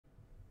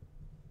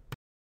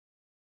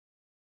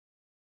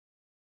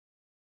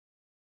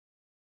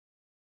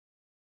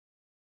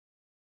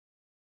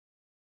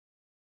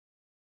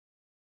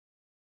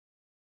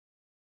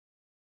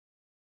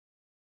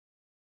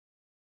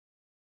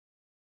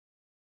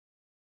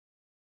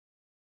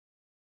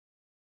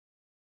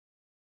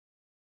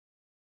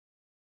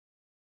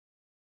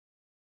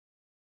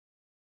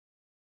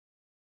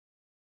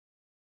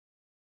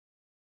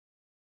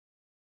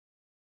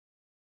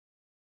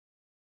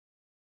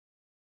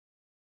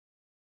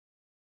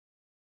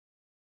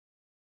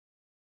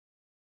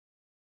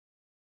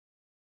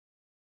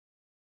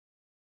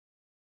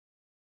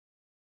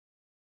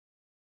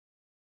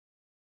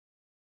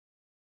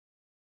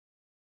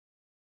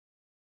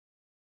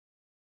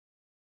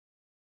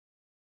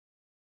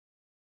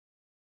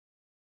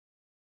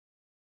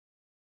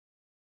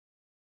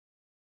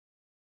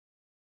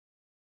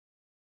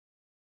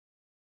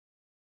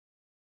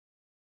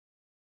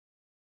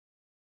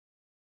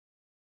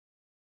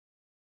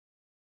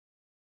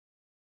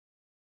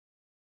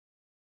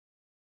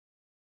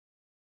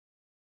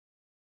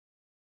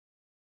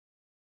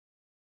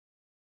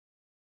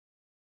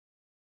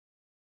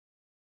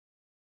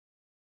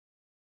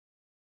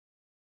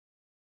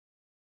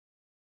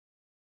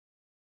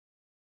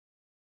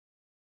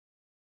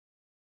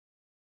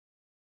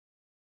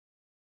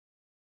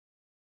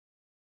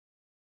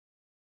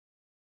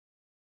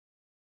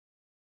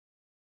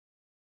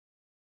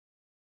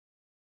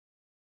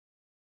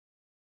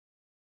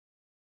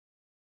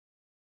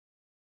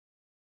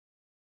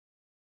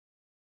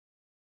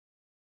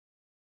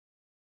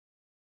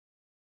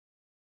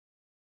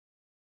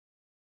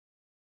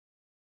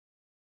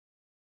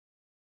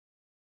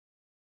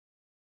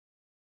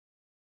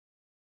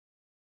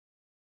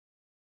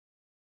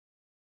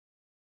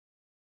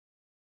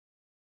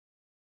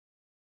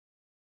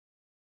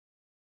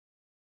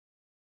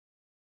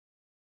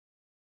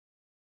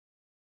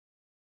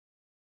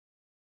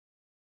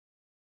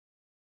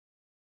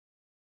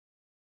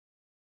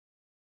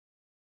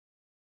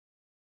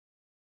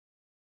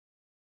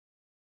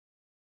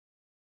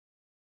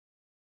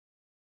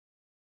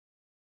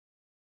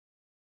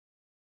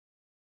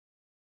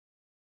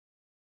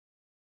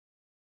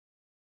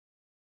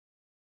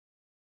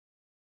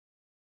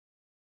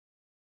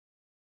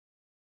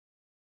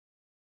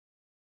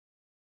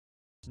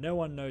No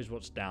one knows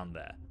what's down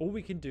there. All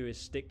we can do is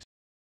stick to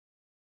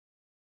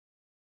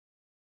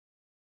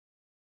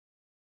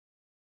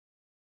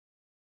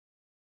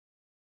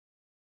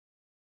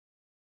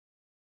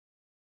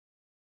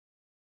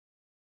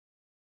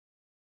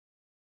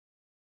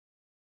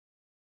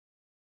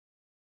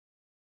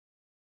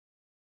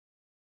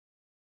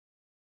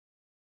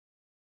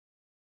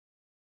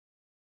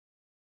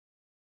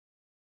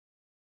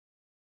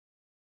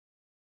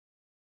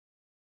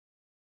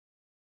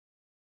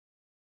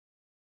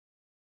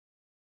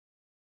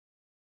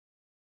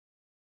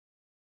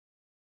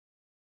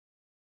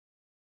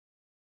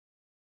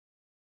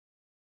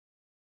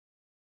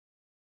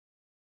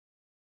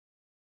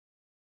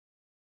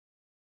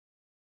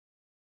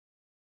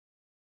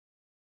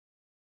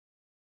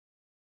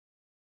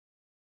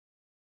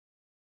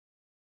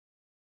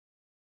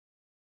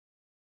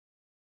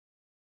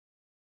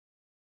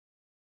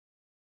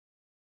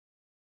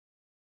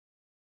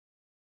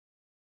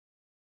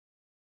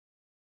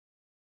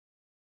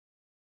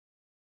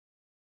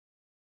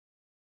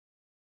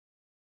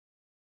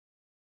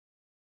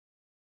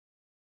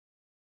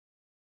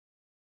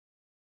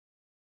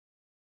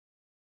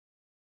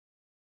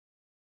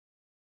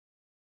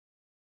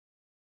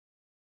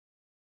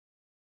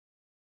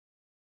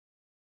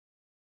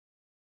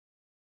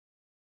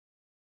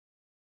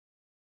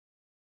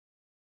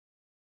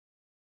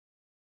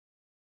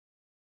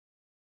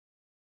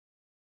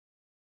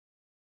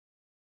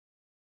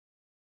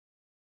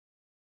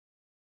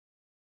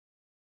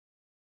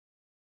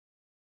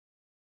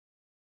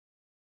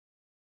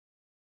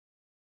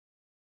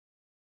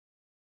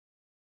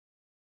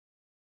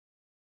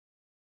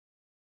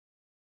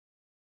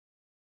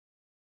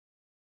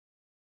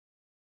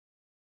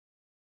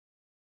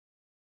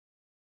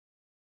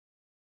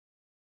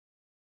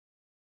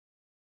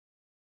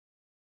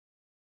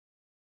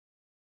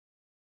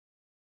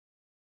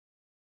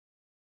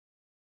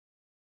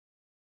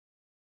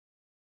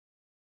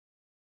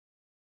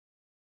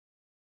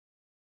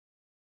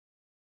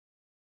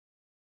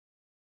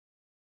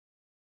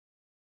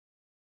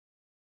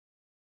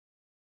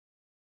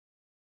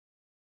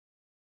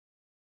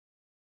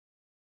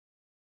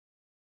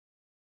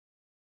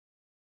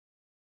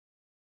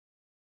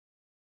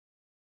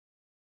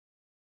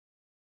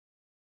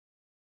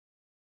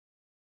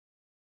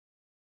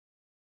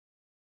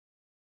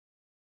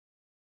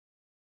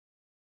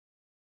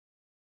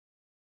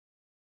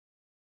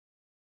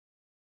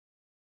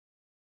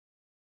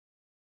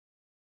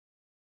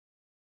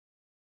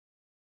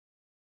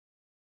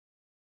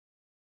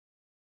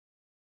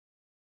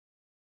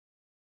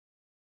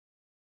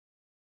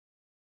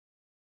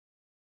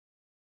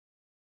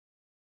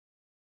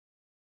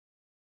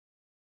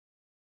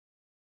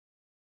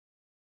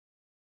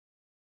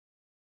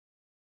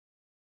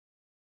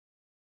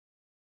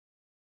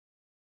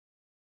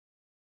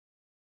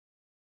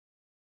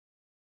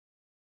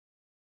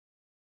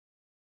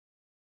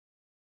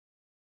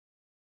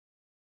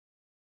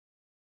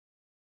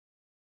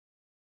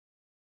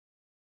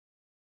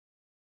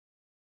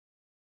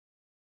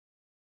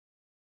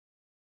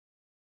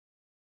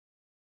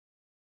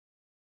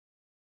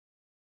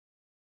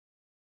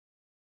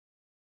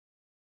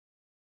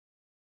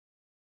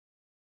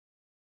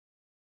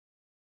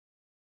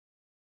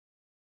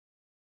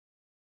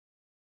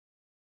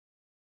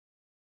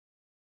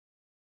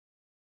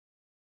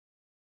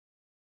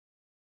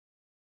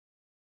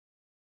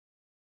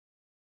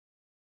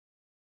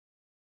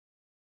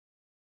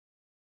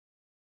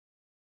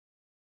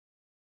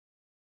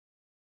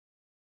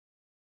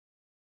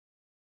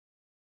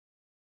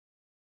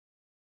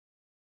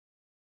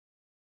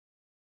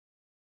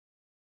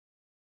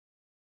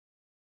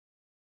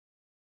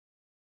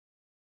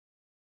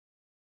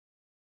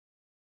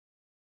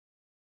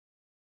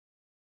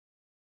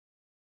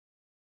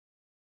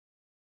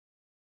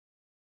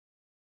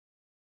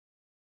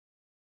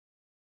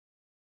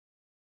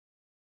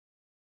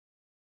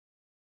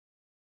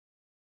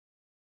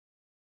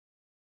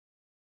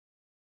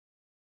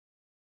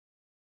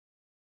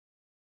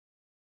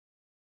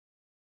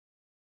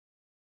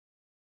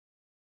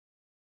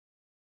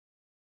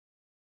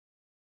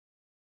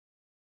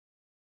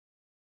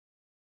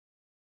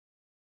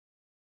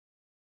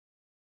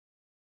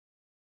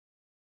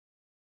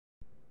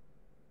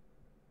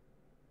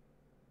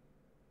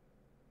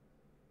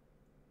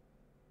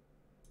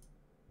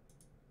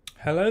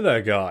Hello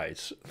there,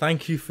 guys.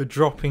 Thank you for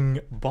dropping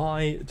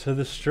by to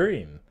the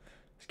stream.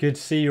 It's good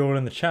to see you all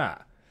in the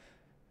chat.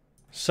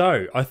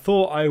 So, I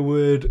thought I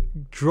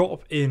would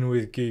drop in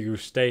with Google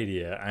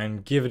Stadia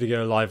and give it a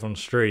go live on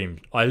stream.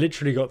 I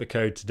literally got the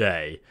code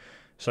today.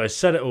 So I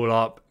set it all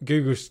up.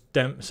 Google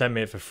sent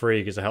me it for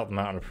free because I helped them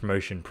out on a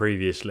promotion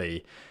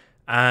previously.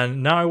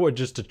 And now I wanted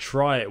just to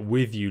try it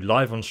with you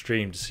live on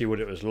stream to see what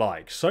it was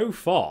like. So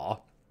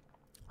far,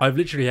 I've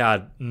literally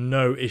had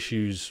no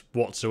issues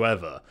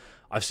whatsoever.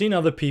 I've seen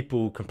other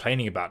people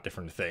complaining about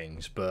different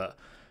things, but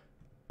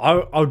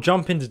I'll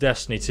jump into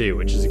Destiny 2,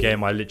 which is a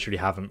game I literally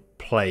haven't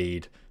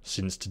played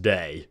since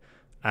today,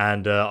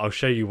 and I'll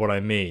show you what I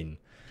mean.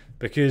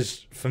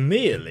 Because for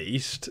me at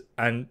least,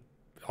 and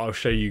I'll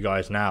show you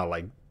guys now.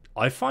 Like,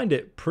 I find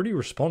it pretty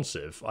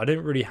responsive. I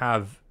don't really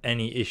have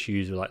any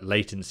issues with like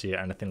latency or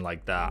anything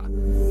like that.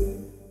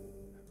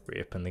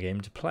 Reopen the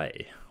game to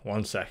play.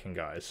 1 second,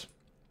 guys.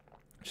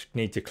 Just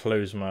need to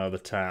close my other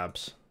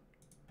tabs.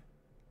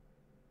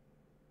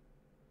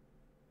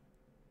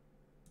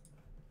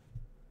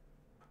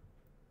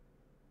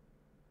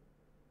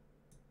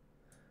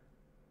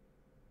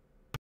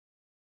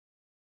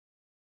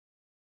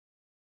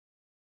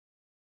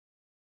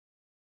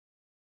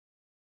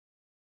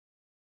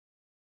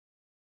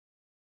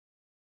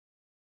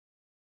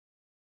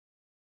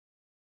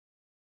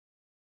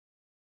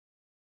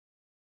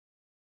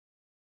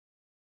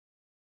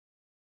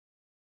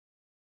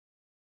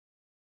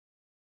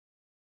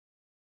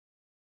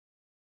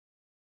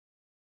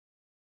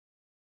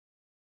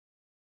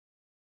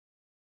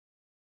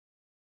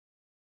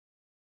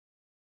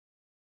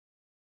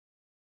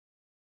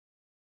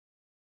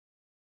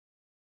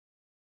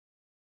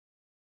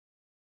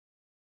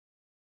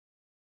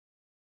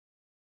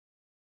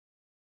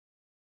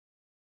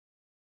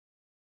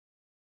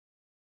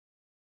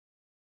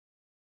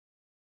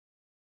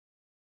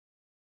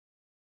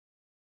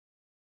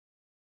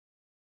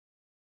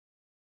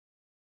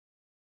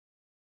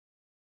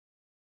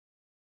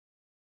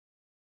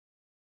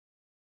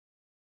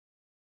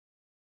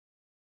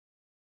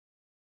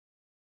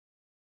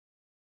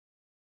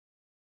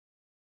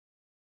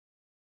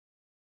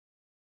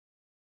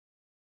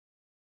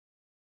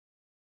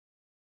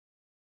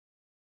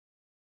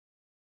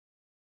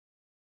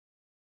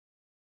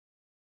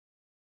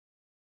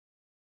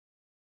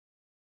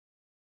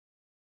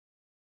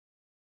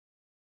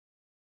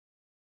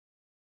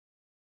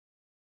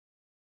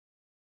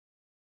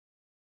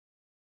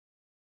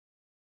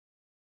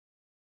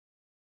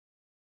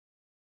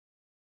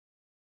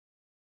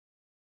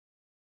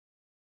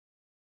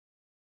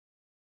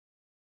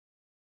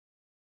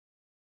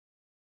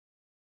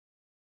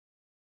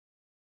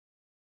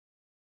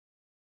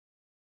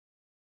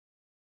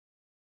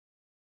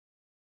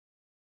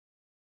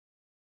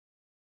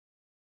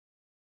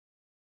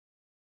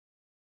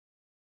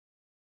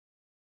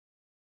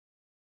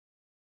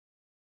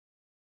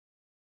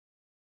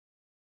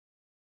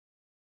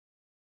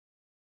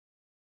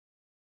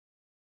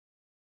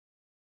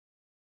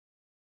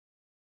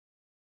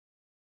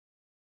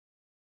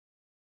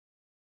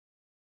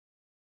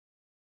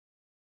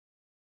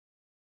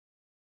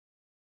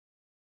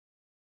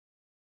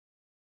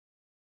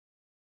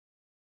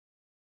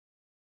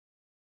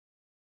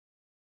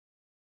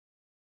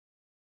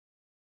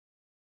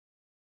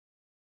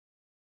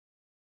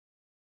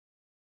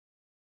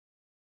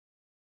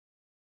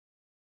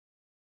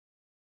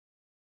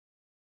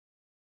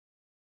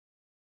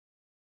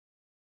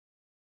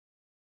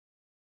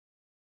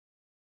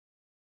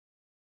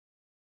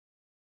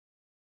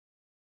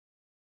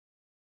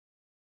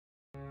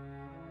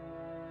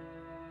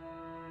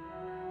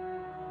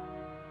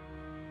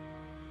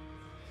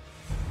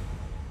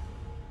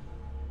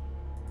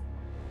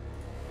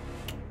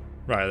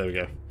 Right, there we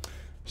go.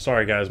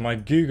 Sorry guys, my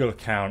Google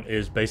account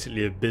is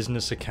basically a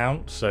business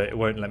account, so it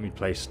won't let me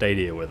play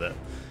Stadia with it.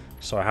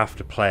 So I have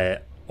to play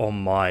it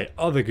on my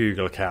other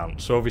Google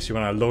account. So obviously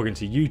when I log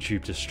into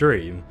YouTube to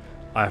stream,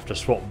 I have to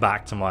swap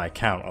back to my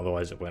account,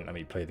 otherwise it won't let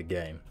me play the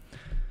game.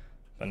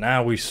 But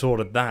now we've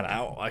sorted that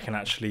out, I can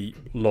actually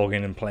log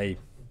in and play.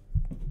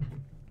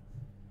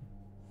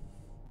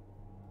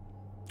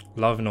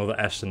 Loving all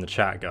the F's in the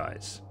chat,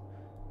 guys.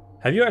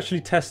 Have you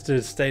actually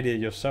tested Stadia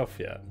yourself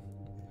yet?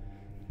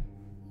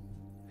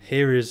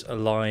 Here is a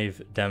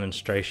live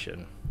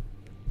demonstration.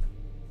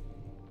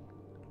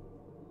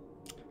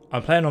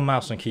 I'm playing on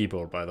mouse and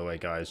keyboard, by the way,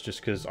 guys, just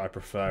because I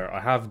prefer.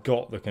 I have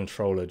got the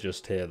controller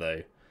just here,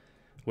 though,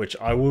 which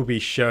I will be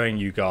showing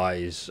you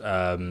guys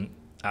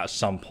at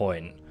some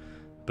point.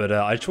 But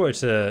I just wanted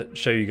to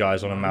show you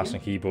guys on a mouse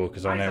and keyboard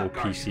because I know all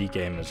PC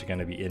gamers are going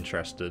to be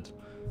interested.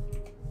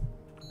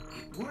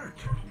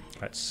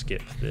 Let's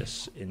skip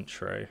this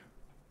intro.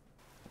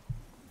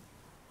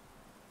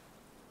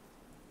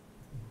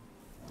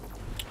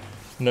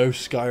 No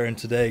Skyrim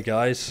today,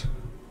 guys.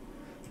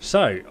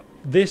 So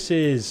this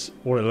is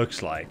what it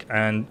looks like,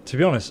 and to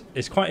be honest,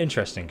 it's quite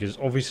interesting because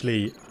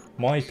obviously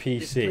my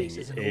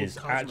PC is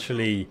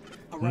actually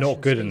not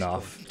good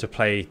enough to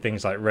play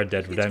things like Red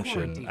Dead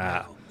Redemption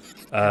at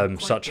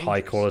such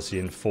high quality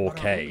in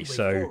 4K.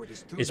 So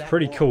it's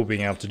pretty cool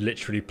being able to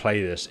literally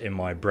play this in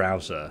my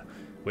browser,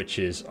 which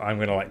is, I'm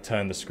gonna like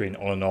turn the screen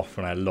on and off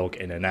when I log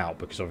in and out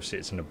because obviously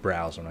it's in a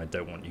browser and I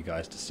don't want you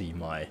guys to see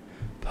my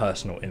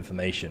personal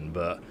information.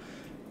 But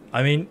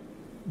I mean,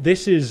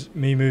 this is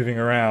me moving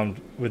around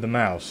with the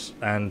mouse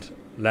and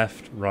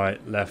left,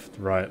 right, left,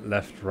 right,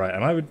 left, right.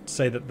 And I would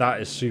say that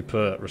that is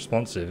super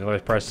responsive. If I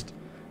pressed,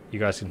 you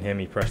guys can hear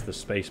me press the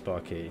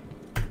spacebar key.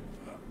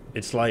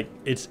 It's like,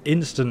 it's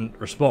instant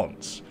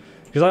response.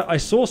 Because I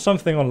saw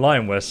something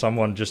online where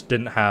someone just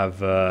didn't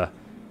have,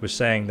 was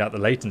saying that the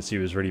latency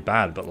was really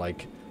bad. But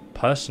like,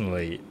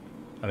 personally,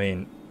 I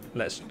mean,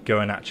 let's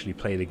go and actually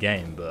play the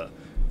game. But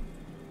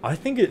I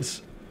think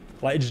it's,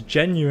 like, it's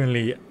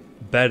genuinely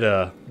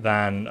better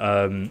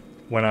than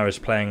when I was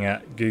playing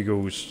at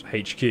Google's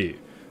HQ.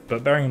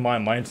 But bearing in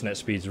mind my internet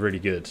speed's really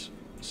good,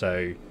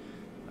 so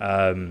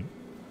but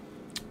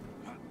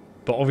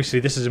obviously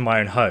this is in my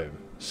own home,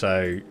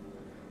 so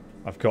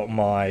I've got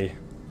my,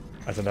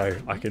 I don't know,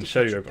 I can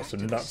show you, I've got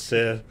some nuts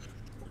here,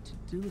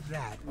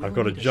 I've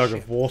got a jug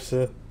of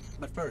water.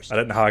 I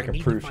don't know how I can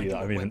prove to you that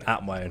I'm even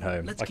at my own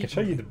home. I can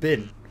show you the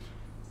bin.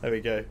 There we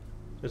go,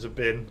 there's a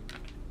bin.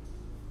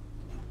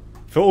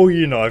 For all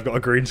you know, I've got a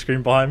green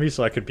screen behind me,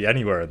 so I could be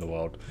anywhere in the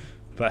world.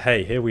 But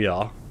hey, here we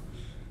are.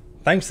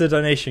 Thanks for the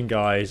donation,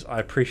 guys. I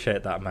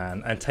appreciate that,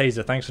 man. And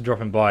Taser, thanks for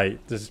dropping by.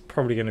 This is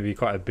probably going to be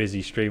quite a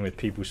busy stream with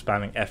people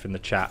spamming F in the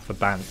chat for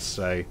bants,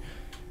 so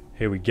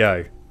here we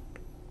go.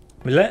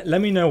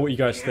 Let me know what you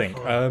guys think.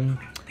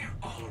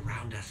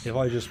 If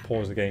I just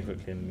pause the game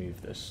quickly and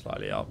move this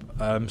slightly up.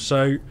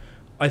 So,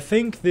 I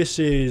think this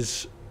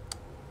is...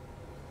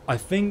 I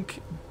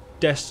think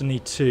Destiny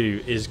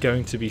 2 is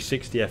going to be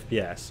 60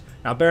 FPS.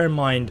 Now, bear in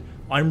mind,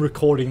 I'm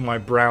recording my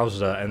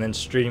browser and then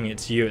streaming it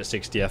to you at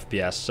 60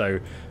 FPS, so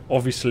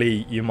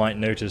obviously you might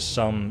notice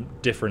some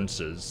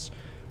differences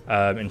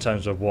in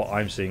terms of what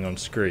I'm seeing on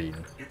screen.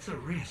 It's a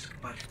risk,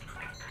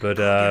 but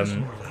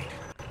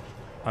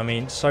I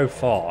mean, so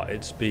far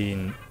it's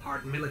been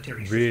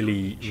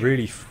really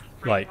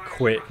like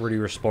quick, really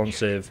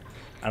responsive,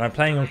 and I'm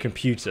playing on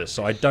computer,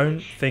 so I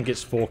don't think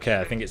it's 4K.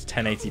 I think it's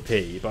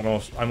 1080p, but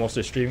I'm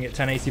also streaming at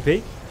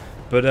 1080p.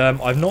 But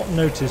I've not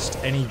noticed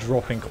any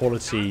drop in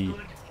quality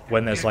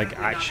when there's like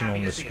action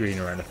on the screen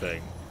or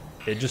anything.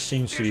 It just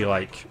seems to be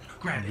like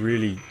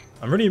really...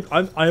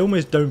 I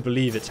almost don't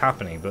believe it's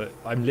happening, but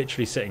I'm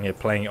literally sitting here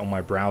playing it on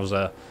my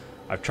browser.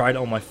 I've tried it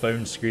on my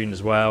phone screen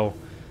as well.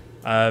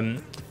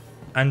 And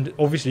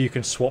obviously you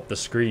can swap the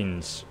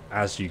screens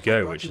as you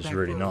go, which is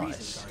really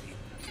nice.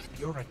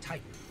 You're a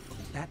Titan.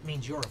 That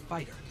means you're a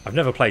fighter. I've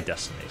never played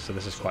Destiny, so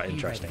this is quite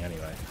interesting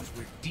anyway.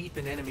 We're deep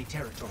in enemy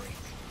territory.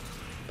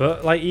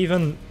 But like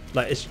even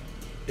like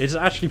it's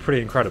actually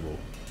pretty incredible.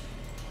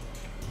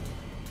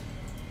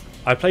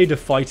 I played a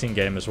fighting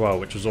game as well,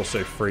 which was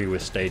also free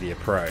with Stadia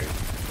Pro.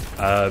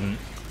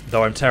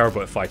 Though I'm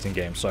terrible at fighting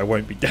games, so I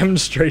won't be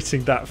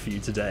demonstrating that for you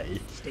today.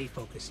 Stay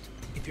focused.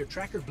 If your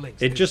tracker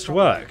blinks, it just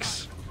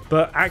works.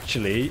 But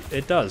actually,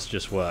 it does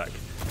just work.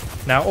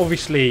 Now,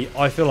 obviously,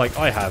 I feel like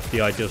I have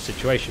the ideal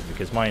situation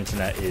because my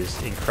internet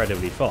is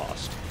incredibly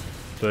fast.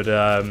 But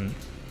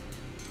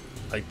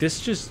like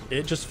this,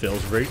 it just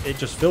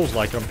feels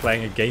like I'm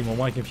playing a game on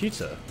my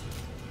computer.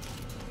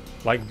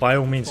 Like, by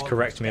all means,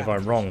 correct me if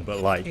I'm wrong,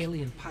 but like,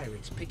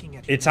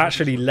 it's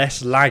actually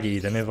less laggy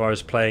than if I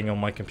was playing on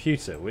my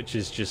computer, which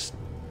is just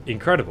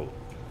incredible.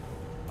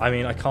 I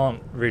mean, I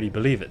can't really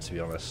believe it, to be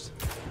honest.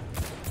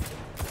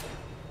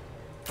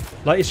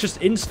 Like, it's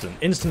just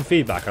instant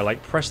feedback. I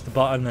like press the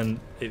button and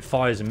it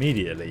fires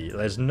immediately.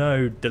 There's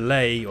no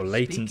delay or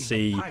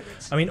latency.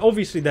 I mean,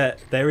 obviously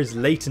there is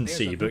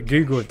latency, but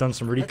Google have done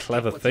some really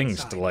clever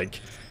things to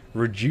like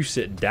reduce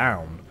it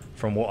down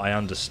from what I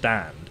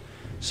understand.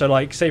 So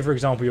like, say for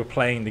example you're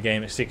playing the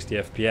game at 60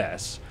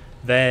 FPS,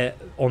 they're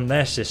on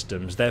their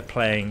systems, they're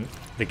playing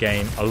the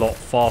game a lot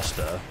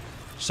faster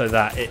so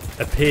that it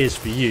appears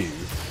for you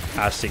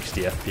as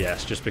 60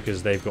 FPS just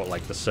because they've got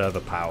like the server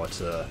power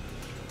to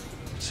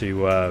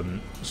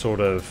sort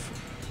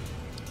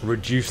of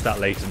reduce that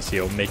latency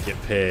or make it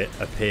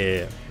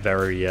appear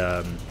very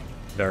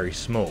very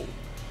small.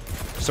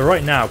 So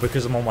right now,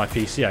 because I'm on my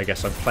PC, I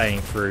guess I'm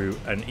playing through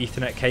an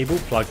Ethernet cable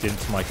plugged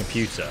into my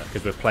computer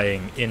because we're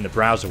playing in the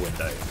browser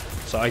window.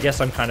 So I guess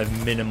I'm kind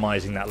of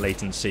minimizing that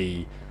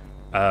latency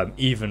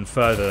even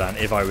further than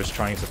if I was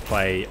trying to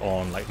play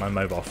on like my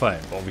mobile phone.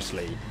 But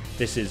obviously,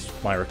 this is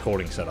my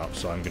recording setup,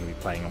 so I'm going to be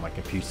playing on my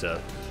computer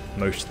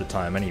most of the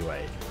time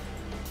anyway.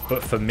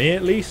 But for me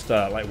at least,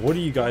 like, what do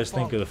you guys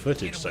think of the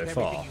footage so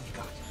far?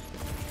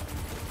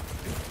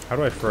 How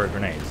do I throw a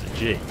grenade? Is it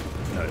G?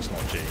 No, it's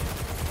not G.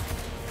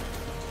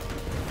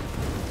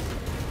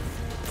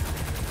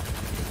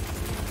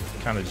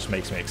 Kind of just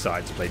makes me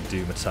excited to play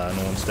Doom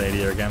Eternal on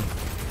Stadia again,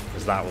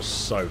 because that was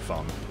so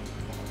fun.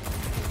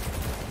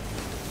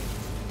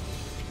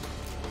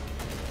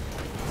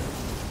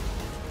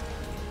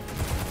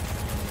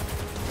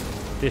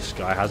 This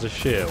guy has a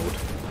shield.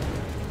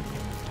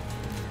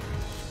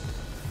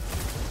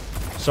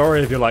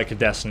 Sorry if you're like a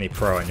Destiny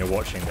Pro and you're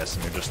watching this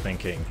and you're just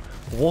thinking,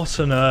 what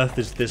on earth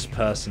is this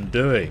person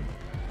doing?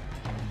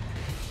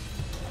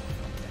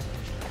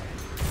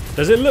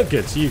 Does it look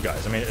good to you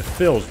guys? I mean, it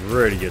feels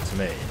really good to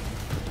me.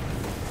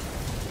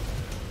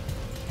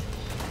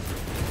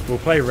 We'll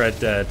play Red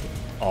Dead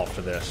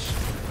after this.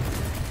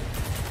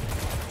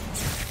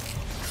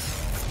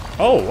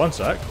 Oh, one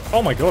sec.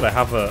 Oh my god, I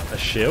have a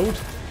shield?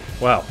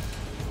 Wow.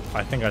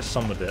 I think I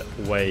summoned it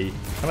way...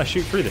 Can I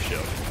shoot through the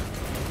shield?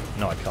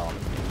 No, I can't.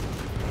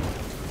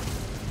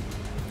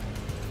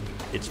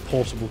 It's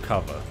portable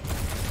cover.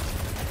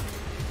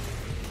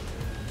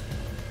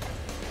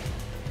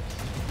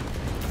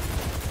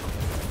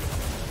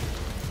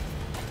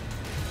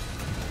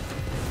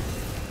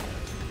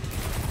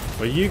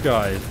 Well, you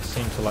guys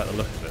seem to like the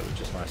look of it,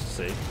 which is nice to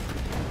see.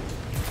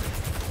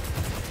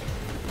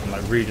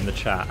 like reading the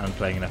chat and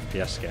playing an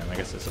FPS game. I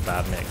guess it's a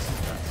bad mix.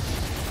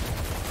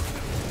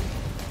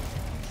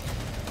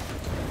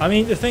 I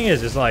mean, the thing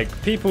is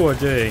like people are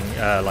doing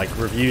like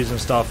reviews and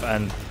stuff,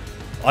 and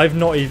I've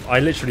not even, I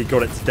literally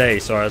got it today,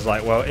 so I was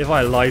like, well, if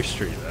I live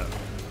stream it,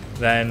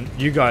 then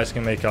you guys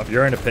can make up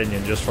your own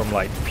opinion just from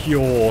like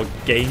pure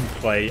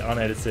gameplay,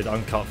 unedited,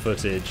 uncut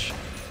footage,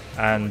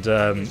 and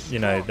you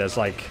know, there's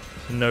like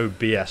no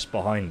BS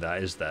behind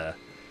that, is there?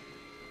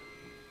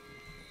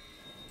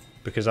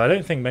 Because I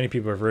don't think many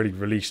people have really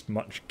released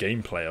much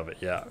gameplay of it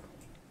yet.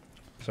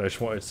 So I just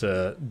wanted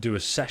to do a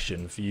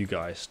session for you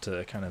guys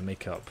to kind of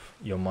make up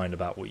your mind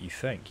about what you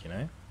think, you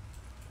know?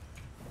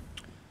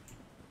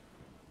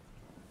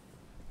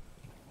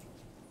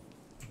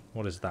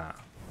 What is that?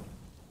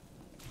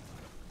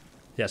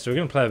 Yeah, so we're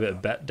going to play a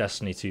bit of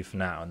Destiny 2 for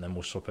now, and then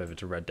we'll swap over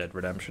to Red Dead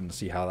Redemption and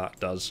see how that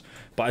does.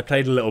 But I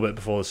played a little bit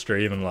before the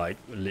stream and, like,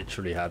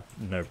 literally had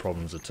no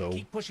problems at all.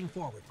 Keep pushing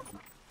forward.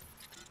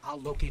 I'll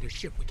locate a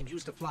ship we can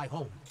use to fly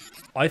home.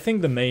 I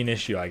think the main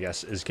issue, I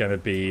guess, is going to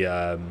be,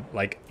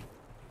 like,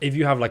 if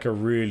you have, like, a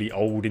really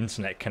old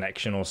internet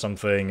connection or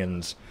something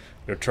and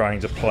you're trying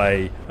to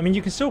play... I mean,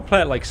 you can still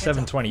play at, like,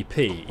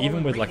 720p,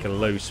 even with, like, a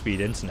low-speed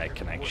internet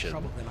connection.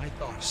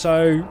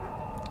 So...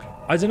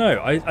 I don't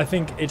know, I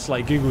think it's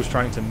like Google's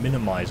trying to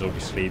minimize,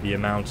 obviously, the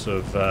amount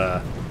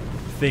of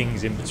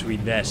things in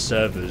between their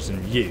servers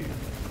and you.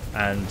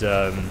 And,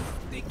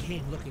 they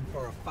came looking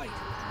for a fight.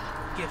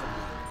 Give them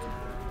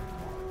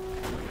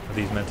one. Are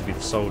these meant to be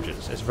the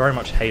soldiers? It's very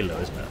much Halo,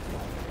 isn't it?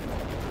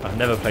 I've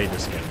never played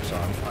this game, so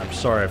I'm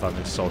sorry if I'm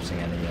insulting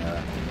any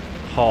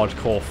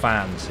hardcore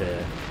fans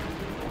here.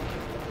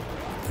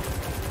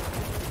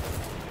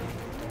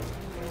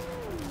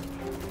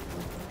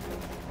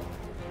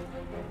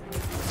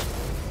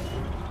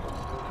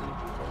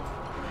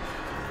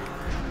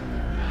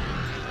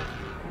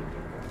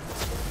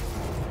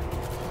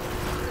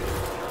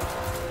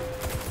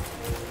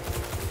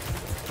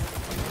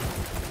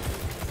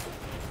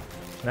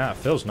 Nah, it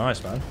feels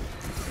nice, man.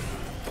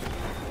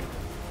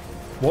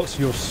 What's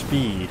your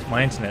speed?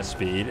 My internet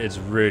speed is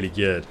really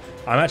good.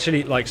 I'm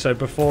actually, like, so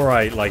before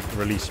I, like,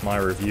 release my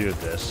review of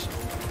this,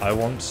 I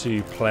want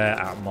to play it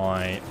at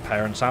my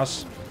parents'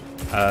 house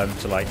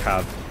to, like,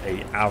 have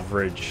a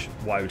average,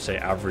 what I would say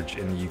average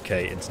in the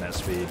UK internet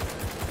speed.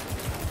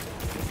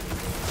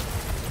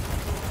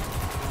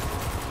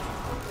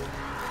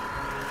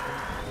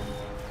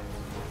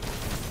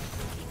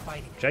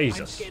 Jesus.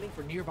 I'm scanning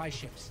for nearby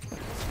ships.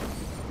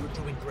 You're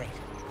doing great.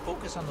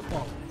 Focus on the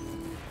ball.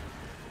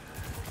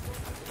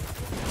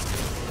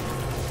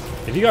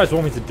 If you guys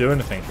want me to do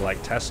anything to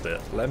like test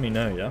it, let me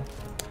know, yeah?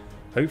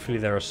 Hopefully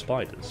there are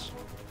spiders.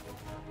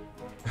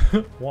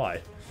 Why?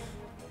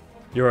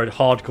 You're a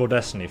hardcore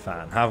Destiny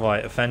fan. Have I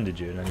offended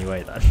you in any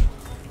way then?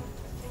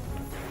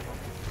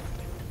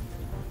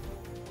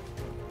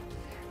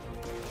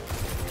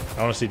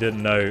 I honestly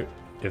didn't know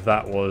if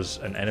that was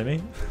an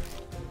enemy.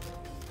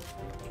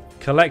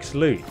 Collect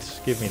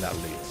loot. Give me that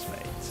loot, mate.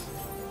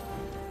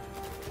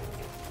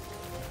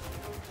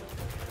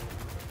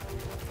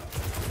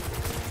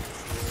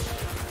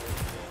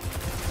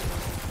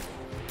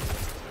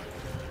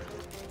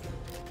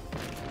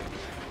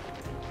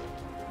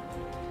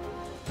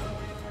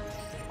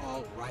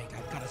 All right,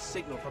 I've got a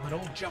signal from an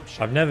old jump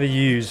ship. I've never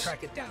used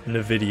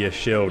Nvidia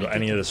Shield or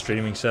any other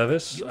streaming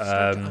service. You'll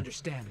start to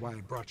understand why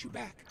I brought you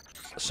back.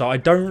 So I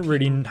don't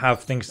really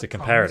have things to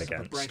compare it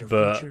against,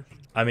 but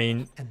I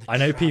mean, I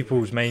know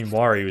people's main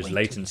worry was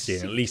latency,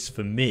 and at least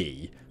for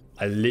me,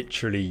 I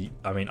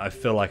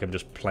feel like I'm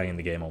just playing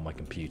the game on my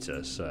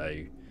computer, so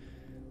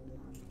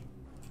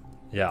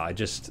yeah, I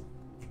just,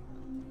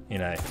 you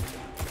know,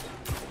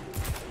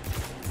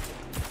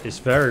 it's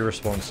very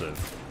responsive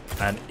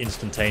and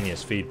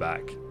instantaneous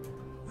feedback.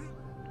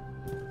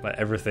 Like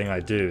everything I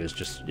do is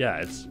just, yeah,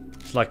 it's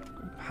like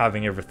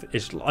having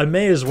everything. I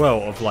may as well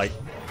have like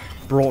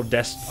brought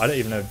I don't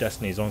even know if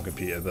Destiny's on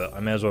computer, but I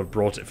may as well have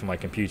brought it from my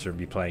computer and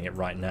be playing it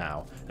right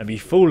now and be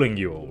fooling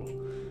you all.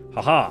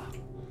 Haha.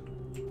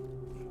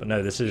 But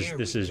no, this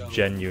is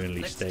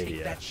genuinely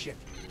Stadia.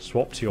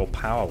 Swap to your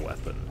power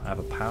weapon. I have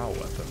a power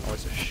weapon. Oh,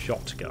 it's a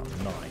shotgun.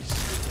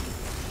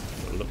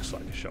 Nice. It looks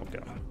like a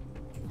shotgun.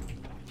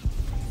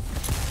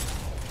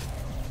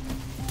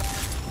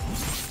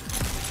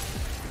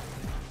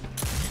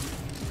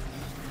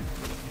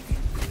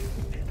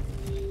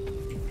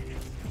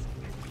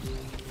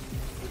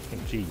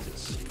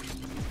 Jesus.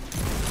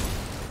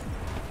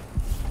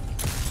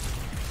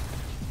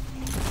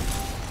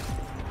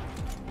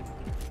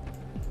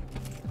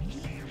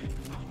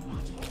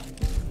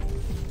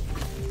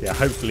 Yeah,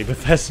 hopefully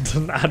Bethesda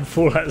doesn't add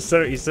Fallout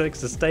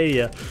 76 to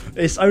Stadia.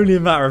 It's only a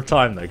matter of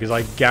time though, because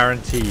I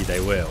guarantee they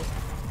will.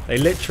 They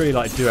literally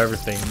like do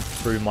everything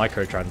through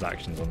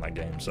microtransactions on that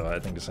game, so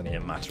I think it's only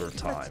a matter of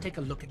time. Let's take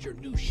a look at your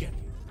new ship.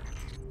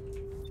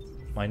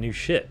 My new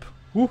ship.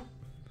 Woo!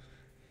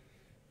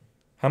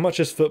 How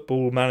much is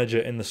Football Manager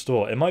in the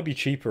store? It might be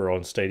cheaper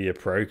on Stadia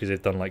Pro because they've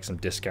done like some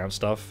discount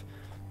stuff.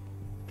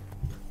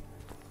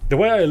 the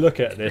way I look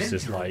at this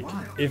is like,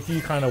 if you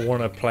kind of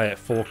want to play at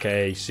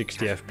 4K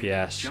 60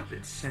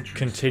 FPS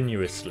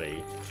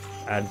continuously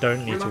and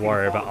don't need to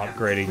worry about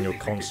upgrading your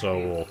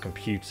console or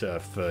computer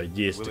for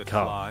years to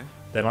come,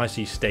 then I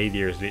see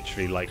Stadia as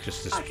literally like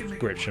just a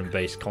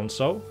subscription-based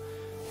console.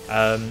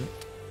 But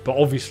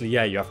obviously,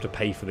 yeah, you have to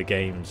pay for the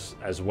games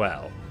as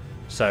well.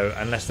 So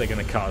unless they're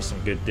going to cut us some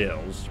good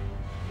deals,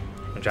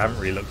 which I haven't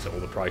really looked at all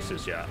the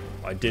prices yet.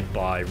 I did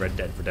buy Red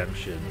Dead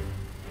Redemption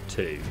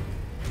 2.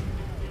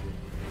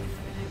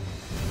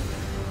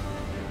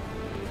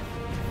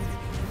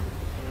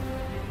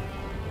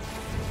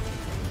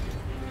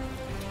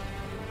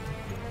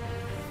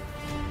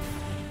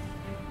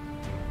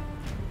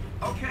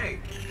 Okay,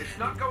 it's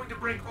not going to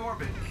break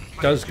orbit.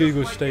 Does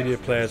Google Stadia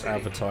players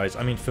advertise?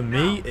 I mean, for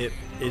me,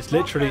 it's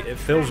literally, it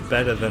feels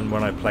better than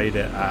when I played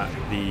it at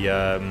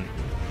the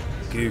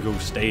Google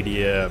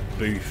Stadia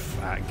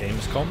booth at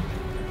Gamescom.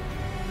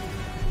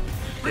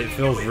 It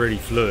feels really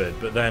fluid,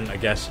 but then I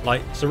guess,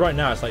 like, so right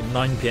now it's like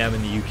 9 PM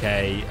in the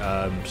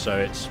UK, so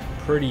it's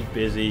pretty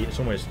busy. It's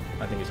almost,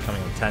 I think it's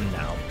coming on 10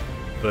 now,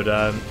 but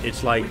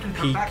it's like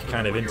peak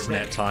kind of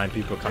internet time.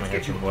 People are coming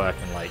home from work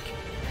and like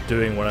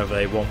doing whatever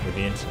they want with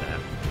the internet.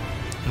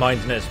 My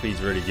internet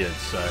speed's really good,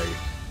 so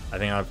I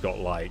think I've got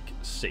like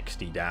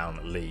 60 down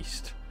at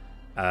least.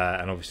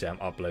 And obviously I'm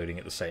uploading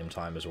at the same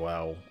time as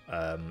well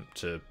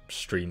to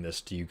stream this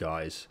to you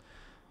guys.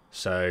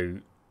 So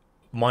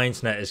my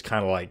internet is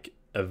kind of like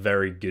a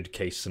very good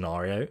case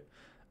scenario.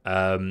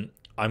 I'm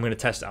going to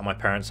test it at my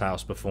parents'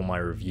 house before my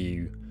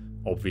review,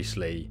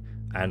 obviously,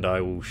 and I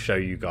will show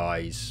you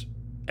guys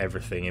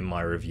everything in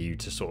my review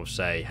to sort of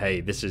say, hey,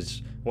 this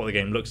is what the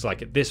game looks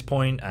like at this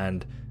point,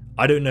 and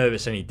I don't know if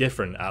it's any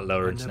different at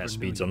lower internet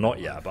speeds or not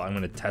yet, but I'm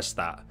going to test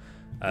that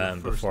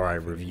before I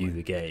review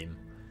the game.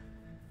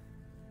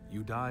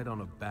 You died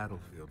on a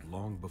battlefield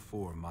long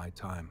before my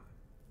time.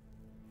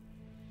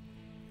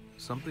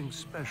 Something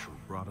special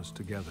brought us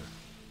together.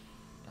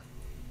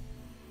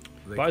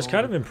 But I was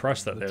kind of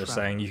impressed that they were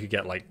saying you could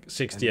get like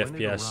 60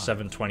 FPS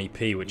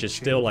 720p, which is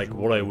still like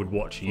what I would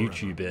watch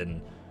YouTube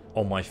in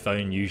on my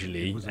phone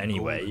usually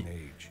anyway,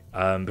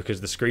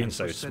 because the screen's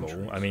so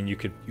small. I mean, you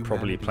could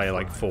probably play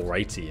like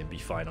 480 and be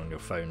fine on your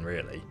phone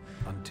really,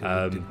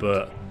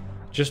 but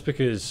just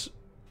because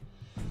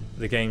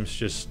the game's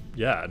just,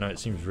 yeah, no, it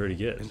seems really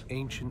good.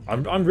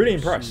 I'm really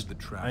impressed.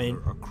 I mean,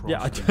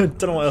 yeah, I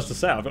don't know what else to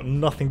say. I've got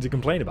nothing to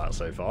complain about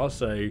so far,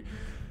 so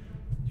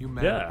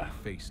yeah,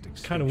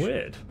 it's kind of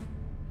weird.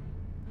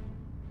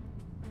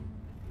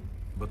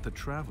 But the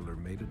traveler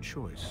made a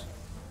choice.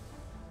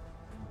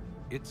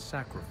 Its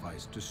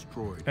sacrifice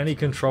destroyed. Any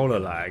controller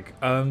lag?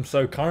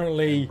 So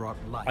currently,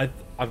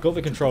 I've got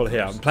the controller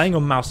here. I'm playing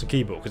on mouse and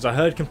keyboard because I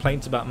heard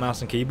complaints about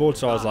mouse and keyboard,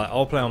 so I was like,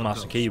 I'll play on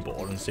mouse and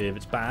keyboard and see if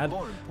it's bad.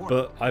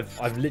 But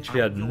I've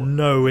literally had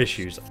no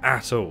issues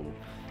at all.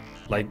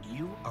 Like,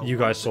 you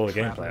guys saw the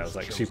gameplay. I was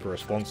like super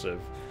responsive.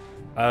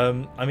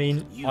 I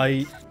mean,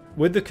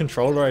 with the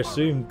controller, I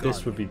assume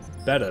this would be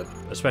better,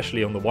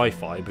 especially on the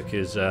Wi-Fi,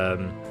 because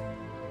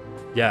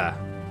yeah.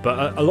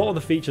 But a lot of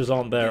the features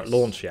aren't there at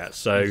launch yet,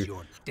 so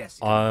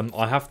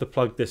I have to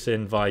plug this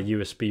in via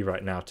USB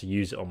right now to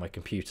use it on my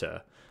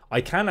computer. I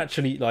can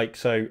actually, like,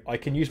 so I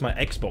can use my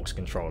Xbox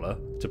controller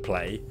to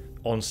play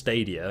on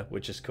Stadia,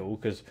 which is cool,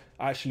 because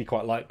I actually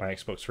quite like my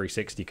Xbox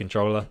 360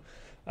 controller.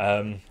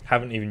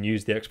 Haven't even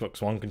used the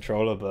Xbox One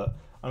controller, but,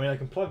 I mean, I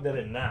can plug that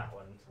in now,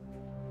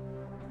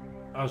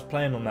 and I was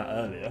playing on that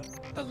earlier.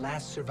 The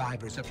last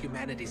survivors of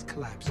humanity's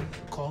collapse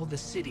call the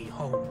city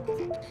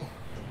home.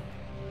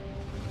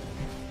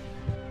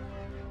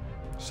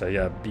 So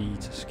yeah, B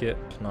to skip.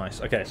 Nice.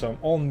 Okay, so I'm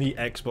on the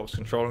Xbox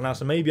controller now,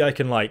 so maybe I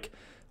can, like,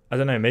 I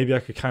don't know, maybe I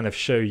could kind of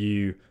show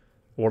you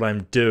what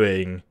I'm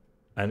doing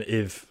and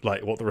if,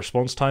 like, what the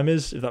response time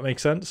is, if that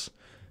makes sense.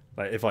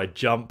 Like, if I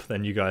jump,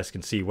 then you guys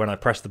can see when I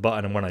press the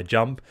button and when I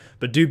jump.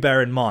 But do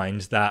bear in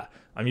mind that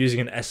I'm using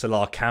an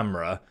SLR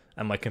camera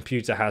and my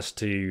computer has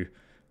to...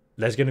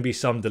 There's going to be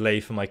some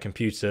delay for my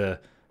computer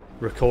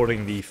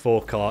recording the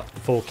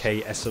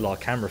 4K SLR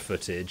camera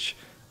footage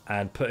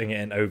and putting it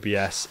in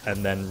OBS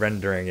and then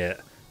rendering it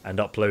and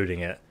uploading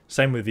it.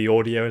 Same with the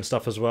audio and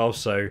stuff as well.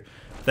 So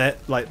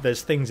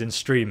there's things in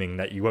streaming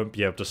that you won't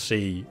be able to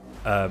see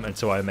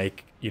until I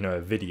make, you know,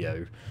 a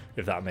video,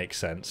 if that makes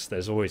sense.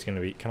 There's always going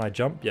to be... Can I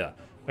jump? Yeah.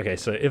 Okay,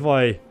 so if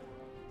I...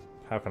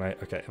 How can I...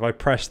 Okay, if I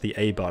press the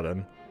A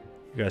button,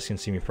 you guys can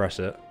see me press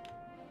it.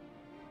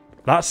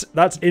 That's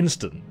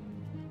instant.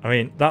 I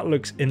mean, that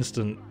looks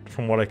instant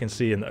from what I can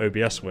see in the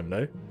OBS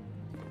window.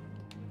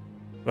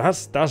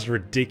 That's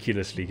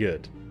ridiculously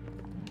good.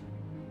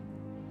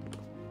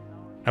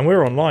 And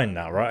we're online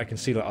now, right? I can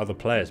see like other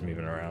players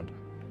moving around.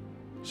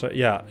 So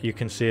yeah, you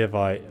can see if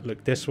I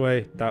look this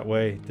way, that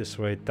way, this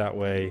way, that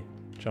way,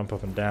 jump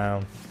up and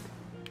down.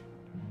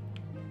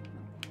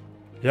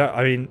 Yeah,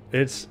 I mean,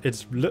 it's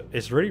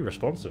really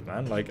responsive,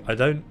 man. Like,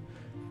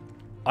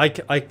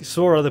 I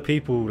saw other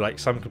people, like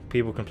some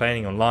people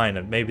complaining online,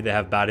 and maybe they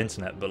have bad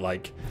internet, but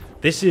like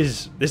this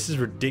is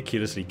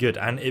ridiculously good,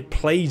 and it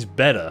plays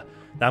better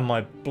than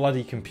my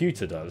bloody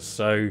computer does.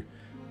 So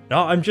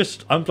No,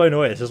 I'm blown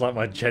away. This is like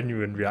my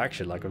genuine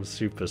reaction. Like, I'm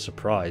super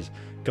surprised.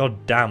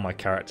 God damn, my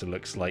character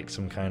looks like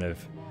some kind of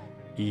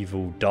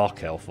evil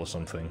dark elf or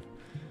something.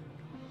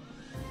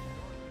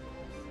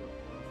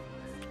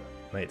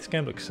 Mate, this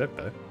game looks sick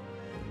though.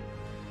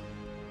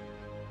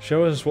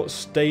 Show us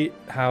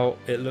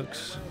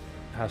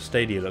how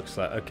Stadia looks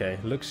like. Okay,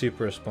 looks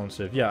super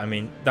responsive. Yeah, I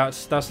mean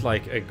that's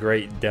like a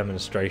great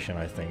demonstration.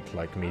 I think,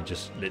 like me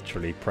just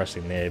literally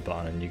pressing the A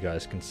button, and you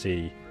guys can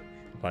see,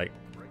 like,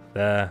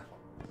 there.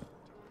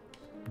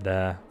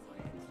 I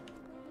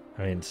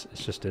mean, it's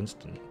just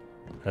instant.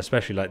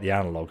 Especially like the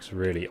analog's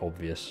really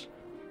obvious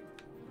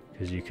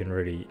because you can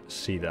really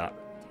see that.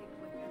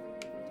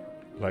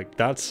 Like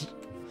that's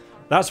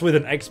with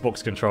an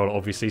Xbox controller,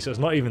 obviously. So it's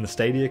not even the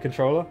Stadia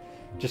controller.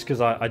 Just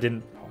because I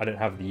didn't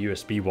have the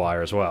USB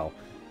wire as well.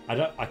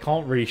 I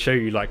can't really show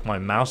you like my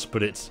mouse,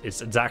 but it's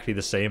exactly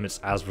the same. It's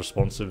as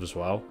responsive as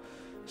well.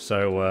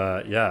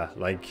 So yeah,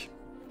 like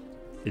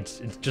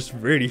it's just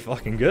really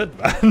fucking good,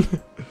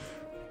 man.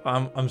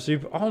 I'm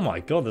super. Oh my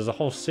god, there's a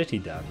whole city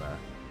down there.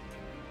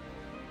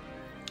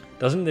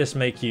 Doesn't this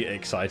make you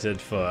excited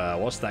for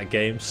what's that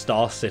game,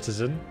 Star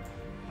Citizen,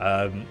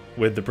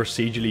 with the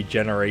procedurally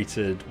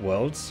generated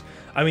worlds?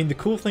 I mean, the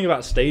cool thing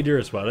about Stadia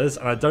as well is,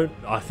 and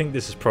I think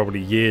this is probably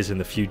years in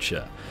the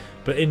future,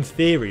 but in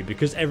theory,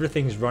 because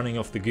everything's running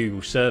off the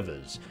Google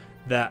servers,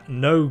 that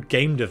no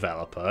game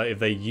developer, if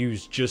they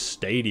use just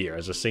Stadia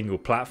as a single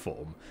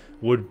platform,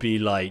 would be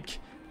like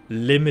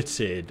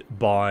limited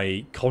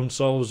by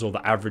consoles or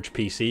the average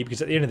PC.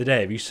 Because at the end of the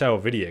day, if you sell a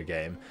video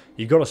game,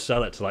 you've got to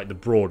sell it to like the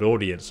broad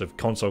audience of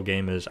console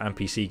gamers and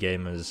PC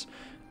gamers.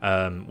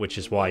 Which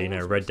is why, you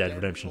know, Red Dead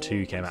Redemption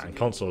 2 came out on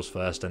consoles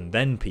first and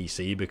then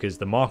PC, because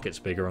the market's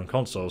bigger on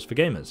consoles for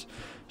gamers.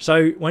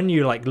 So when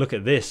you like look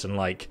at this and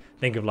like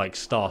think of like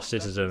Star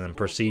Citizen and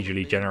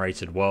procedurally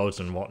generated worlds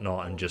and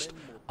whatnot, and just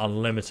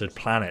unlimited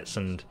planets,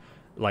 and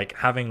like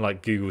having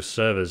like Google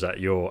servers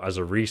as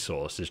a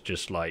resource is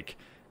just like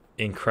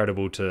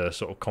incredible to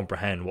sort of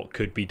comprehend what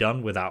could be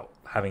done without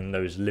having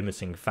those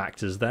limiting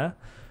factors there.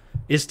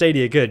 Is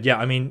Stadia good? Yeah,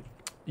 I mean,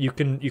 you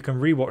can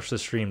rewatch the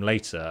stream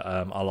later.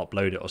 I'll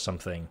upload it or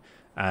something,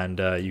 and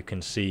you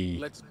can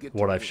see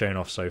what I've shown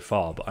off so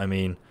far. But I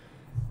mean,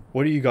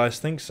 what do you guys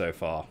think so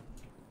far?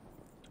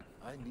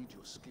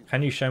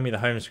 Can you show me the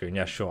home screen?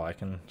 Yeah, sure, I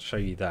can show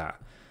you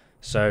that.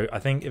 So I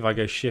think if I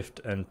go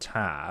Shift and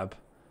Tab,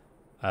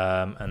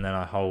 and then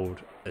I hold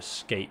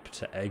Escape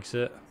to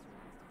exit,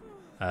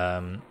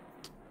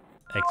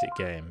 exit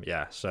game.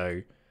 Yeah.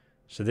 So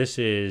this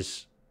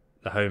is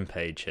the home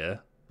page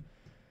here.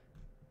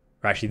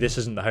 Actually, this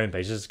isn't the homepage.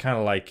 This is kind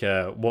of like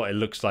what it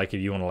looks like if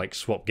you want to like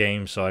swap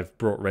games. So I've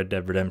brought Red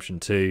Dead Redemption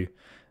 2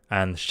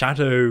 and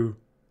Shadow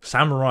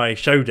Samurai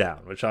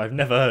Showdown, which I've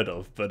never heard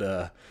of,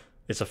 but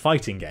it's a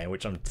fighting game,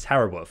 which I'm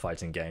terrible at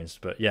fighting games.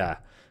 But yeah,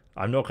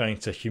 I'm not going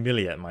to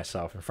humiliate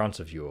myself in front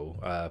of you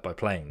all by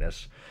playing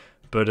this.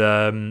 But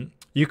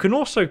you can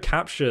also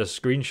capture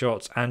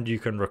screenshots and you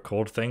can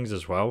record things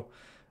as well.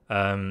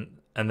 And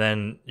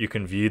then you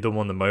can view them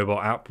on the mobile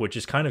app, which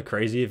is kind of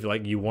crazy if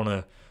like you want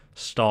to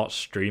start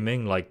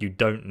streaming. Like, you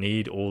don't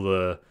need all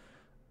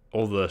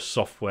the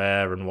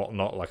software and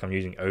whatnot. Like, I'm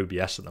using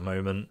OBS at the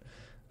moment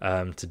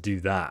to do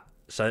that.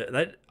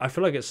 So I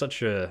feel like it's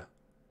such a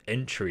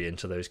entry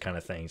into those kind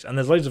of things. And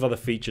there's loads of other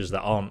features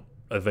that aren't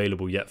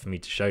available yet for me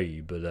to show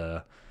you,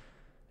 but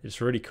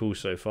it's really cool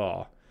so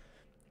far.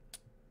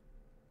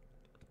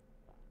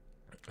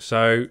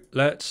 So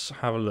let's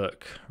have a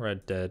look.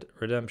 Red Dead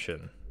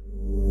Redemption.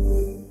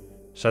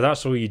 So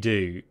that's all you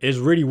do. It's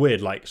really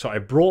weird. Like, so I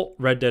brought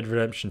Red Dead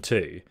Redemption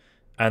 2,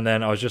 and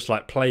then I was just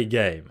like, play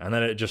game, and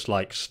then it just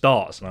like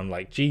starts, and I'm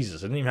like,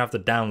 Jesus, I didn't even have to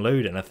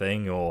download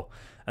anything,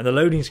 and the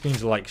loading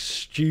screens are like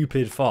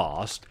stupid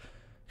fast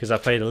because I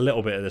played a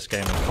little bit of this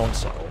game on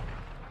console,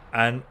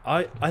 and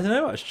I don't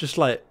know. It's just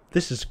like,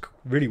 this is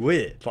really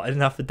weird. Like, I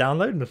didn't have to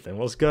download anything.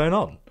 What's going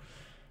on?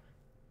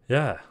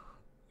 Yeah,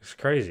 it's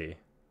crazy.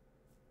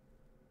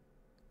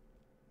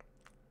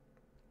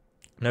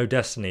 No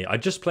Destiny. I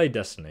just played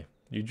Destiny.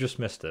 You just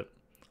missed it.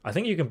 I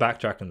think you can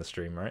backtrack in the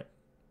stream, right?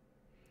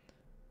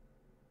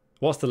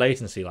 What's the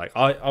latency like?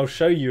 I'll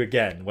show you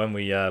again when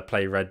we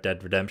play Red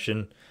Dead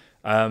Redemption.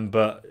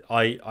 But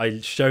I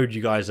showed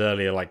you guys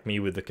earlier, like, me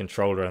with the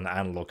controller and the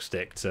analog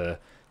stick to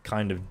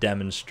kind of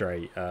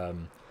demonstrate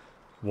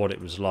what it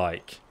was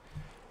like.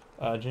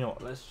 Do you know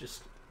what? Let's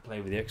just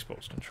play with the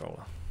Xbox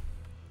controller.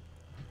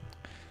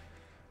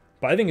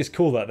 But I think it's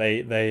cool that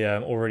they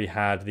already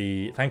had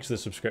the... Thanks to the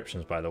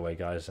subscriptions, by the way,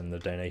 guys, and the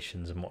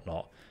donations and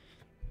whatnot.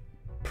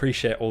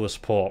 Appreciate all the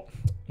support.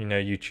 You know,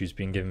 YouTube's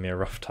been giving me a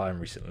rough time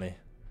recently.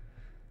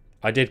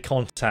 I did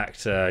contact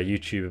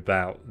YouTube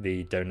about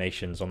the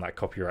donations on that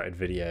copyrighted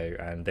video,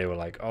 and they were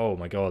like, oh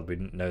my god, we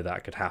didn't know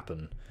that could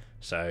happen.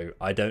 So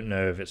I don't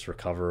know if it's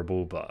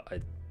recoverable, but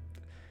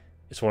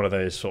it's one of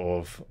those sort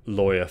of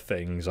lawyer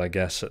things, I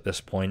guess, at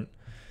this point.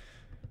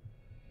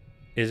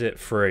 Is it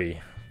free?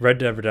 Red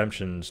Dead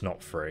Redemption's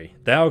not free.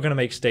 They are going to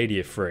make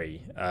Stadia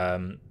free at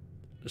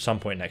some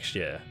point next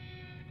year,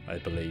 I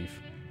believe.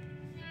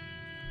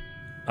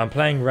 I'm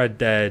playing Red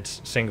Dead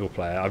single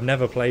player. I've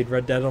never played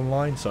Red Dead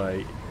Online,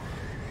 so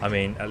I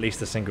mean, at least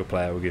the single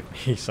player will give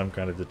me some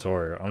kind of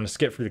tutorial. I'm gonna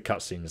skip through the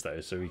cutscenes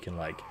though, so we can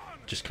like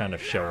just kind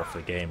of show off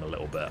the game a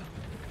little bit.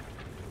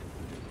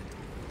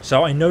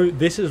 So I know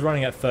this is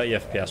running at 30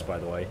 FPS, by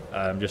the way,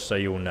 just so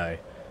you all know.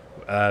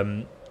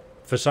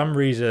 For some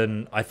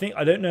reason, I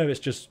don't know if it's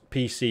just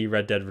PC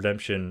Red Dead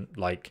Redemption,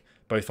 like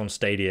both on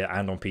Stadia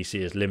and on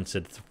PC, is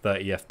limited to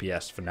 30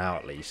 FPS for now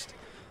at least.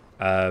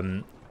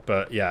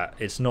 But yeah,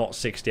 it's not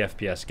 60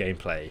 FPS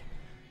gameplay.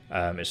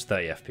 It's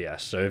 30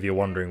 FPS. So if you're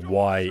wondering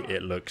why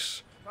it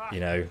looks, you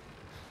know,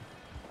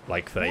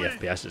 like 30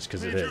 FPS, it's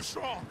because it is.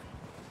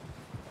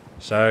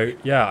 So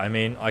yeah, I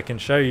mean, I can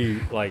show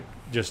you like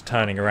just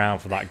turning around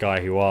for that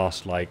guy who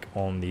asked, like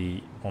on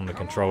the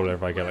controller.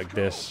 If I go like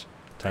this,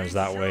 turns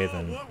that way,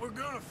 then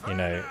you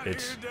know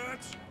it's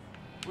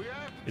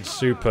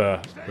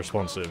super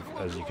responsive,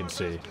 as you can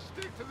see.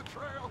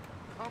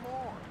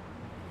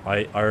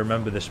 I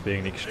remember this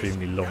being an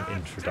extremely long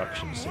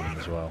introduction scene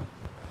as well.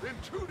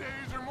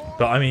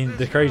 But I mean,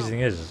 the crazy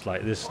thing is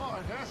like this,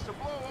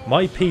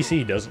 my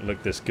PC doesn't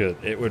look this good.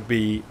 It would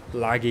be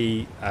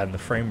laggy and the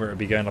frame rate would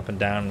be going up and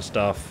down and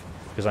stuff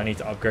because I need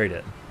to upgrade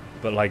it.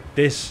 But like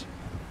this,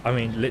 I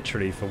mean,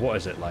 literally for what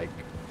is it, like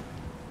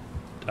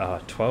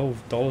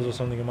 $12 or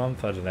something a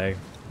month? I don't know.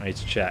 I need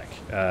to check.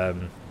 Or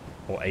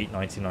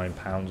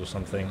 £8.99 or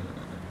something.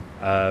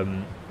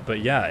 But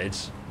yeah,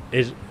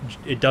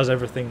 it does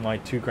everything my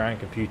 £2,000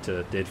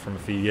 computer did from a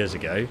few years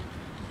ago,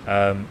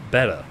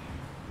 better,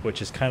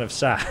 which is kind of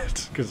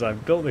sad because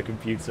I've built the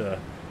computer,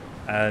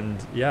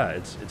 and yeah,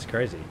 it's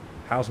crazy.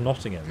 How's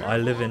Nottingham? I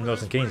live in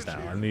Milton Keynes now.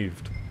 I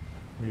moved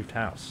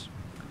house.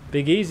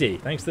 Big Easy,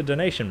 thanks for the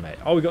donation, mate.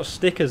 Oh, we got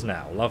stickers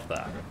now. Love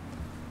that.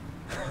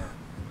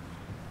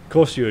 Of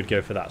course you would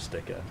go for that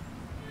sticker.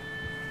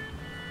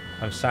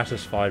 I'm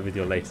satisfied with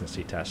your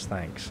latency test,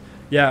 thanks.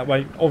 Yeah,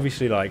 well,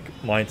 obviously, like,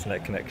 my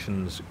internet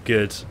connection's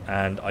good,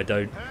 and I'm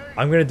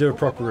going to do a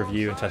proper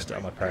review and test it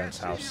at my parents'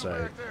 house,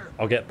 so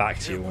I'll get back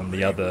to you on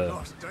the other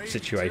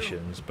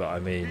situations, but I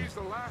mean,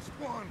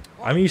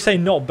 you say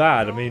not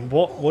bad. I mean,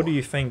 what do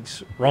you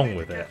think's wrong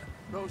with it?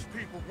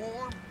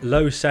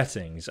 Low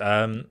settings.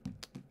 Can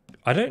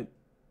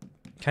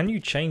you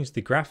change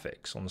the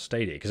graphics on the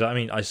Stadia? Because, I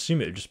mean, I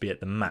assume it would just be at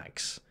the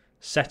max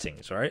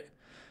settings, right?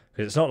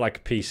 Because it's not like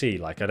a PC.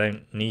 Like, I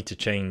don't need to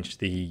change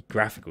the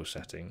graphical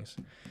settings.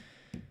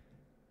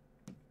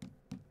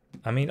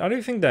 I mean, I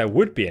don't think there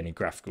would be any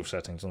graphical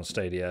settings on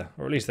Stadia.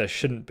 Or at least there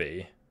shouldn't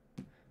be.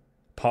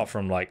 Apart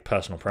from, like,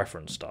 personal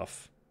preference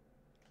stuff.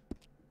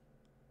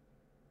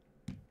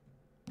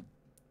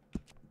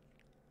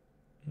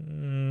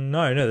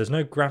 No, there's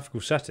no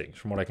graphical settings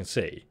from what I can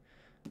see.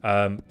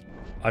 I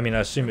mean, I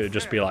assume it would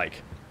just be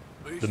like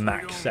the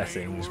max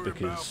settings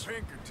because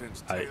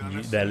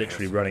they're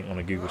literally running on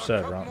a Google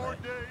server, aren't they?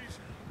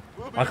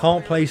 I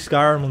can't play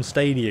Skyrim on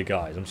Stadia,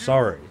 guys. I'm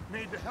sorry.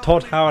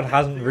 Todd Howard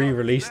hasn't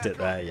re-released it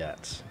there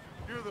yet.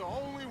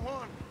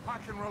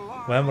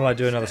 When will I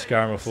do another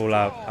Skyrim or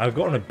Fallout? I've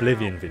got an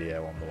Oblivion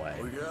video on the way.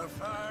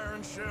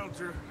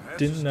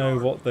 Didn't know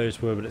what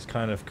those were, but it's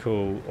kind of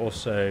cool.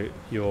 Also,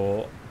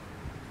 your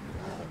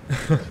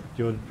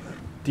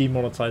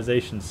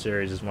demonetization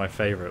series is my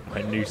favourite.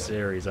 My new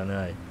series, I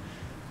know.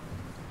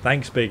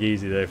 Thanks, Big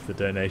Easy, though, for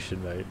the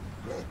donation, mate.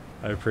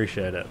 I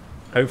appreciate it.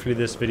 Hopefully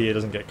this video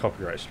doesn't get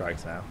copyright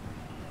strikes now.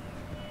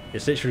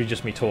 It's literally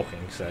just me talking,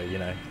 so, you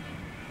know.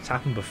 It's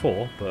happened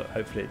before, but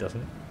hopefully it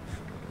doesn't.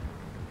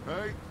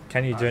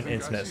 Can you do an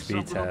internet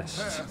speed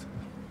test?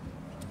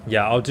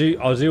 Yeah, I'll do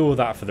all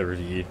that for the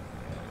review.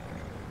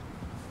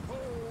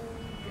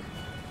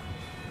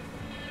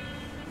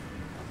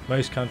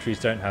 Most countries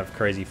don't have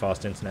crazy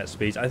fast internet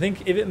speeds. I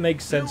think if it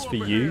makes sense for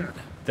you,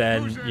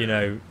 then, you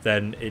know,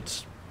 then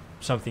it's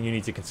something you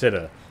need to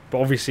consider. But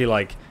obviously,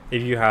 like,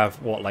 if you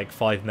have, what, like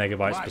 5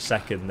 megabytes per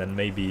second, then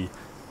maybe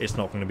it's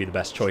not going to be the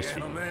best choice for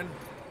you.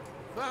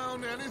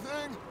 Found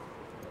anything?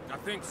 I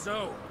think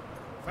so.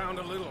 Found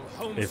a little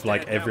homestead. If,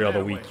 like, every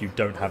other week you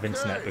don't have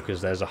internet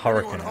because there's a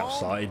hurricane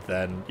outside,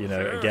 then, you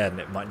know, again,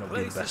 it might not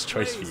be the best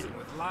choice for you.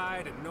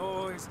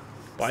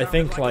 But I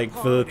think, like,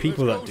 for the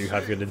people that do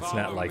have good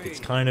internet, like, it's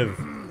kind of,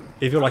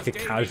 if you're like a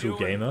casual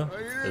gamer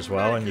as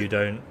well and you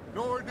don't,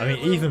 I mean,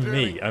 even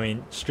me, I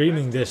mean,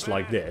 streaming this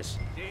like this,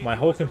 my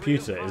whole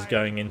computer is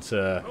going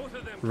into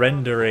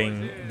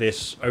rendering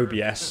this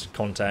OBS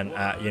content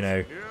at, you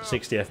know,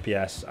 60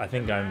 FPS. I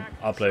think I'm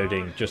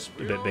uploading just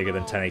a bit bigger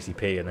than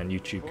 1080p and then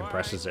YouTube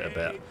compresses it a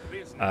bit.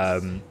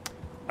 I'm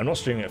not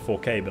streaming at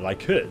 4K, but I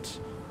could,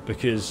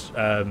 because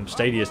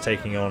Stadia is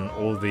taking on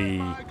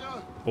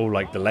all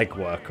like the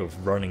legwork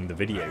of running the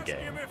video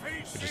game,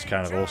 which is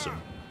kind of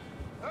awesome.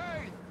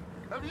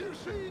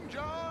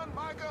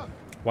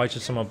 Why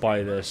should someone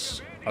buy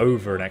this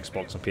over an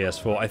Xbox and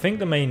PS4? I think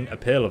the main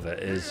appeal of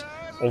it is,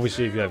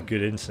 obviously if you have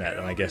good internet,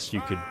 then I guess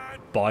you could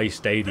buy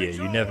Stadia.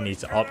 You never need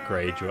to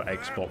upgrade your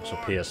Xbox or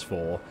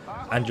PS4,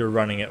 and you're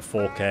running at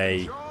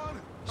 4K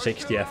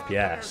 60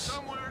 FPS.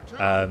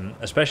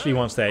 Especially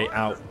once they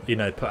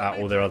put out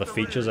all their other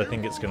features, I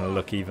think it's going to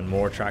look even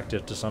more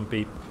attractive to some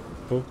people.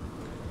 uncle.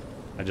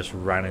 I just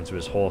ran into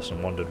his horse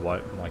and wondered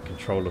why my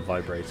controller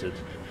vibrated.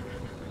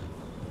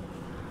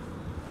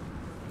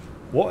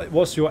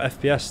 What's your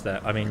FPS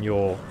there? I mean,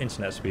 your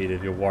internet speed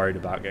if you're worried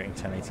about getting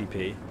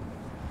 1080p.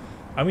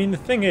 I mean, the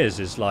thing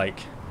is like,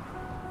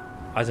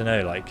 I don't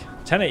know, like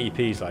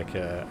 1080p is like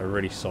a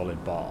really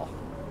solid bar.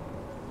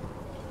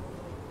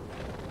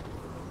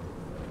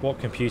 What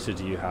computer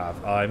do you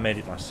have? I made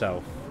it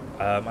myself.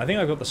 I think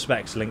I've got the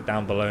specs linked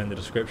down below in the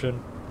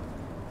description.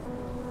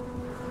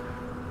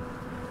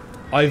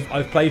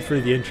 I've played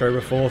through the intro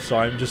before, so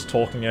I'm just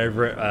talking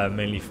over it,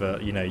 mainly for,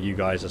 you know, you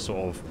guys to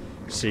sort of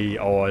see,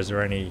 oh, is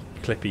there any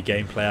clippy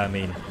gameplay? I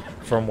mean,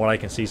 from what I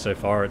can see so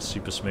far, it's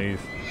super smooth.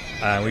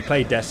 We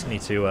played Destiny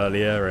 2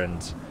 earlier,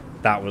 and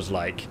that was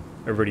like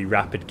a really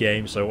rapid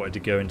game, so I wanted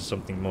to go into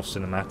something more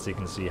cinematic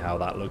and see how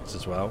that looked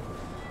as well.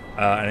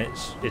 And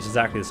it's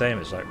exactly the same.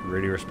 It's like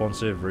really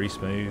responsive, really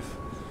smooth,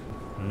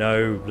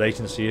 no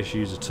latency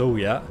issues at all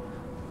yet.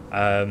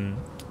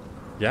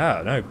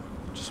 Yeah, no,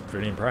 just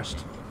really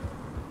impressed.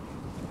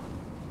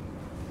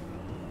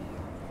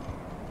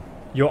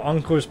 Your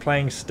uncle is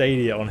playing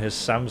Stadia on his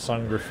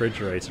Samsung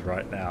refrigerator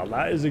right now.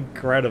 That is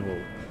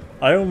incredible.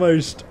 I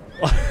almost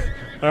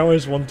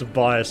want to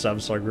buy a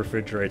Samsung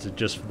refrigerator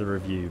just for the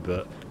review,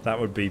 but that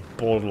would be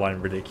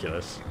borderline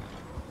ridiculous.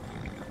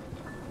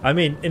 I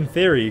mean, in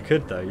theory you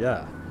could though,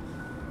 yeah.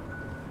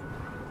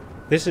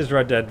 This is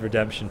Red Dead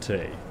Redemption 2,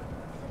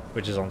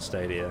 which is on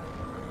Stadia.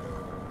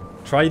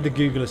 Try the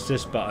Google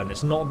Assist button.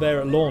 It's not there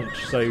at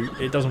launch, so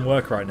it doesn't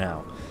work right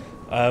now.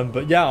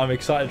 But yeah, I'm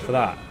excited for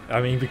that.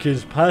 I mean,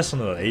 because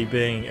personally,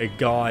 being a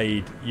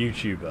guide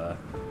YouTuber,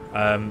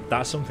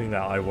 that's something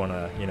that I want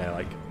to, you know,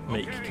 like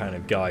make kind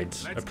of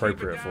guides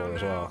appropriate for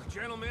as well.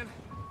 Gentlemen,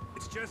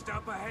 it's just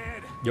up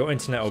ahead. Your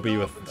internet will be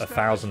worth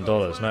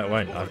 $1,000. No, it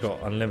won't. I've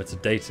got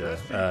unlimited data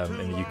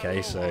in the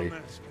UK, so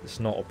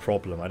it's not a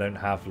problem. I don't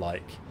have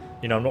like,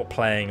 you know, I'm not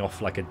playing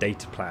off like a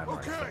data plan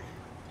or anything. Okay,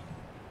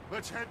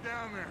 let's head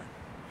down there.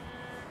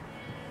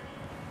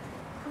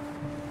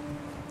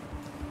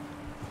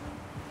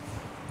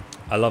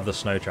 I love the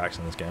snow tracks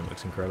in this game. It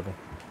looks incredible.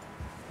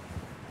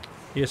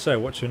 ESO,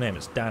 what's your name?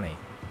 It's Danny.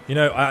 You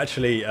know, I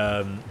actually,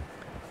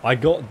 I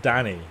got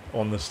Danny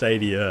on the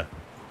Stadia.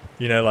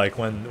 You know, like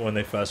when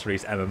they first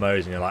released MMOs,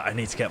 and you're like, I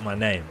need to get my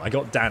name. I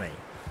got Danny.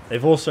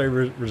 They've also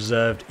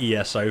reserved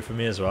ESO for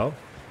me as well.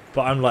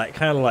 But I'm like,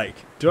 kind of like,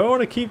 do I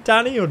want to keep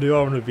Danny or do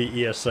I want to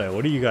be ESO?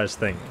 What do you guys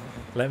think?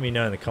 Let me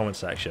know in the comment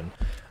section.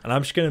 And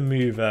I'm just going to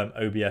move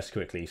OBS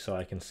quickly so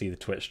I can see the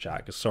Twitch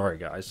chat. Cause sorry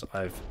guys,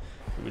 it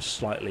was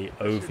slightly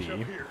over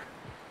you.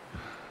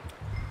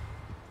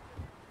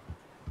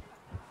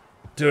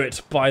 Do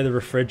it by the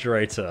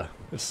refrigerator.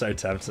 It's so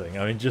tempting.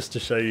 I mean, just to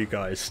show you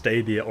guys,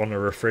 Stadia on a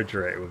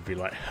refrigerator would be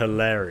like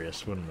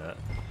hilarious, wouldn't it?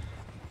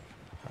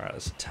 Alright,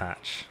 let's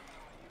attach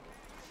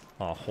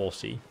our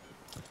horsey.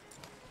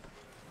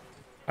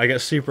 I get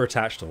super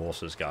attached to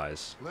horses,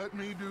 guys. Let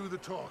me do the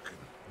talking.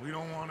 We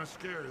don't want to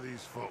scare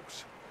these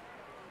folks.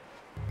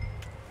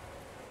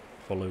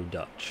 Follow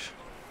Dutch.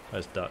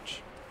 Where's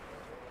Dutch?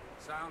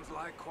 Sounds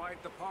like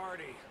quite the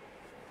party.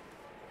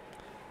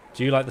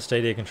 Do you like the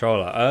Stadia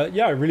controller?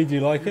 Yeah, I really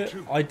do like it.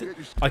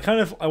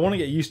 I want to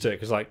get used to it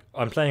because like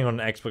I'm playing on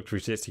an Xbox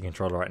 360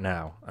 controller right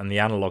now, and the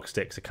analog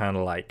sticks are kind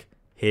of like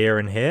here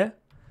and here.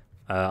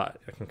 I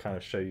can kind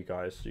of show you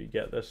guys so you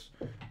get this.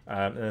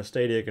 And the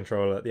Stadia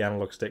controller, the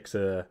analog sticks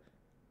are,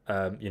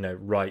 you know,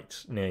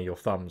 right near your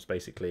thumbs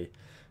basically.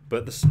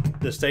 But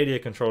the Stadia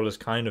controller is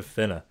kind of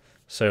thinner,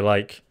 so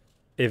like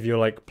if you're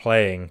like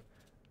playing,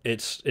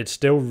 it's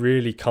still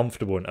really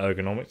comfortable and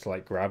ergonomic to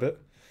like grab it.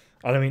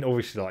 And I mean,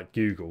 obviously, like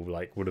Google,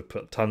 like would have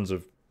put tons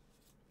of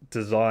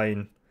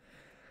design,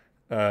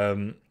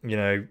 you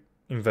know,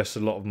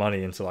 invested a lot of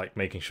money into like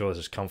making sure this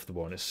is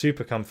comfortable, and it's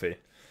super comfy.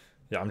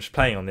 Yeah, I'm just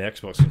playing on the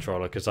Xbox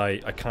controller because I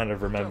kind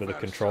of remember the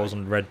controls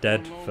on Red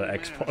Dead for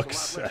Xbox.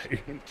 So.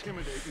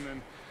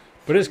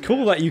 But it's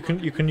cool that you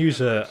can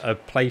use a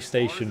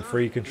PlayStation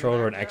 3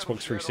 controller, an Xbox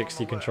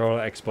 360 controller,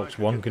 Xbox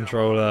One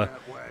controller,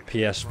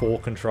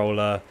 PS4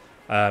 controller,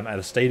 and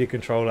a Stadia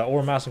controller,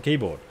 or a mouse and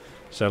keyboard.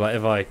 So like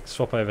if I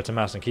swap over to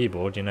mouse and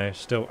keyboard, you know,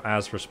 still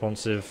as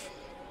responsive,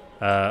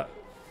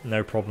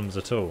 no problems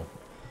at all.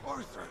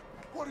 Arthur,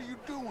 what are you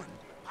doing?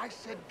 I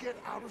said get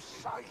out of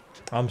sight.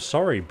 I'm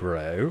sorry,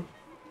 bro.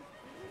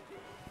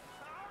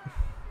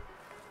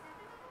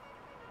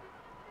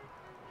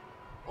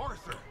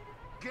 Arthur,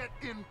 get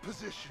in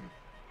position.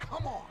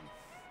 Come on.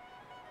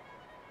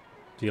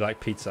 Do you like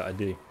pizza? I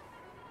do.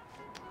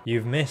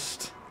 You've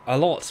missed a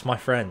lot, my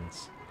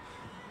friends.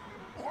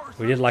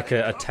 We did like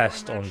a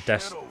test on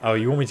Oh,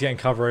 you want me to get in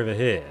cover over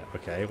here?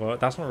 Okay, well,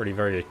 that's not really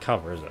very good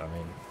cover, is it? I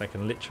mean, they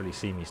can literally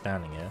see me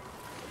standing here.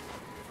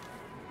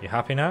 You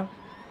happy now?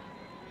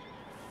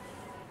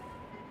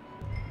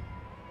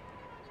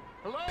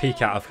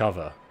 Peek out of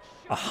cover.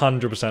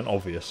 100%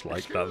 obvious,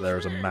 like, that there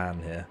is a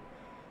man here.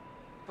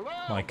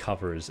 My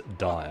cover is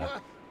dire.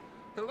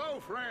 Hello,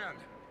 friend.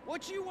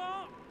 What you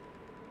want?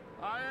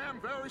 I am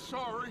very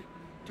sorry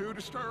to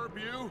disturb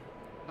you.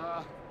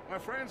 My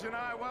friends and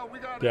I, well, we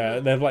got Yeah,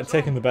 they've like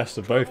taken the best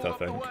of both, I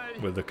think,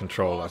 with the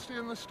controller. lost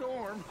in the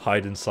storm.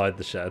 Hide inside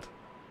the shed.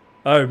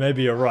 Oh,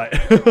 maybe you're right.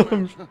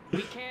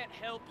 We can't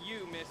help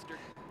you, mister.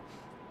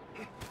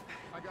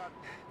 I got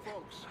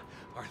folks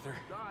Arthur,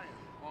 dying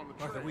on the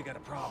Arthur, trail. we got a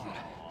problem.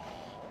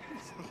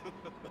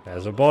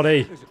 There's a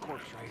body. There's a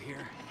corpse right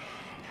here.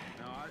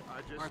 No,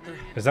 I just Arthur,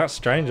 Is that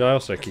strange? I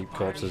also keep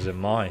corpses in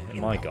my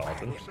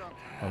garden.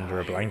 Under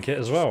a blanket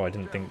as well. I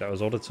didn't think that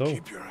was odd at all.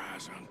 keep your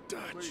eyes on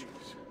Dutch.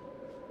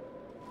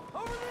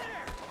 over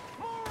there.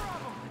 More of them.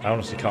 I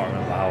honestly can't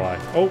remember how I...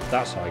 Oh,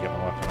 that's how I get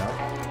my weapon out.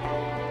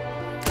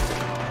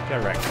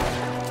 Get wrecked.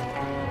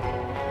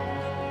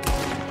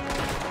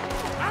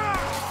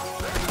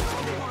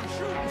 Anyone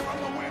shooting from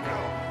the window?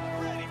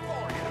 Ready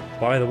for you.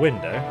 By the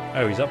window?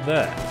 Oh, he's up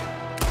there.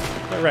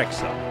 Get wrecked,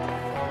 son.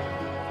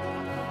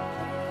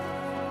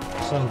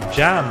 Some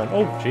jam on...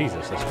 Oh,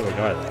 Jesus, there's still a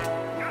guy there.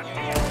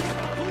 Goddamn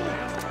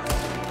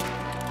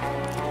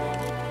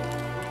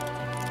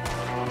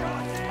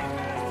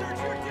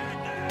bastards, you're dead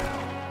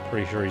now.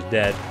 Pretty sure he's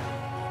dead.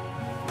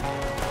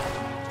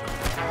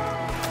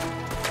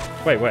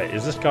 Wait,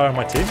 is this guy on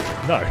my team?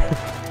 No.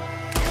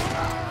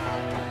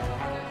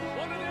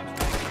 One of them's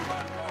taking a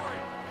run for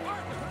it.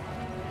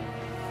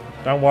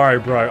 Arthur. Don't worry,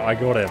 bro. I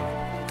got him.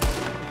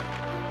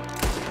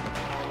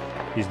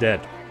 He's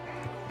dead.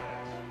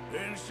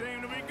 Didn't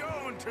seem to be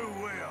going too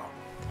well.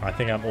 I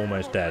think I'm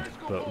almost dead,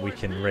 but we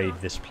can raid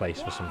this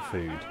place for some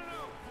food.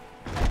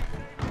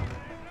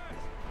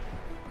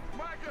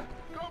 Micah,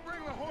 go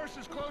bring the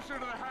horses closer to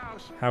the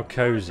house. How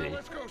cozy.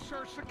 Let's go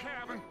search the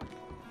cabin.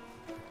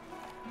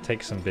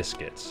 Take some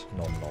biscuits.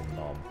 Nom nom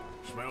nom.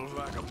 Smells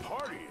like a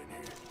party in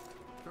here.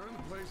 Turn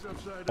the place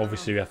upside down.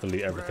 Obviously, we have to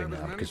loot everything Grab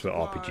as now many because we're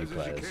supplies RPG as you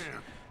players. can.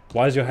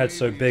 Why is your head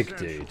so big,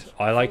 dude?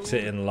 I like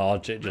to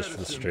enlarge it just for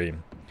the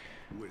stream.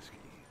 Whiskey.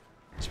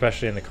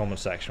 Especially in the comment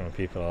section when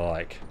people are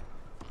like,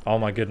 oh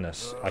my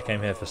goodness, I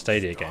came here for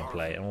Stadia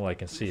gameplay and all I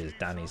can see is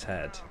Danny's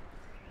head.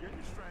 Get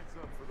your strength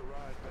up for the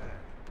ride back.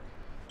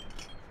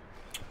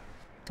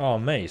 Oh,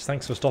 Maze,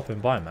 thanks for stopping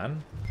by,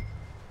 man.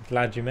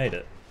 Glad you made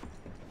it.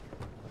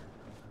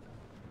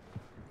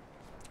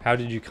 How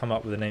did you come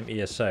up with the name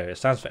ESO? It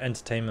stands for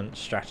Entertainment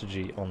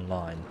Strategy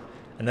Online.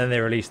 And then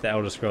they released the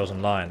Elder Scrolls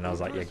Online, and I was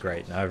like, yeah,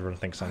 great. Now everyone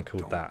thinks I'm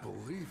called that.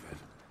 Believe it.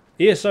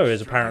 ESO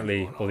is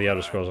apparently, or the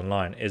Elder Scrolls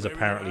Online, is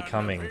apparently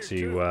coming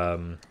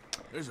to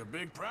There's a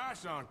big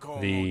price on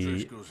Colm the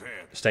O'Driscoll's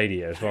head.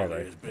 Stadia as well, though,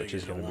 As big which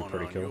is as the going to be one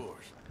pretty on cool.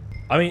 yours.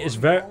 I mean, it's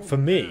very, for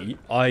me,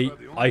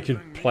 I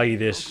could play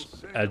this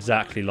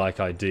exactly like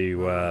I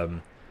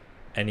do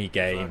any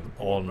game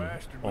on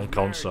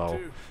console.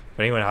 If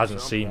anyone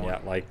hasn't seen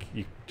yet, like,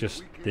 you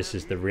just, this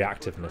is the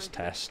reactiveness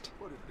test.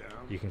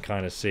 You can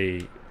kind of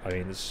see, I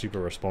mean, it's super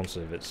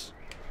responsive. It's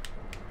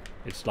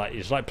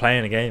like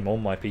playing a game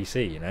on my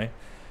PC, you know.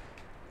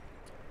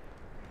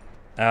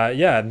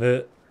 Yeah,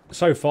 and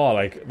so far,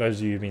 like, those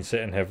of you who've been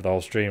sitting here for the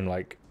whole stream,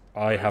 like,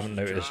 I haven't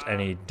noticed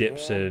any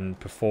dips in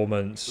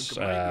performance,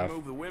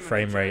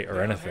 frame rate,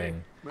 or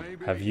anything.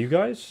 Maybe. Have you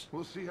guys?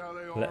 We'll see how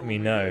they all Let me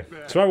get know.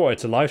 back. So I wanted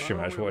to live stream.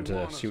 I just don't wanted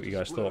really to want see what us you to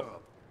guys split thought. up.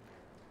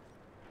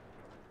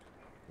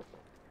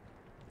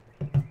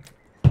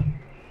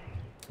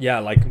 Yeah,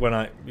 like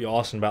when you're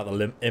asking about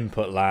the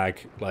input lag,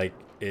 like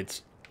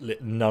it's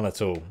none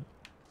at all.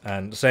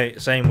 And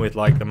same with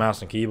like the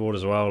mouse and keyboard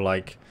as well,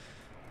 like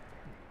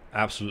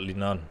absolutely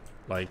none.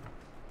 Like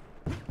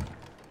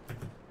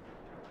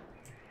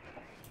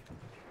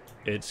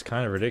it's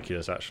kind of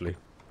ridiculous actually.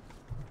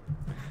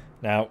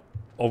 Now,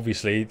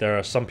 obviously there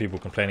are some people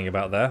complaining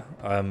about there,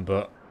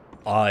 but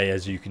I,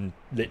 as you can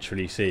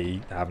literally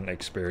see, haven't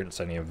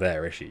experienced any of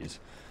their issues.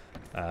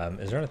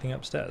 Is there anything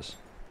upstairs?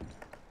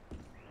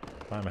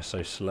 Why am I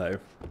so slow?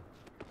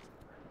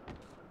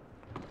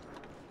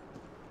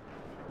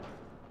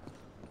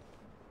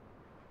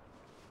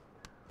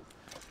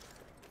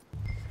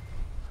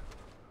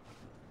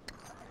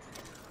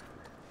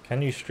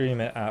 Can you stream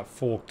it at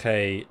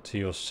 4K to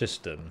your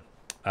system?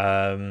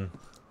 I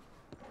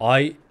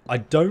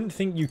don't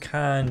think you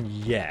can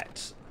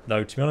yet.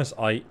 Though, to be honest,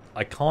 I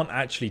can't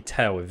actually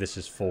tell if this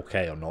is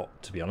 4K or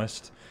not, to be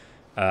honest.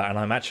 And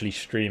I'm actually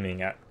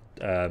streaming at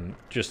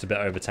just a bit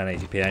over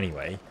 1080p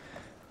anyway.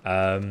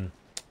 But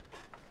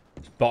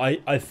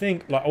I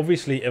think, like,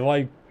 obviously if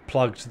I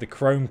plugged the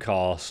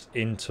Chromecast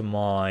into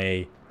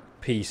my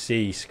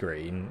PC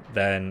screen,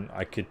 then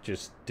I could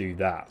just do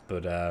that.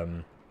 But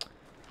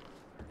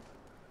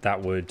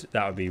that would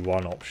be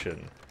one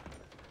option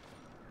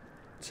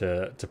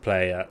to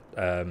play at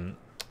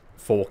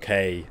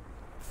 4K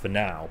for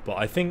now. But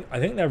I think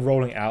they're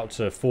rolling out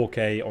to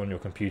 4K on your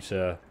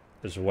computer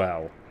as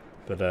well.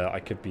 But I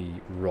could be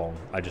wrong.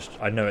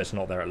 I know it's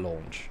not there at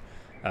launch.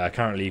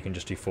 Currently, you can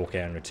just do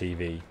 4K on your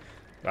TV.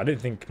 I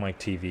don't think my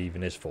TV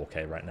even is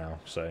 4K right now,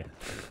 so...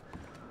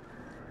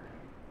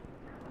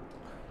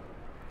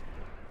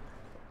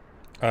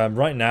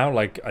 right now,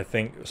 like, I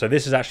think... So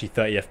this is actually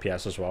 30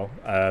 FPS as well,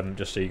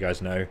 just so you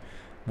guys know.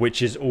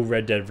 Which is all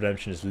Red Dead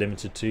Redemption is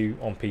limited to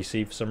on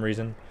PC for some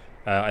reason.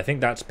 I think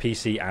that's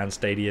PC and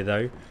Stadia,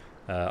 though.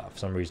 For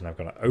some reason, I've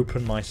got to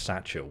open my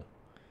satchel.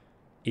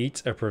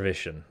 Eat a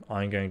provision.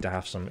 I'm going to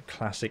have some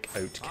classic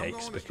oat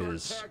cakes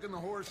because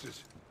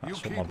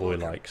that's what my boy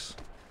likes.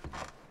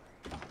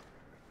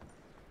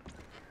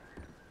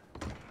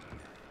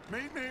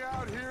 Meet me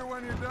out here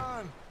when you're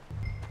done.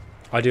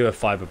 I do have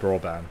fiber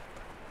broadband.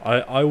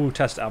 I will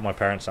test it at my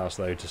parents' house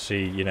though to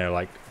see, you know,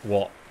 like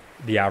what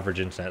the average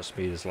internet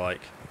speed is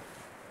like.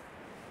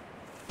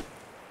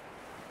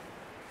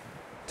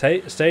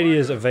 Stadia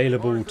is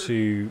available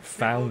to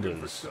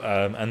founders,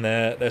 and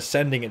they're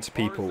sending it to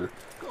people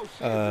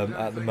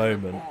at the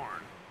moment.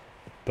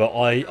 But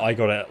I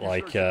got it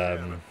like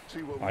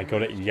I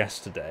got it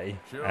yesterday,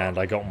 and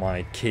I got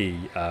my key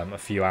a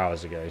few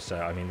hours ago. So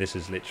I mean, this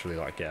is literally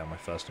like my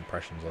first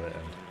impressions of it,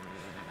 and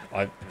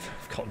I've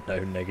got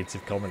no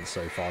negative comments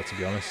so far, to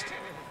be honest.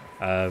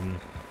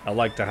 I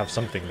like to have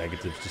something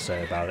negative to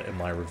say about it in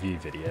my review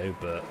video,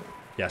 but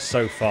yeah,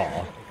 so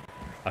far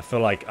I feel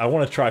like I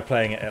want to try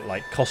playing it at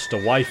like Costa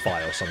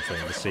Wi-Fi or something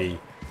to see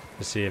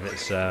if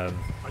it's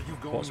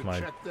what's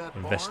my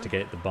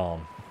investigate the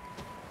barn.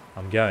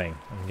 I'm going.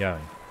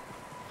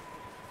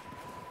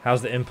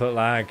 How's the input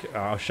lag?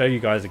 I'll show you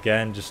guys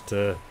again just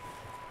to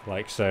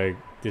like, so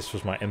this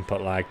was my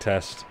input lag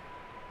test.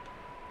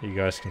 You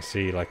guys can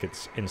see like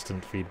it's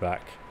instant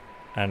feedback,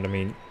 and I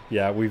mean,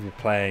 yeah, we were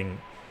playing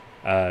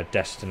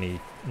Destiny.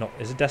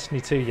 Is it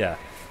Destiny 2? Yeah,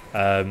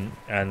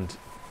 and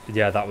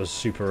yeah, that was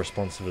super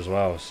responsive as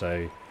well.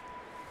 So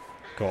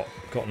got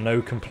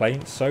no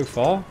complaints so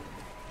far.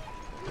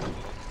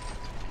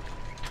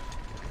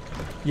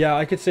 Yeah,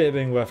 I could see it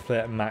being worth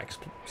playing at max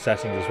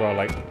settings as well.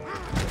 Like,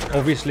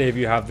 obviously, if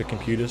you have the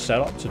computer set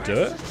up to do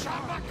it,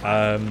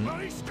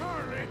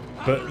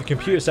 but the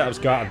computer setups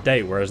go out of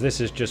date, whereas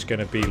this is just going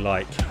to be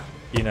like,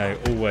 you know,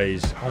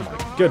 always. Oh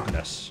my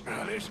goodness!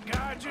 This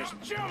guy just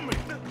jumped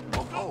me.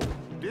 Oh,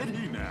 did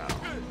he now?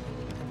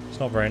 It's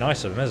not very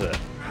nice of him, is it?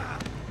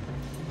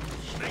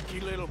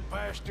 Sneaky little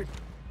bastard.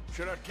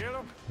 Should I kill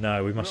him?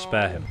 No, we must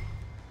spare him.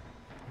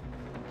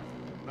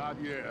 Not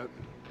yet.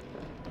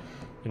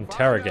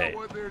 Interrogate. Find out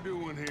what they're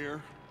doing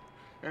here,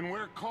 and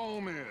where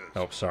Colm is.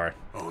 Oh, sorry.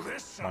 Oh,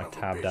 this son I of a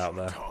tabbed bitch out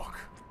will there. talk.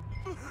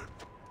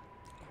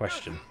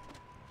 Question.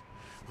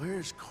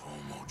 Where's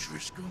Colm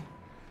O'Driscoll?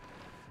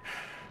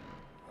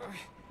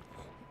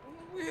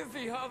 With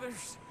the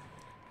others.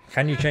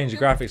 Can you change the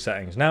graphics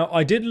settings? Now,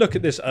 I did look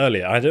at this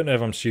earlier. I don't know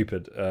if I'm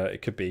stupid.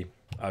 It could be.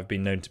 I've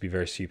been known to be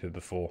very stupid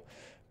before.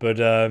 But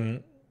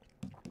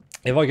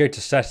if I go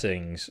to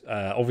settings,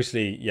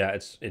 obviously, yeah,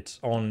 it's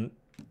on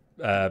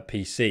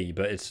PC,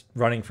 but it's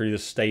running through the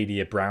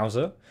Stadia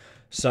browser.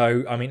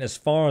 So, I mean, as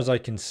far as I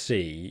can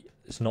see,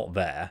 it's not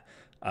there.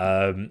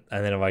 And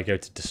then if I go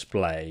to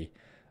display,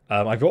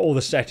 I've got all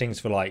the settings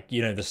for, like,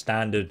 you know, the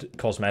standard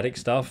cosmetic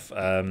stuff,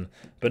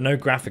 but no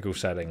graphical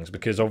settings,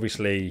 because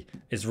obviously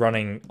it's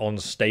running on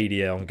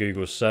Stadia on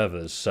Google's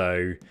servers.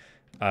 So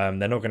they're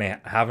not going to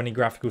have any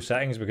graphical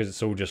settings because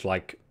it's all just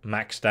like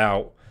maxed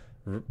out,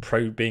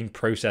 being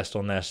processed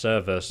on their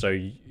server. So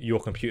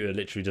your computer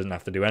literally doesn't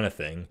have to do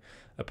anything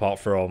apart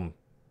from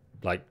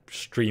like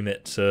stream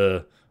it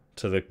to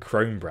the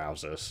Chrome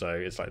browser. So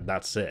it's like,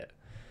 that's it.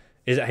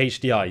 Is it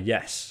HDR?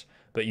 Yes,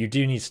 but you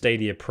do need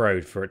Stadia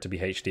Pro for it to be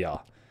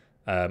HDR.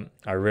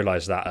 I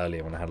realized that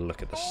earlier when I had a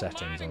look at the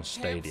settings on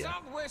Stadia.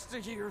 Southwest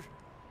of here,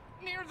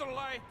 near the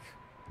lake.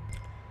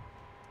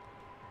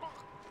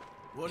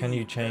 Can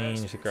you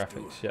change the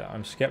graphics? Yeah,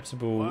 I'm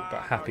skeptical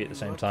but happy at the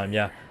same time.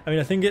 Yeah, I mean,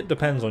 I think it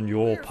depends on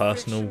your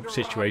personal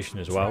situation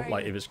as well,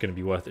 like if it's going to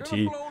be worth it to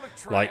you.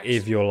 Like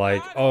if you're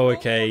like, oh,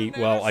 okay,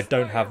 well, I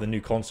don't have the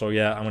new console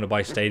yet, I'm going to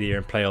buy Stadia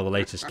and play all the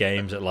latest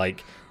games at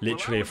like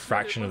literally a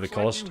fraction of the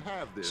cost.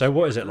 So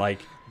what is it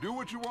like?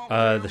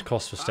 The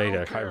cost for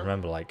Stadia, I can't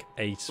remember, like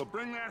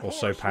 £8 or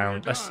so.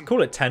 Let's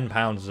call it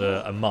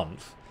 £10 a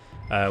month,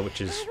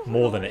 which is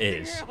more than it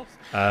is.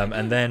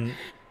 And then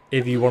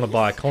if you want to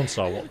buy a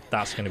console,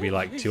 that's going to be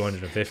like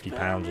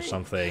 £250 or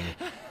something,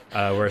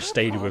 whereas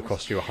Stadia would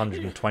cost you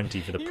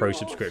 $120 for the Pro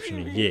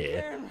subscription a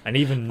year, and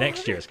even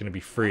next year it's going to be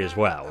free as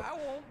well.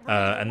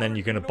 And then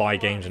you're going to buy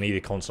games on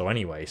either console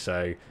anyway,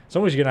 so as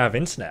long as you're going to have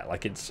internet,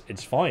 like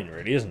it's fine,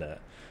 really, isn't it?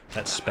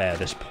 Let's spare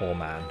this poor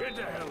man. Get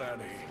the hell out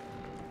of here.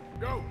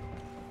 Go.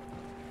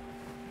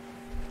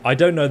 I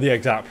don't know the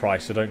exact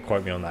price, so don't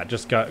quote me on that.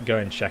 Just go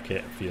and check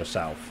it for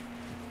yourself.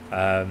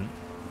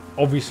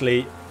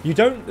 Obviously, you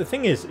don't. The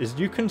thing is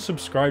you can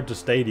subscribe to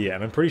Stadia,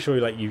 and I'm pretty sure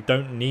like you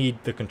don't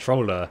need the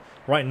controller.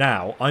 Right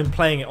now, I'm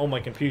playing it on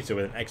my computer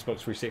with an Xbox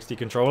 360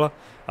 controller.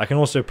 I can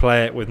also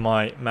play it with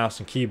my mouse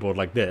and keyboard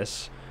like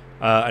this,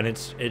 and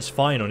it's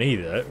fine on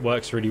either. It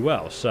works really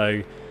well.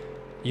 So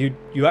you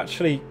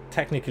actually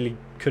technically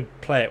could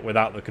play it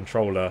without the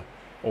controller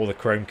or the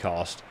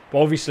Chromecast. But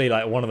obviously,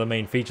 like one of the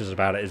main features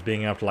about it is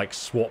being able to like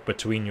swap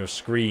between your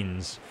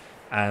screens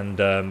and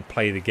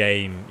play the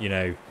game, you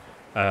know,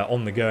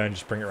 on the go and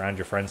just bring it around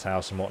your friend's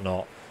house and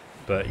whatnot.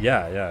 But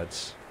yeah,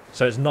 it's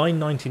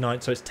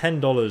 $9.99, so it's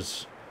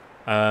 $10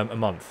 a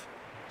month.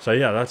 So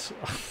yeah, that's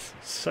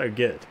so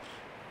good.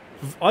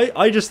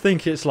 I just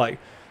think it's like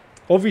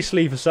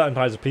obviously for certain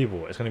types of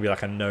people, it's going to be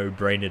like a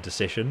no-brainer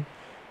decision.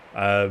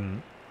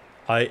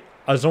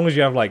 As long as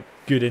you have like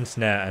good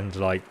internet and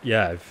like,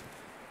 yeah,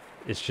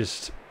 it's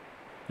just,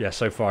 yeah,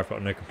 so far I've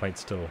got no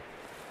complaints at all.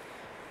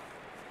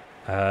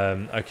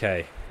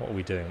 Okay, what are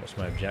we doing? What's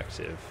my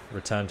objective?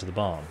 Return to the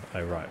barn.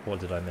 Oh right, what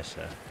did I miss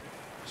here?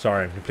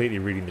 Sorry, I'm completely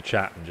reading the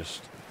chat and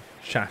just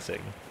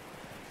chatting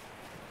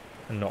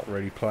and not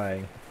really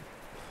playing.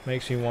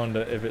 Makes me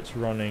wonder if it's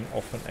running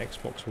off an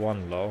Xbox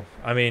One, lol.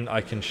 I mean,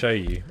 I can show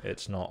you.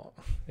 It's not,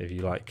 if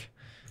you like.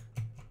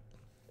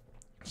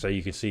 So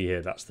you can see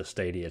here, that's the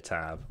Stadia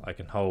tab. I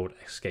can hold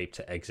escape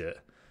to exit.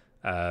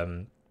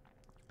 And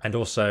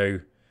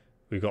also,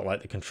 we've got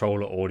like the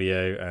controller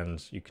audio,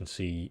 and you can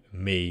see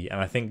me. And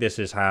I think this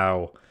is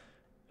how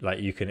like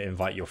you can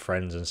invite your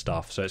friends and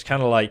stuff. So it's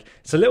kind of like,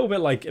 it's a little bit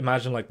like,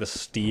 imagine like the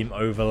Steam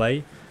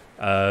overlay.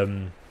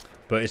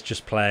 But it's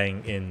just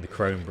playing in the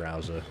Chrome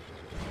browser,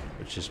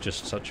 which is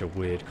just such a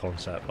weird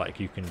concept. Like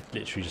you can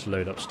literally just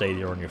load up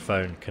Stadia on your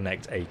phone,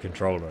 connect a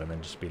controller, and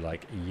then just be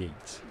like,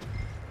 yeet.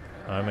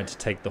 And I meant to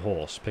take the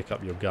horse, pick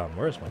up your gun.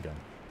 Where is my gun?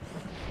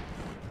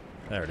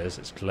 There it is,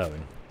 it's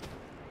glowing.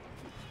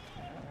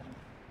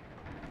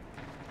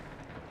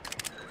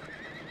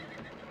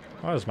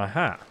 Where's my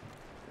hat?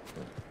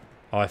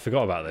 Oh, I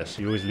forgot about this.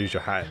 You always lose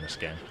your hat in this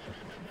game.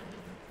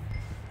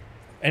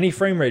 Any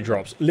frame rate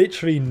drops?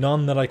 Literally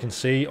none that I can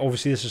see.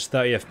 Obviously, this is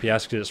 30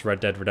 FPS because it's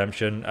Red Dead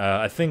Redemption.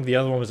 I think the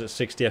other one was at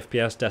 60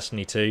 FPS,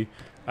 Destiny 2.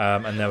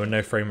 And there were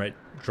no frame rate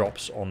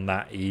drops on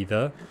that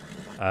either.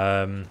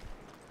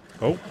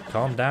 Oh,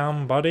 calm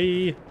down,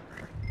 buddy.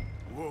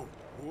 Whoa,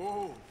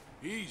 whoa,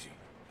 easy.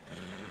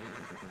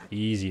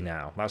 Easy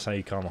now. That's how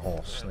you calm a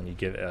horse. And then you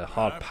give it a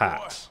hard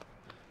pat.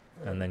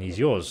 And then he's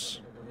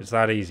yours. It's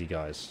that easy,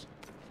 guys.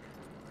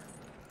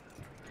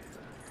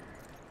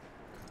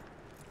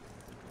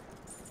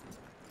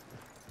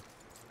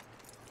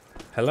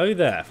 Hello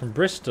there, from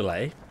Bristol,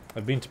 eh?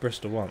 I've been to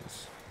Bristol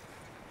once.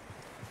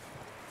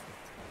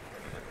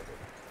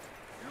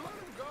 You let him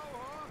go,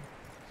 huh?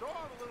 Saw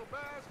the little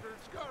bastard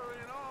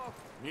scurrying off.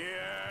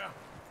 Yeah,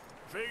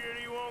 figured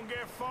he won't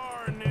get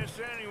far in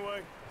this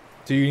anyway.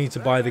 Do you need to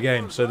buy the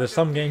game? So there's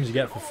some games you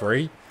get for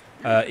free.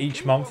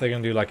 Each month they're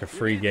going to do like a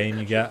free game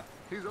you get.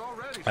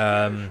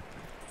 And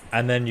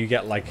then you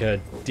get like a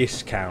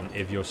discount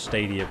if you're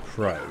Stadia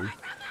Pro.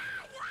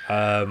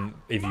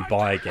 If you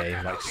buy a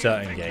game, like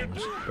certain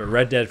games. But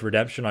Red Dead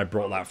Redemption, I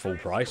brought that full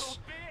price.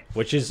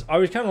 Which is, I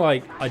was kind of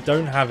like, I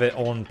don't have it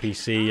on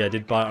PC. I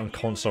did buy it on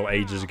console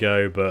ages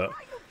ago, but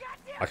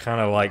I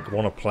kind of like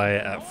want to play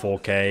it at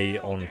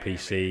 4K on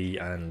PC,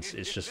 and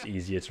it's just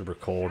easier to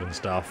record and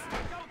stuff.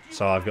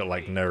 So I've got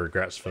like no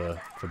regrets for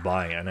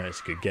buying it. I know it's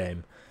a good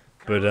game.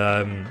 But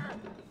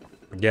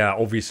yeah,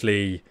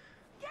 obviously,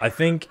 I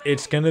think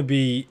it's gonna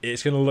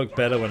look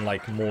better when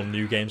like more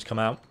new games come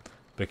out.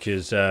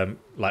 Because,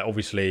 like,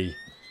 obviously,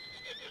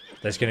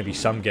 there's going to be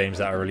some games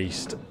that are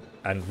released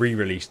and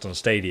re-released on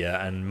Stadia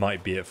and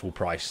might be at full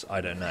price.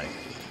 I don't know.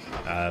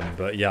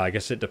 But yeah, I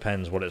guess it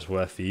depends what it's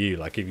worth for you.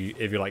 Like, if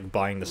you're like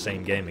buying the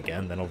same game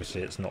again, then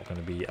obviously it's not going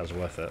to be as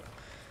worth it.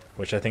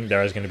 Which I think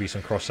there is going to be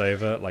some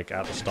crossover, like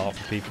at the start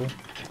for people.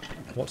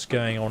 What's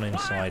going on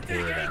inside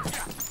here then?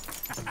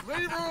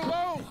 Leave her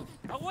alone!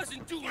 I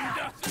wasn't doing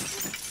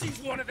nothing. She's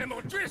one of them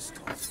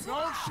O'Driscolls.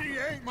 No, she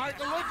ain't,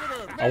 Michael. Look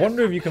at her. I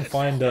wonder if you can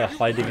find her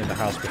hiding in the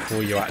house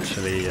before you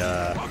actually...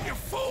 You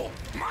fool!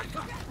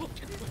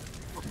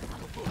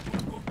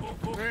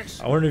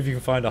 Miss, I wonder if you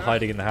can find her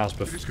hiding in the house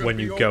when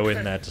you go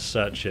in there to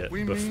search it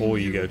before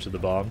you go to the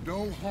barn.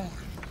 no harm.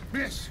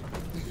 Miss.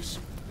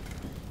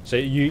 So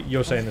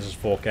you're saying this is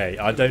 4K?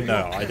 I don't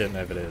know. I don't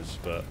know if it is,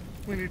 but...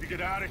 We need to get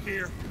out of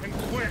here, and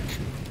quick.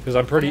 Because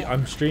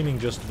I'm streaming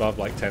just above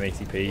like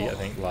 1080p. I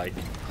think like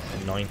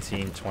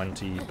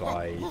 1920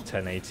 by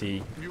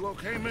 1080. You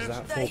okay, miss? Is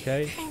that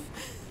 4K?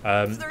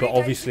 But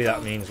obviously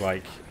that means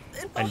like,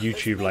 and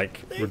YouTube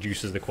like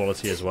reduces the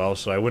quality as well.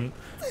 So I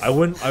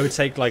would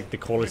take like the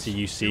quality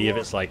you see if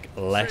it's like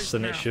less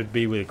than it should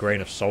be with a grain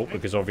of salt,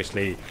 because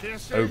obviously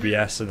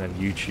OBS and then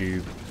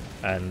YouTube,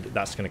 and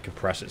that's going to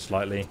compress it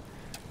slightly.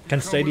 Can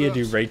Stadia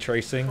do ray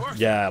tracing?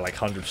 Yeah, like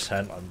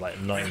 100%. I'm like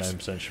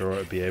 99% sure it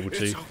would be able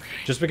to.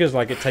 Just because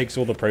like it takes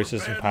all the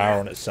processing power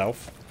on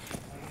itself.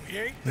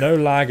 No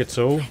lag at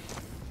all.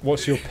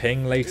 What's your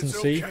ping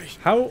latency?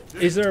 How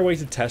is there a way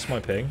to test my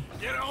ping?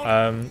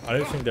 I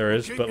don't think there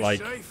is, but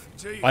like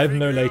I have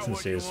no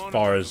latency as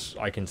far as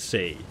I can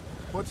see.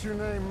 What's your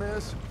name,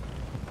 miss?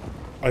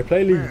 I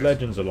play League of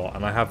Legends a lot,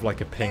 and I have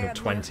like a ping of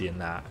 20 in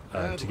that,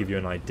 to give you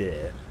an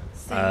idea.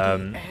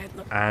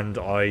 And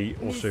I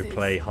also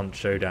play Hunt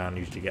Showdown,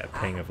 usually get a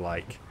ping of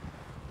like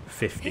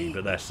 50,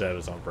 but their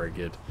servers aren't very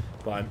good.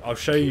 But I'll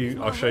show you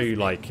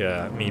like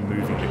me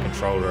moving the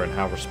controller and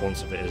how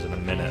responsive it is in a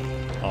minute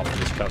after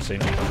this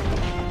cutscene.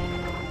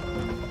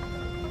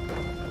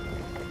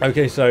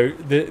 Okay, so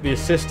the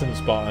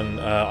assistance button,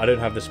 I don't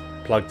have this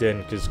plugged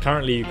in because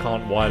currently you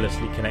can't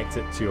wirelessly connect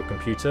it to your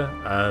computer.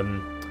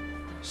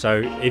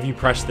 So if you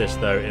press this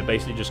though, it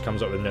basically just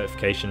comes up with a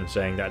notification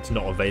saying that it's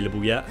not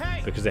available yet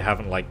because they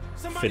haven't like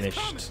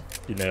finished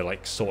you know,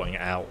 like sorting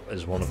it out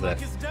as one of their.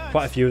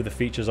 Quite a few of the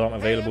features aren't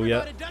available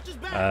yet,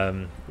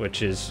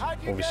 which is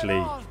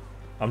obviously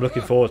I'm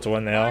looking forward to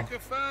when they are.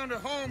 Found a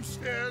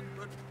homestead,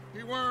 but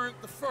he weren't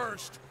the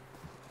first.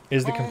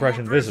 Is the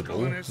compression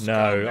visible?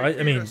 No,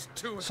 I mean,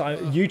 so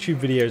YouTube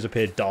videos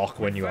appear dark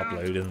when you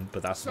upload them,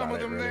 but that's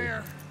about it,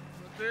 really.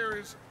 There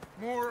is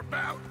more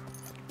about,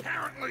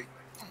 apparently.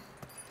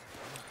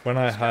 When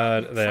I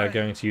heard they are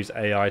going to use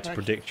AI to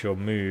predict your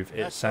move,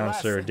 it sounds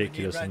so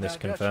ridiculous, and this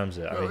confirms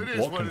it. I mean,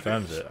 what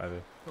confirms it?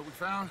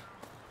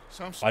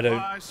 I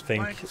don't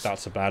think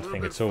that's a bad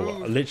thing at all.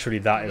 Literally,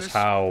 that is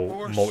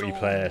how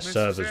multiplayer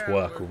servers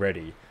work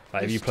already.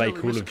 Like, if you play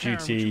Call of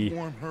Duty,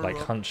 like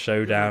Hunt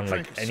Showdown,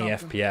 like any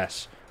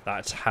FPS,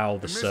 that's how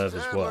the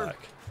servers work.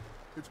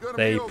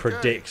 They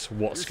predict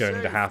what's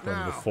going to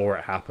happen before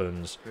it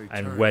happens,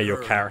 and where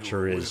your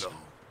character is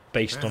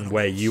based on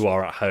where you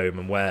are at home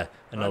and where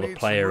another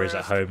player is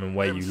at home and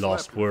where you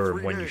last were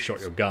and when you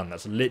shot your gun.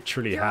 That's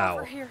literally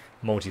how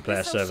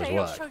multiplayer servers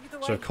work.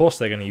 So of course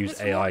they're going to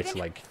use AI to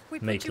like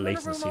make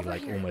latency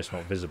like almost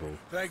not visible.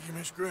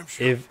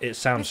 If it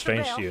sounds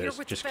strange to you, it's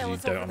just because you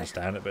don't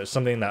understand it, but it's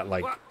something that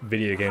like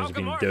video games have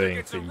been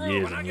doing for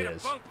years and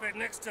years.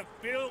 Next to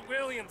Bill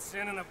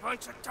Williamson and a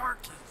bunch of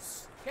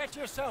darkies. Get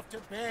yourself to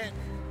bed.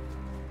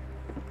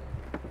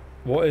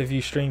 What if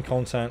you stream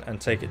content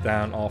and take it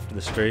down after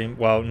the stream?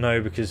 Well,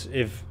 no, because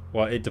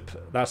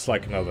that's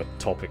like another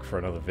topic for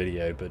another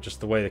video, but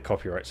just the way the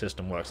copyright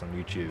system works on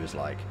YouTube is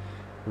like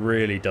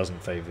really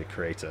doesn't favor the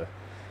creator.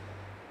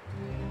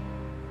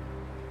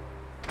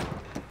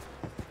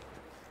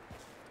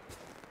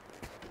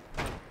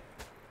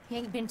 He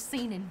ain't been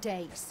seen in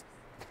days.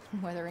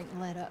 Weather ain't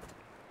let up.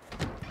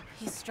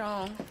 He's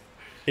strong.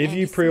 If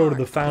you pre-order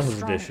the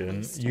Founders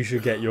Edition, you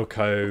should get your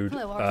code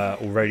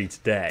already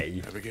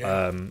today,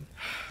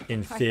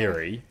 in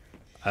theory.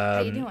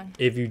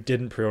 If you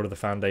didn't pre-order the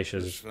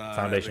Foundation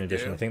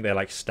Edition, I think they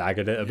like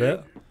staggered it a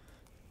bit.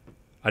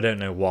 I don't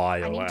know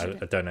why, or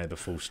I don't know the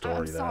full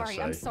story there,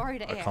 so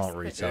I can't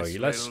really tell you.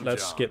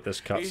 Let's skip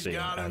this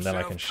cutscene, and then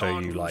I can show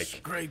you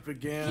like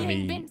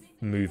me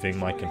moving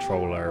my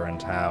controller and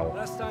how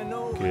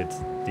good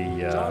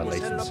the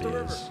latency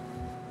is.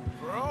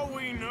 For all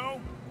we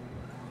know,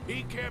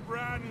 he kept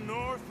riding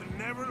north and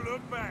never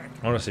looked back.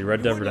 Honestly,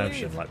 Red Dead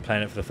Redemption, like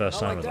playing it for the first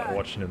time, is like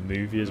watching a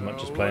movie as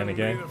much as playing a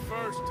game.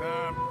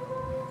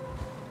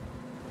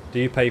 Do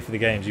you pay for the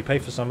games? You pay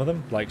for some of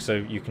them, like so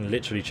you can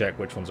literally check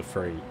which ones are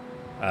free,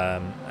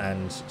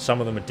 and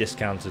some of them are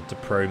discounted to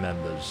pro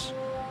members.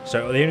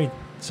 So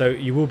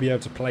you will be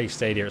able to play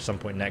Stadia at some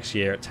point next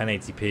year at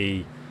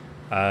 1080p.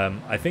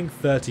 I think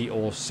 30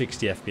 or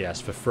 60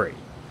 FPS for free.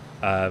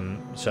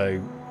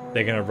 So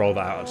they're going to roll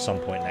that out at some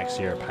point next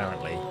year,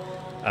 apparently.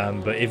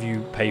 But if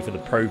you pay for the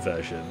pro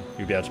version,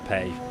 you'll be able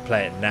to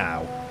play it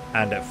now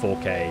and at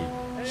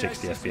 4K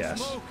 60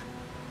 FPS,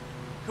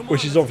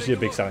 which is obviously a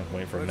big selling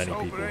point for many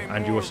people.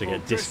 And you also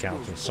get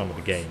discounts on some of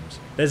the games.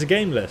 There's a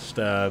game list.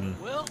 I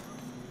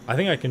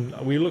think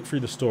we'll look through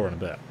the store in a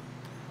bit.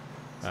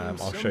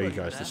 I'll show you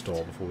guys the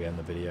store before we end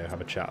the video. Have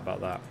a chat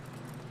about that.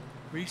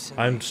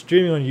 I'm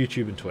streaming on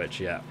YouTube and Twitch,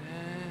 yeah.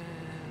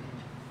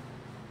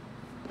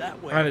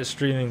 And it's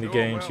streaming the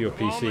game to your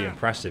PC.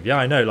 Impressive. Yeah,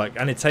 I know. Like,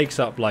 and it takes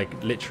up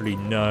like literally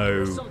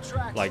no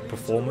like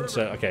performance.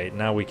 So, okay,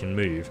 now we can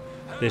move.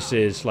 This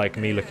is like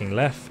me looking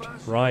left,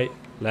 right.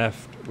 I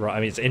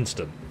mean, it's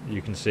instant.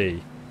 You can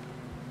see.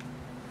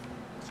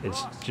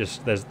 It's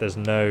just there's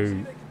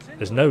no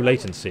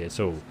latency at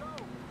all.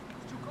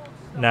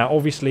 Now,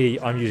 obviously,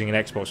 I'm using an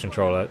Xbox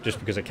controller just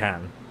because I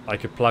can. I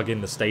could plug in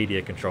the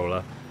Stadia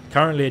controller.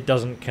 Currently, it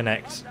doesn't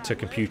connect to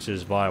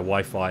computers via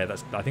Wi-Fi.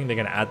 I think they're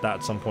going to add that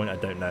at some point. I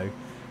don't know,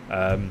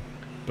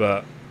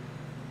 but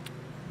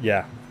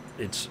yeah,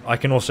 I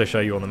can also show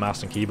you on the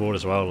mouse and keyboard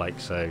as well. Like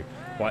so,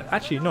 well,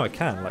 actually, no, I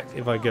can. Like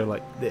if I go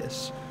like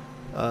this,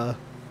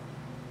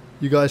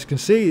 you guys can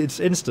see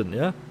it's instant.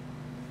 Yeah.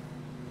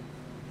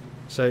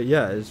 So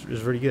yeah, it's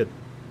really good.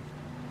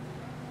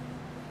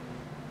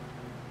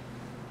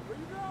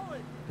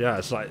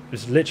 Yeah,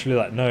 it's literally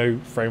like no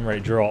frame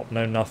rate drop,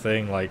 no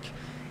nothing like.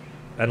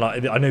 And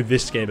like I know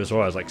this game as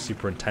well is like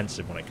super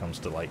intensive when it comes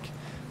to like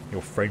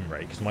your frame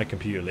rate, because my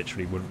computer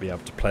literally wouldn't be able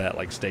to play it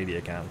like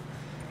Stadia can.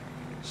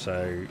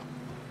 So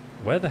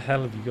where the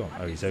hell have you gone?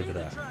 Oh, he's over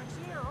there.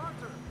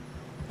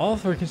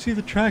 Arthur, I can see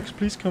the tracks.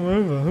 Please come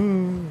over.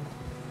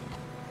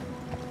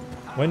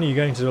 When are you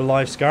going to the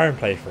live Skyrim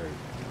playthrough?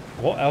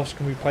 What else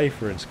can we play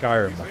through in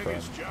Skyrim, my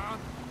friend?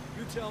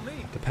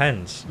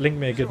 Depends. Link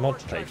me a good mod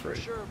to play through.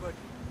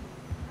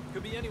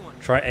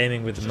 Try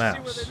aiming with the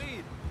mouse.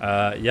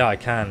 Yeah, I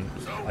can.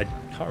 I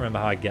can't remember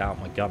how I get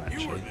out my gun,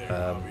 actually.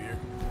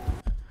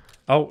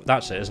 Oh,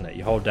 that's it, isn't it?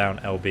 You hold down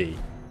LB,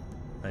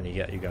 and you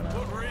get your gun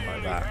out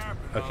like that.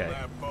 Okay.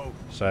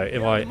 So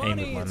if I aim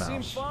with my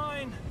mouse,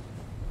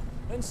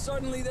 and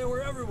suddenly they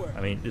were everywhere.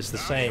 I mean, it's the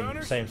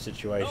same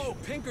situation. Oh,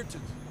 Pinkertons.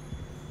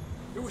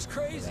 It was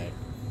crazy.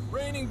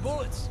 Raining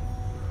bullets.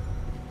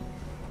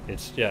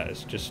 It's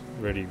just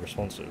really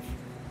responsive.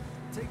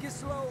 Take it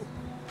slow.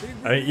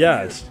 I mean,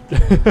 yeah, it's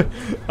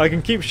I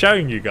can keep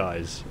showing you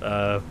guys.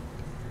 Dutch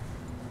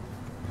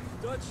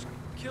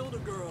killed a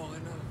girl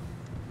in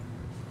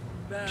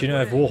a bad Do you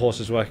know if way. Warhorse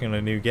is working on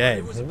a new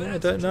game? was a Well, I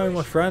bad don't know,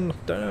 my situation. friend.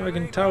 Don't know if I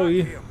can tell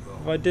you.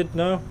 If I did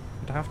know,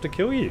 I'd have to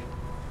kill you.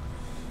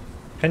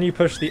 Can you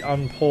push the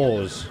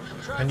unpause?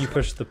 Can you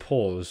push the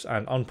pause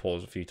and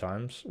unpause a few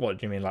times? What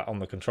do you mean, like on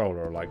the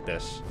controller or like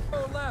this?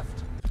 Go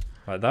left.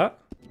 Like that?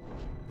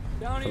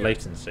 Down For here.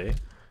 latency.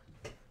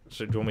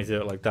 So do you want me to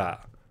do it like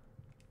that?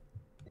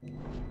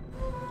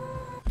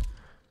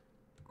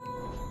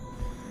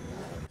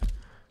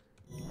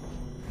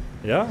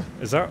 Yeah?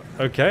 Is that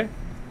okay?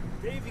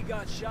 Davey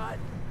got shot.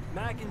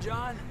 Mac and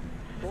John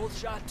both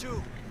shot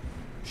too.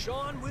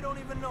 Sean, we don't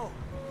even know.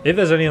 If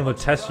there's any other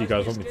tests you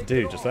guys want me to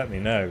do, just let me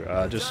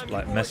know. Just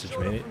like message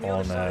me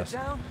on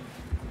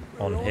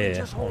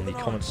here on the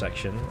comment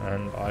section,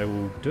 and I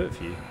will do it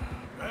for you.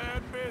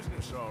 Bad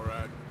business, all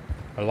right.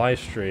 A live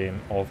stream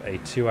of a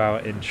 2-hour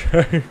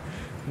intro.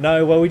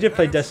 No, well, we did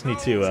play Destiny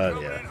 2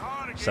 earlier,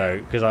 so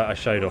because I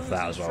showed off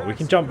that as well. We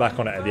can jump back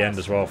on it at the end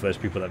as well for those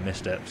people that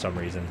missed it for some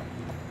reason.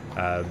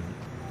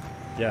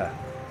 Yeah.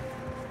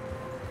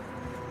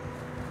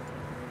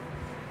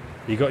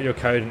 You got your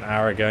code an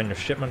hour ago and your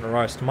shipment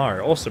arrives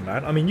tomorrow. Awesome,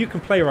 man. I mean, you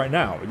can play right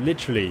now.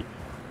 Literally,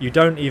 you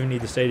don't even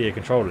need the Stadia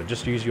controller.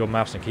 Just use your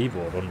mouse and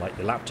keyboard on like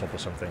your laptop or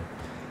something.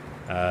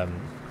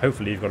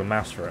 Hopefully you've got a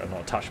mouse for it and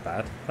not a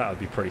touchpad. That would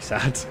be pretty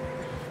sad.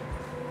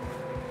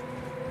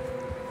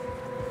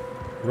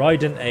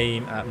 Ride and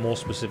aim at more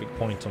specific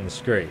point on the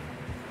screen.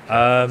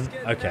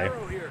 Okay.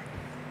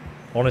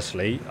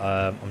 Honestly,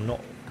 I'm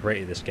not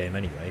great at this game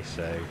anyway,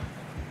 so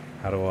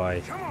how do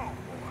I...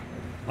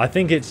 I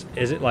think it's...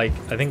 I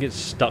think it's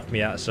stuck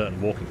me at a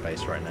certain walking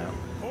pace right now.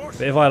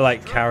 But if I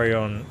like carry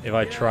on, if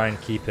I try and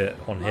keep it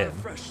on him,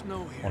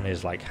 on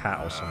his like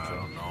hat or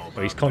something,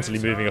 but he's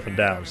constantly moving up and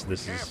down, so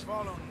this is...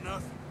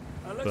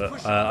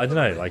 But I don't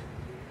know, like,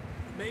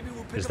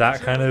 is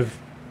that kind of...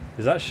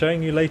 Is that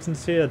showing you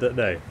latency? I don't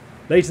know.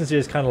 Latency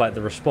is kind of like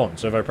the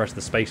response, so if I press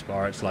the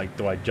spacebar, it's like,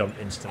 do I jump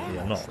instantly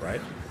or not,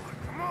 right?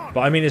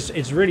 But I mean,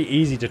 it's really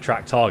easy to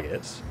track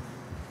targets.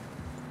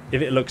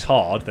 If it looks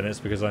hard, then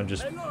it's because I'm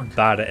just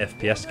bad at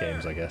FPS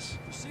games, I guess.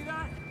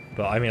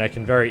 But I mean, I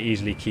can very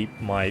easily keep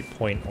my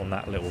point on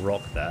that little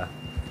rock there.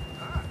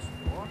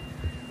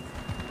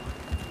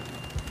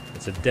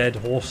 It's a dead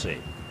horsey.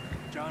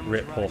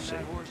 Rip horsey.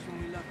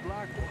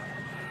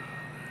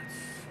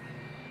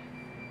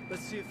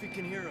 Let's see if he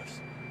can hear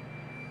us.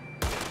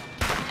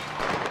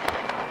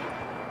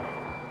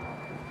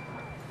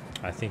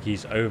 I think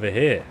he's over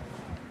here.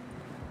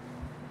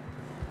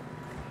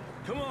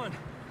 Come on,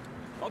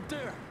 up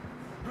there.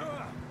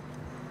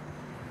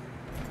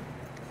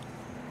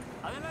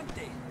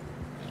 Adelante.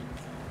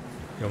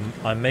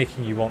 I'm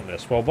making you want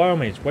this. Well, by all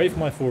means, wait for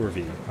my full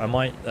review. I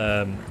might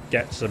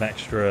get some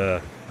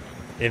extra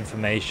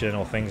information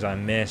or things I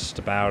missed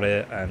about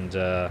it, and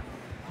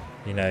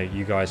you know,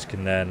 you guys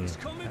can then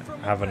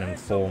have an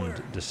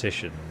informed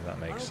decision. If that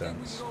makes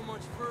sense.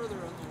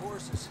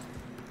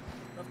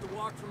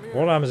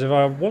 What happens if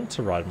I want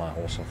to ride my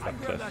horse off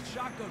that cliff?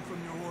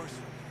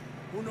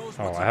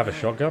 Oh, I have a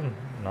shotgun?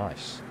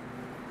 Nice.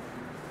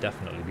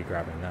 Definitely be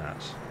grabbing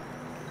that.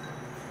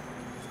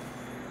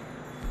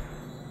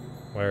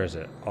 Where is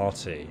it?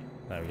 RT.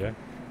 There we go.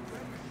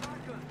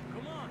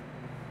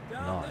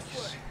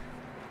 Nice.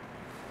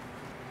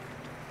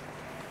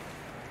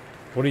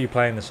 What are you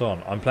playing this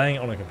on? I'm playing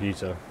it on a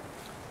computer.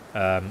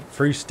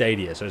 Through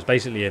Stadia, so it's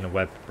basically in a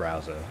web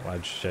browser. I'll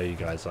just show you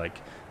guys, like,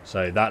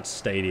 so that's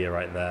Stadia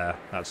right there.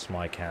 That's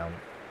my account.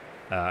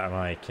 And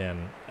I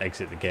can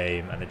exit the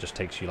game, and it just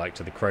takes you like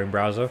to the Chrome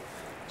browser.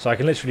 So I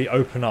can literally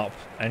open up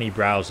any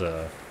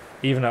browser,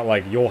 even at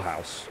like your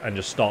house, and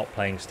just start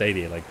playing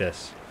Stadia like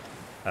this,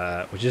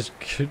 which is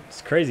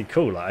it's crazy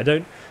cool. Like,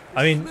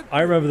 I mean,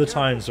 I remember the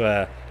times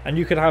where, and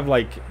you could have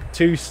like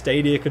 2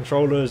 Stadia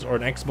controllers or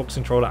an Xbox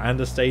controller and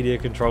a Stadia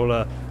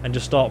controller, and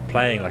just start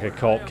playing like a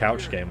co-op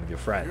couch game with your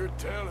friend.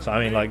 So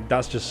I mean, like,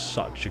 that's just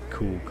such a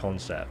cool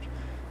concept.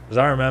 Because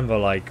I remember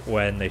like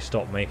when they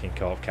stopped making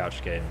co-op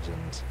couch games,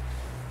 and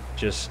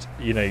just,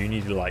 you know, you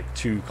needed like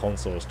 2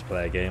 consoles to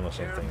play a game or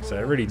something. So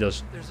it really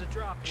does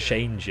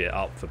change it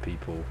up for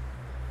people.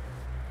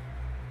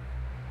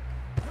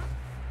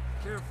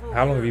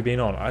 How long have you been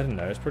on? I don't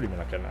know. It's probably been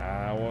like an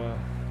hour.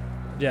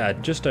 Yeah,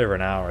 just over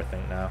an hour, I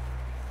think now.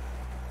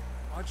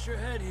 Watch your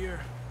head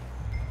here.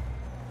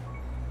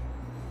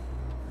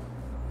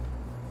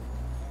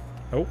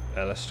 Oh,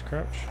 LS to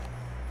crouch.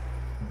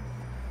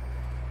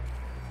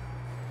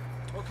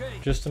 Okay.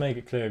 Just to make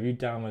it clear, if you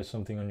download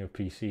something on your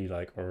PC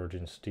like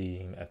Origin,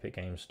 Steam, Epic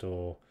Games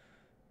Store,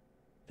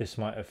 this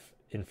might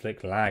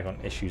inflict lag on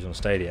issues on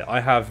Stadia. I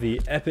have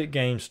the Epic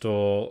Games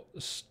Store,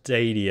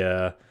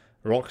 Stadia,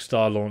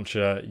 Rockstar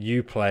launcher,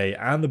 Uplay,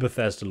 and the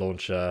Bethesda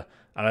launcher,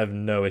 and I have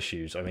no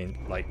issues. I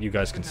mean, like, you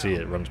guys can see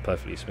it runs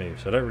perfectly smooth,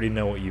 so I don't really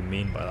know what you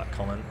mean by that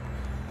comment.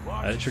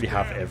 I literally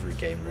have every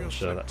game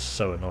launcher. That's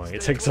so annoying.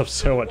 It takes up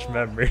so much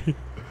memory.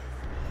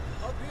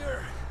 Up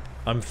here.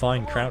 I'm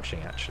fine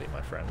crouching, actually,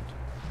 my friend.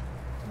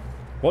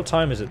 What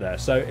time is it there?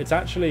 So it's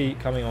actually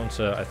coming on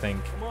to, I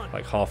think,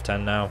 like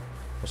 10:30 now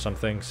or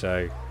something.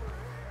 So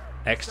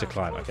X to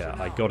climb. Okay,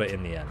 I got it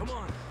in the end. Come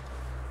on.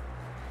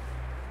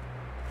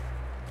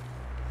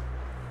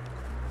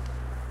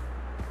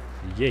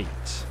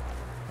 Yeet.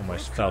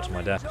 Almost fell to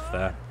my death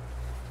there.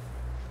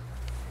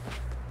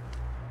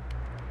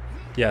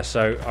 Yeah,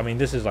 so, I mean,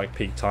 this is like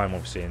peak time,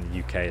 obviously, in the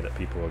UK that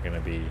people are going to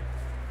be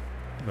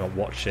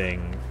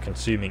watching,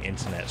 consuming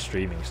internet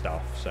streaming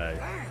stuff, so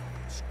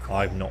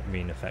I've not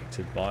been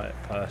affected by it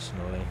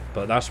personally.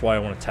 But that's why I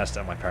want to test it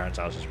at my parents'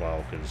 house as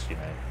well, because, you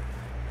know,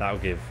 that'll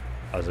give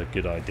us a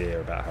good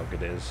idea about how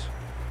good it is.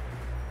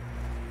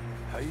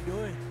 How you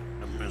doing?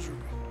 I'm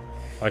miserable.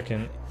 I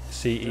can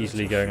see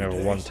easily going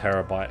over 1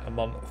 terabyte a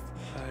month.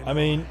 I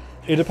mean,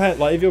 it depends.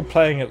 Like, if you're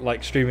playing it,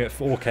 like, streaming at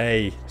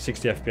 4K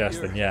 60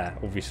 FPS, then yeah,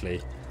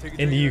 obviously.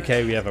 In the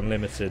UK, we have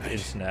unlimited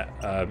internet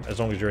as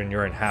long as you're in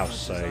your own house,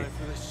 so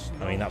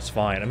I mean, that's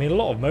fine. I mean, a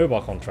lot of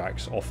mobile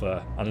contracts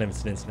offer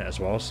unlimited internet as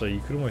well, so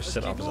you could almost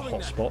set it up as a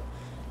hotspot.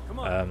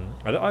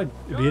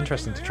 It'd be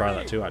interesting to try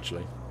that too,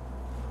 actually.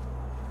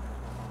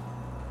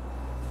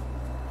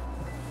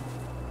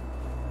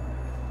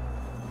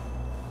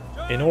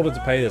 In order to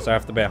pay this, I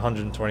have to pay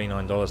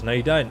 $129. No,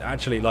 you don't.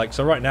 Actually, like,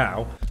 so right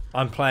now,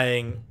 I'm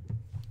playing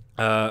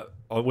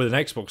with an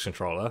Xbox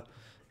controller.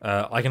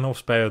 I can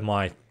also play with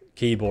my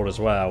keyboard as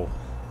well,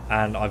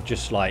 and I've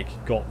just, like,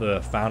 got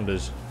the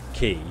Founder's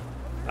key.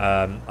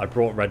 I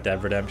brought Red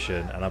Dead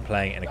Redemption, and I'm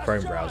playing it in a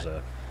Chrome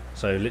browser.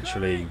 So,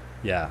 literally,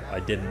 yeah,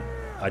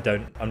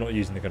 I'm not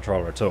using the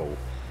controller at all.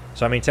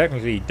 So, I mean,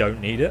 technically, you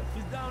don't need it.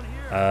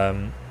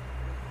 And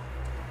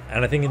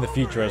I think in the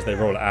future, as they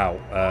roll it out,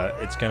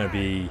 it's going to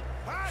be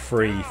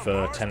free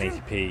for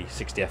 1080p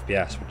 60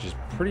 FPS, which is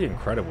pretty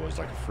incredible. It's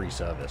like a free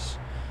service.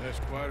 That's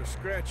quite a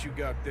scratch you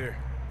got there.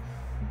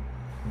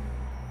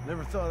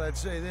 Never thought I'd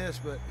say this,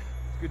 but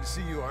it's good to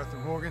see you, Arthur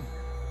Morgan.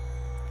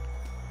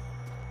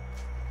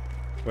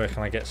 Where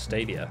can I get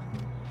Stadia?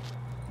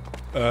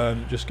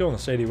 Just go on the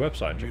Stadia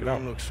website and check it out.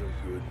 You don't look so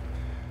good.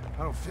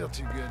 I don't feel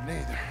too good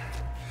neither.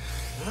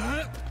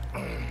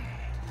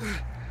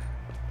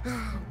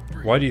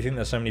 Why do you think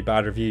there's so many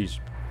bad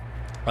reviews?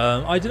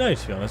 I don't know,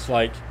 to be honest.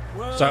 Like,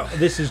 so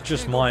this is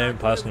just my own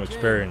personal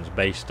experience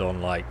based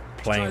on, like,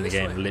 playing the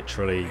game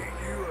literally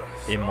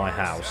in my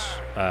house.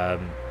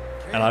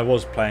 And I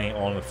was playing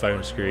on a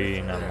phone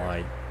screen and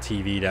my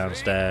TV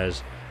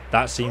downstairs.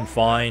 That seemed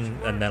fine,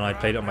 and then I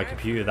played it on my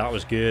computer. That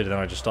was good, and then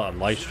I just started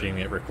live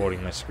streaming it,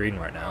 recording my screen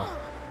right now.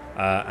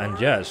 And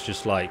yeah, it's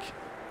just, like,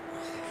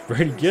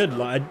 really good.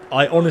 Like,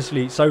 I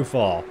honestly, so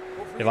far,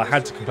 if I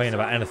had to complain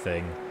about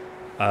anything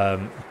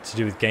to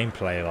do with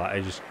gameplay, like,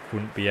 I just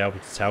wouldn't be able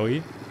to tell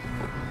you.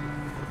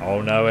 Oh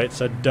no,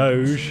 it's a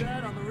Doge.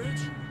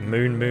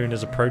 Moon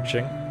is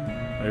approaching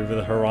over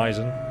the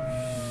horizon.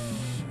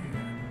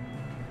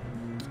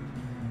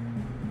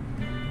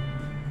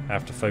 I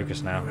have to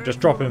focus now. Just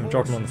drop him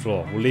on the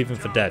floor. We'll leave him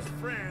for dead.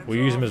 We'll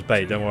use him as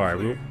bait, don't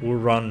worry. We'll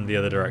run the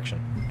other direction.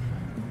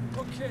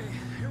 Okay,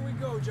 here we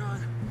go,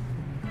 John.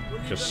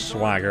 Just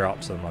swagger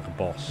up to them like a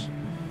boss.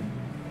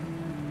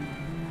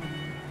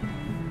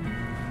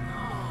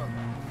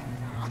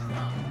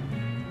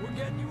 We're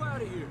getting you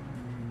out of here.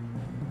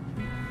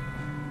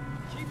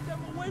 Keep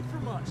them away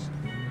from us.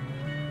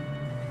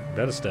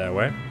 Better stay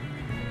away.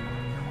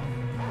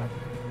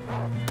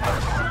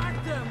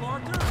 Distract them,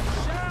 Arthur.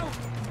 Shout,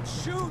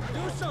 shoot,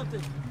 do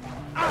something.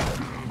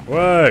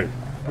 Whoa,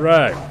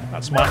 bro,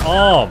 that's my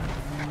arm.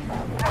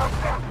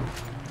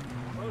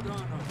 Hold on,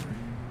 Arthur.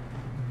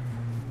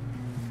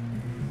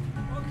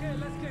 Okay,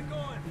 let's get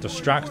going.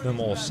 Distract them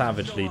or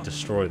savagely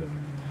destroy them.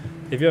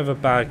 If you have a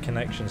bad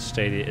connection,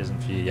 Stadia isn't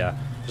for you. Yeah,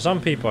 for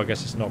some people, I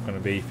guess it's not going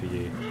to be for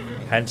you.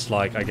 Hence,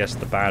 like, I guess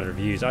the bad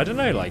reviews. I don't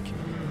know, like,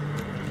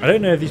 I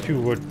don't know if these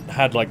people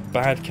had like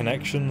bad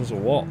connections or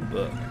what,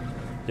 but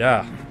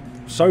yeah,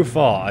 so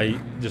far I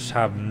just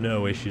have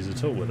no issues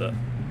at all with it.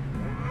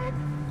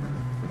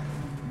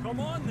 Come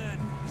on, then.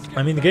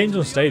 I mean, the games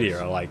on Stadia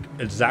are like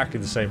exactly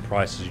the same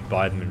price as you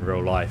buy them in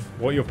real life.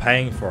 What you're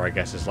paying for, I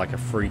guess, is like a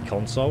free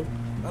console.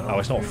 Oh,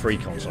 it's not a free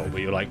console,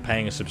 but you're like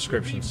paying a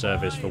subscription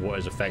service for what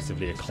is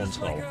effectively a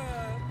console.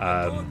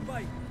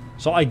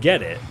 So I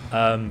get it,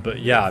 but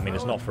yeah, I mean,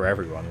 it's not for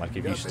everyone. Like,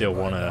 if you still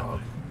want to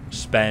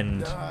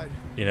spend,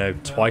 you know,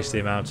 twice the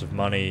amount of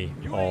money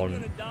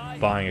on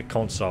buying a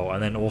console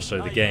and then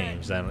also the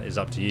games, then it's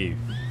up to you.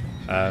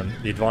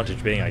 The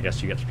advantage being, I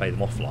guess, you get to play them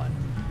offline.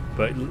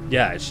 But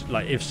yeah, it's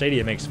like, if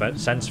Stadia makes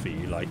sense for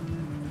you, like,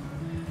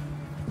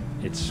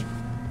 it's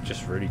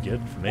just really good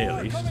for me,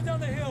 at least.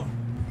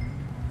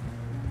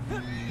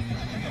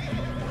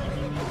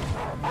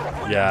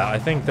 Yeah, I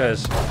think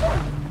there's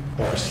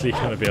obviously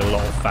going to be a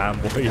lot of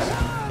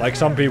fanboys. Like,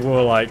 some people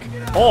are like,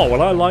 oh,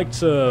 well, I like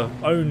to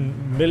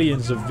own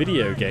millions of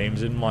video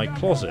games in my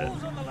closet.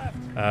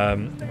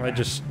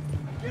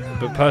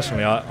 But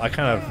personally, I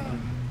kind of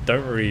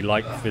don't really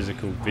like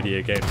physical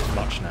video games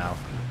much now.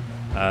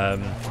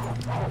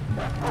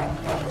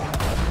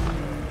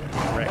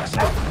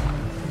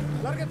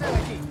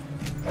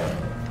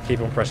 keep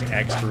on pressing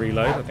X to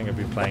reload. I think I've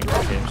been playing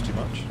games too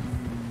much.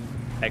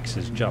 X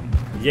is jump.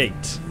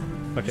 Yeet.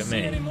 Look at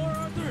me.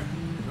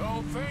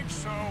 Don't think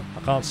so.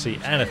 I can't see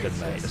anything,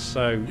 mate. It's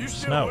so You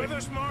still snowy. with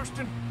us,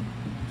 Marston?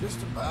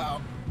 Just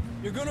about.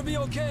 You're gonna be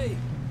okay.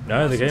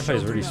 No, the gameplay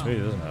is really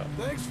smooth, isn't it?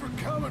 Thanks for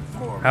coming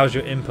for me. How's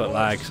your input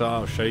lag? So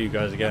I'll show you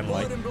guys again.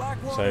 Like,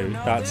 so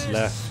that's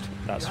left,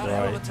 that's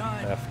right, left,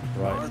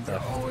 right, left,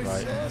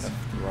 right, left,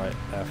 right,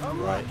 left,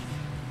 right.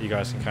 You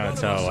guys can kind of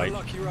tell, like,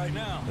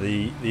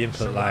 the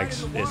input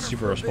lags is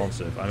super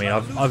responsive. I mean,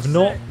 I've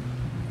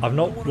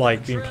not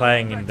like been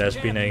playing and there's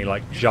been any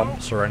like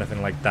jumps or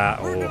anything like that,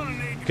 or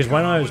because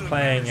when I was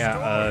playing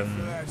at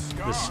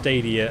the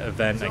Stadia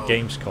event at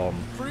Gamescom,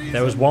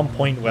 there was one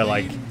point where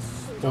like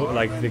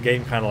the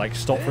game kind of like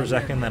stopped for a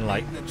second, then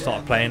like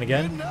started playing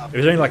again. It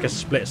was only like a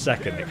split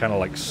second. It kind of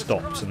like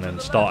stopped and then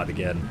started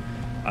again.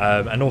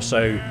 And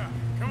also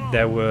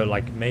there were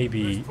like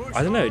maybe,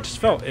 I don't know, it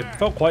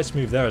felt quite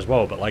smooth there as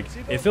well. But like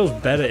it feels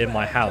better in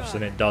my house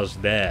than it does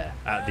there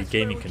at the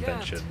gaming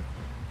convention,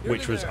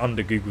 which was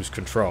under Google's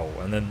control.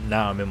 And then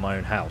now I'm in my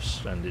own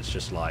house, and it's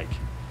just like,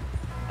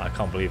 I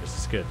can't believe it's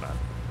this good, man.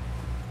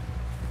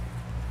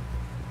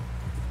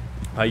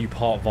 Are you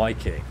part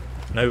Viking?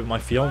 No, but my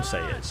fiance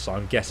is, so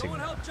I'm guessing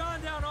that.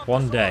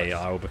 One day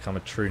I will become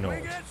a true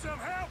Nord. Get some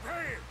help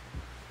here.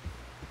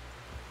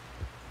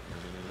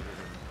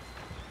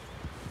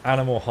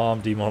 Animal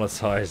harm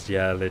demonetized.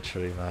 Yeah,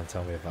 literally, man.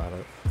 Tell me about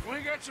it.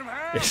 We get some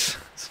help. It's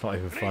not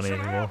even funny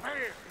anymore.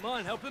 Come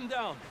on, help him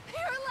down.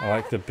 I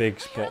like the big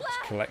spots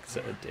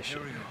collector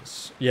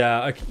editions.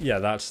 Yeah, yeah,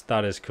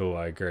 that is cool.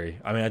 I agree.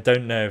 I mean, I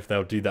don't know if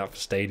they'll do that for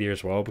Stadia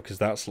as well, because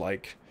that's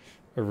like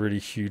a really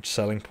huge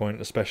selling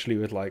point, especially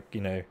with like, you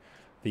know,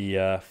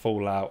 the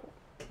Fallout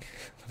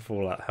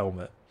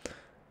helmet.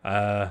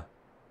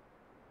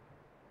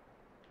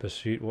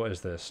 Pursuit. What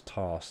is this?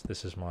 Task.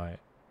 This is my.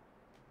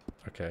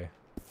 Okay.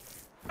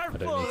 I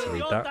don't need to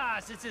read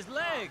that. It's his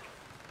leg.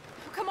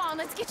 Oh, come on,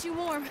 let's get you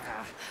warm.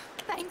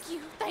 Thank you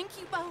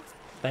both.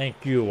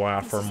 Thank you,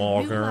 Wafer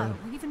Morgan.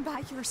 Even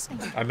by your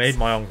standards. I made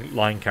my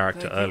online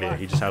character earlier.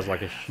 He just has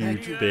like a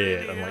huge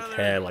beard and like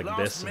hair like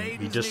this, and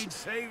he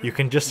just, you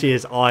can just see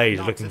his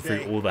eyes looking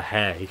through all the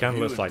hair. He kind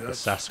of looks like the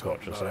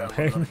Sasquatch or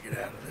something.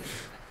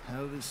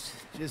 I was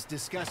just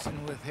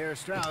discussing with Herr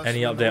Strauss.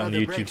 Any update on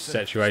YouTube's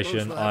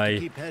situation?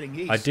 I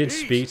did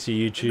speak to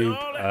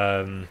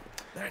YouTube.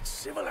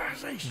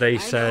 They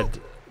said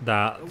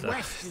that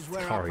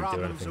can't really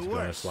do anything, to be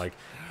honest. Like,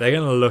 they're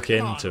gonna look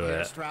into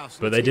it,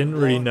 but they didn't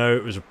really know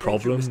it was a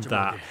problem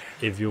that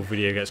if your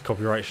video gets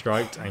copyright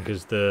striked, and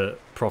because the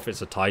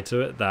profits are tied to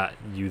it, that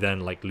you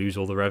then like lose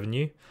all the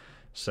revenue.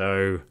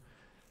 So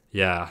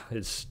yeah,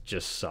 it's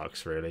just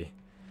sucks really.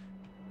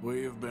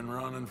 We have been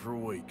running for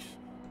weeks.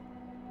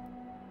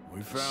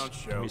 We found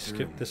shelter. Can we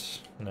skip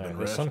this? No,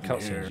 there's some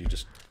cutscenes you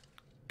just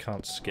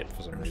can't skip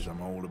for some There's reason.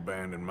 some old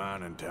abandoned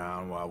mining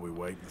town while we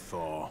wait to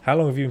thaw. How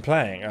long have you been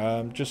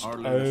playing? Just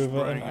Hardly this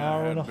over an spring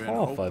hour I and a had been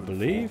half, I hoping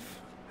believe.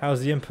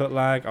 How's the input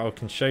lag? I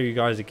can show you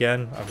guys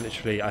again. I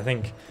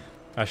think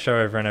I show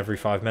every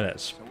 5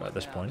 minutes at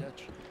this point.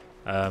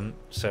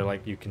 So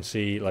like you can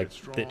see, like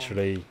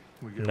literally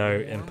no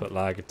input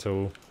lag at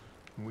all.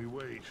 We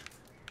wait.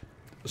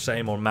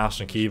 Same on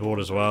mouse and keyboard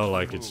as well.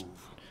 Like it's,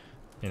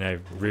 you know,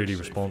 really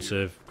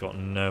responsive. Got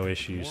no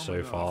issues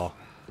so far.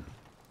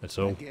 That's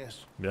all.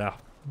 Yeah,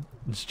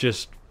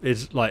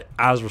 it's like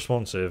as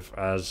responsive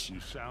as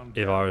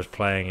if I was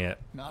playing it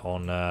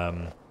on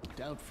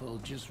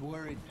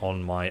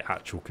my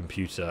actual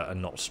computer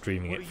and not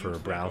streaming it through a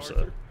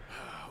browser.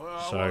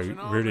 So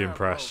really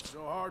impressed.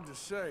 So hard to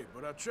say,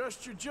 but I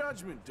trust your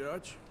judgment,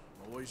 Dutch.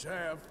 Always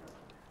have.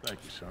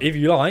 Thank you, son. If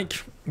you like,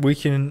 we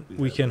can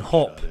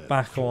hop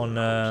back on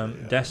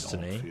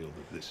Destiny.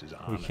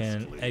 We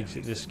can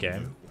exit this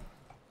game.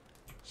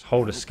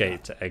 Hold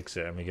escape to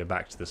exit, and we go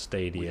back to the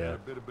Stadia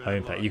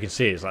homepage. You can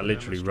see it's like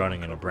literally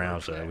running in a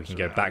browser. We can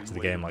go back to the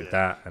game like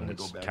that, and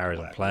it carries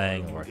on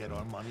playing. Or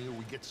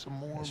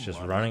it's just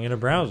running in a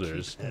browser.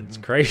 It's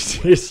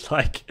crazy. It's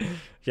like,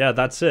 yeah,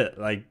 that's it.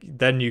 Like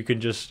then you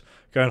can just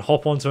go and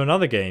hop onto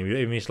another game.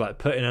 It means like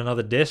put in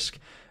another disc,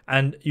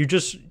 and you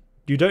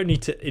don't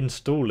need to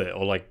install it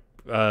or like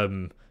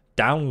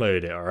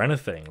download it or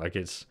anything. Like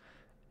it's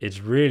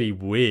really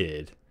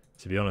weird,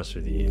 to be honest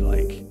with you.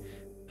 Like.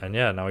 And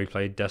yeah, now we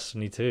play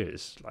Destiny 2.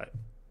 It's like,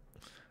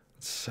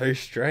 it's so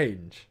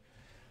strange.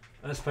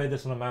 Let's play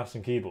this on a mouse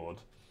and keyboard.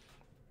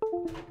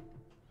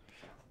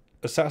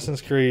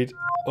 Assassin's Creed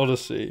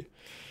Odyssey.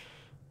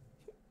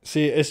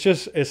 See,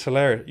 it's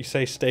hilarious. You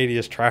say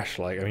Stadia's trash,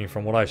 like, I mean,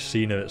 from what I've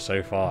seen of it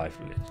so far, it's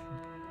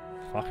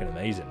fucking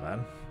amazing,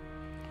 man.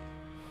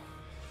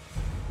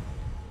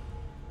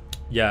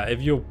 Yeah,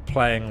 if you're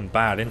playing on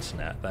bad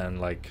internet, then,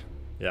 like,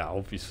 yeah,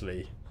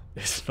 obviously,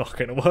 it's not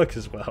going to work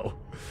as well.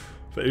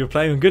 But if you're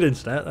playing on good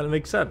internet, then it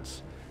makes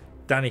sense.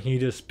 Danny, can you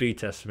do a speed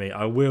test for me?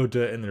 I will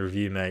do it in the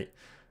review, mate.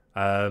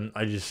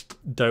 I just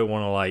don't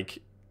want to like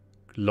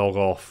log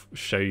off,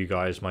 show you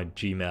guys my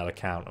Gmail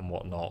account and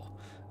whatnot,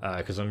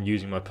 because I'm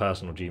using my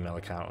personal Gmail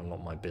account and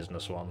not my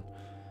business one.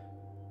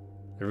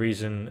 The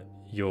reason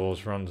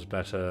yours runs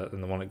better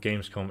than the one at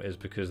Gamescom is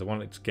because the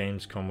one at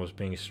Gamescom was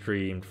being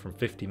streamed from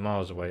 50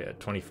 miles away at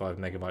 25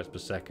 megabytes per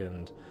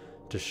second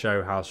to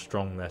show how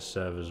strong their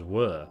servers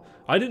were.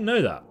 I didn't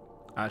know that,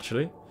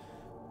 actually.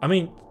 I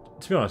mean,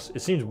 to be honest,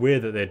 it seems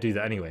weird that they'd do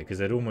that anyway, because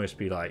they'd almost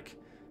be like...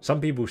 Some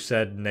people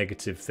said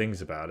negative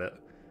things about it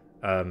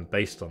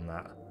based on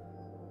that.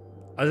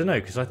 I don't know,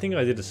 because I think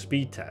I did a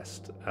speed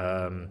test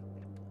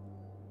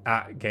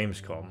at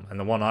Gamescom, and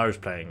the one I was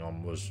playing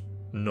on was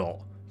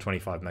not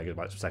 25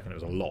 megabytes per second. It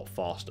was a lot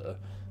faster.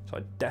 So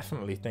I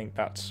definitely think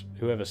that's...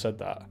 Whoever said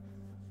that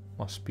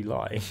must be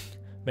lying.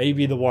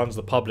 Maybe the ones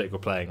the public were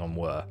playing on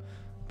were,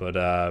 but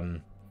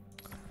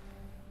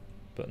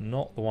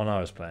not the one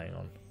I was playing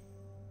on.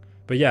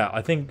 But yeah,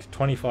 I think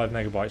 25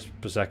 megabytes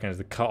per second is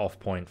the cutoff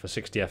point for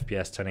 60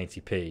 FPS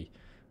 1080p.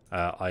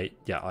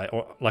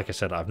 Like I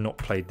said, I've not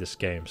played this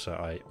game, so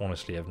I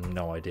honestly have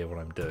no idea what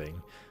I'm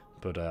doing.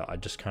 But I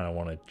just kind of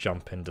want to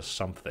jump into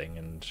something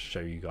and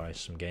show you guys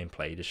some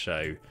gameplay to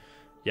show,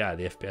 yeah,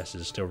 the FPS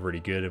is still really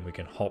good and we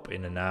can hop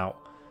in and out.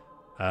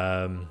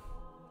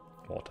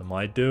 What am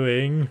I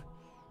doing?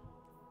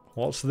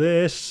 What's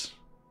this?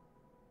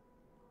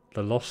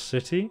 The Lost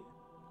City?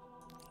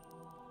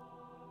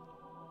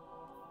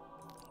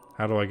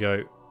 How do I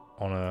go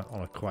on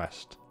a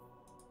quest?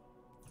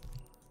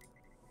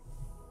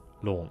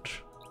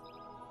 Launch.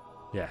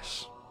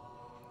 Yes.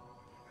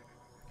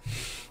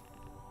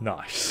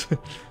 Nice.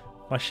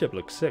 My ship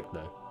looks sick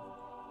though.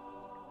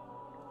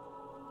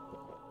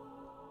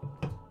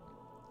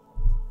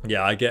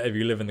 Yeah, I get if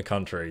you live in the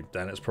country,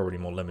 then it's probably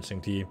more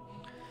limiting to you.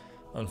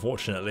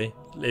 Unfortunately,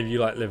 if you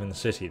like live in the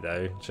city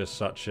though, it's just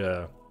such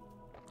a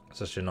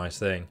nice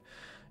thing.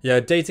 Yeah,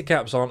 data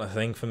caps aren't a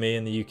thing for me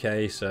in the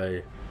UK,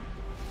 so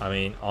I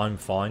mean, I'm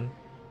fine.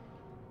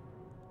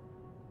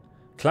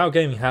 Cloud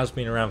gaming has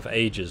been around for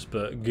ages,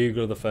 but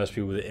Google are the first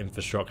people with the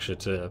infrastructure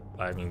to,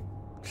 I mean,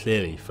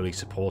 clearly fully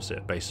support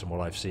it based on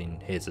what I've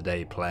seen here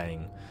today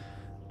playing,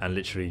 and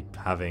literally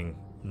having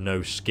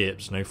no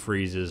skips, no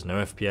freezes, no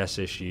FPS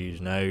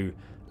issues, no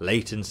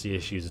latency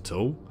issues at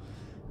all.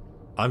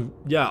 I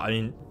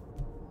mean,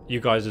 you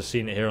guys have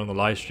seen it here on the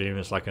live stream.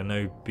 It's like a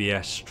no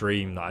BS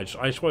stream that I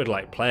just wanted to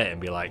like play it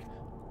and be like,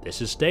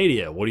 this is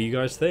Stadia, what do you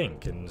guys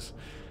think? And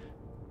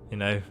you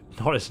know,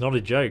 it's not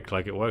a joke,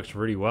 like it works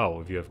really well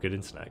if you have good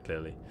internet,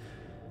 clearly.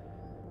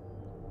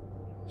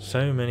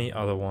 So many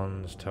other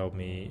ones told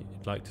me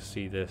you'd like to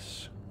see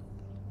this.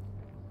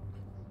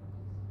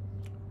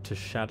 To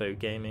Shadow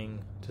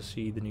Gaming, to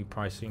see the new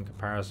pricing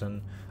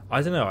comparison.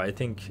 I don't know, I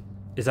think,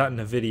 is that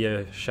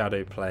Nvidia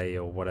Shadow Play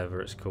or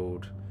whatever it's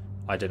called?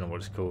 I don't know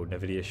what it's called,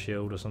 Nvidia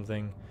Shield or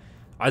something?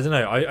 I don't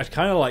know, I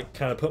kind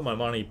of put my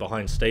money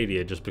behind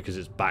Stadia just because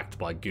it's backed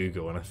by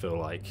Google, and I feel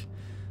like,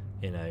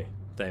 you know,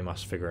 they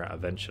must figure out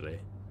eventually.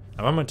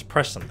 Am I meant to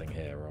press something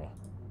here,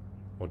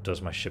 or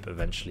does my ship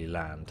eventually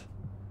land?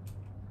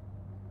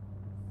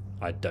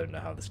 I don't know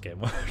how this game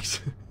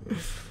works.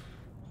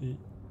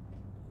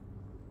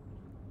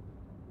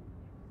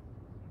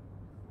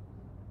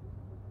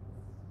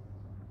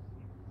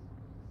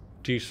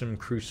 Do some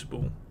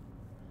Crucible.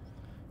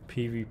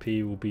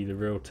 PvP will be the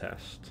real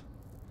test.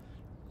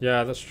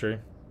 Yeah, that's true.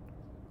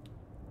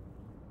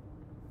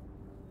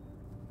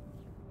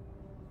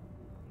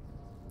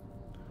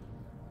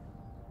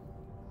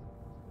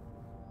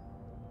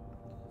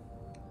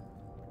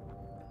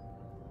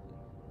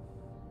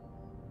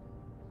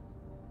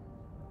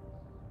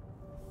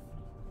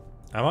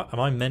 Am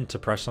I meant to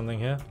press something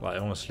here? Like, I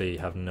honestly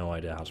have no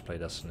idea how to play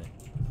Destiny.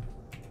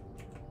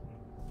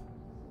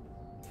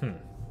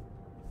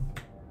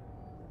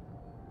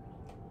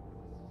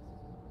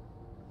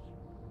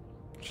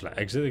 Should I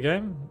exit the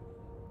game?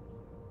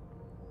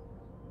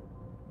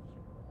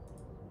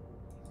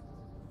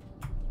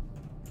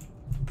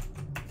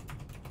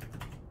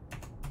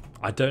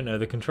 I don't know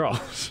the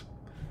controls.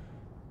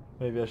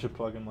 Maybe I should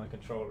plug in my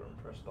controller and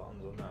press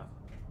buttons on that.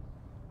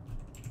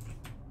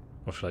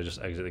 Or should I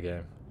just exit the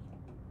game?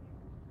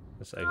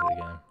 Let's exit the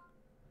game.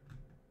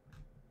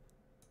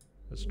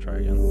 Let's try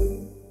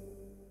again.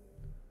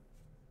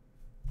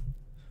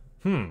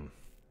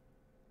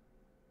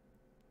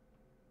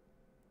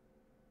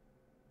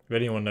 If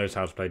anyone knows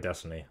how to play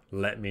Destiny,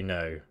 let me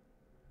know.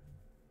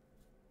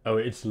 Oh,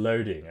 it's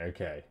loading,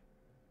 okay.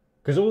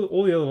 Because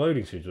all the other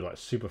loading screens were like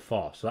super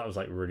fast, so that was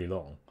like really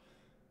long.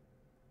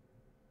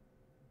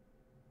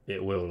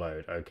 It will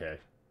load, okay.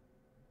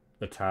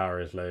 The tower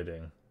is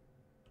loading.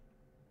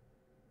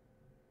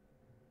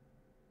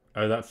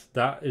 Oh,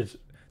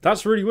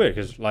 that's really weird,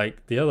 because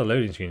like the other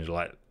loading screens are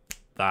like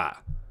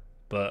that.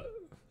 But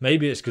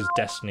maybe it's because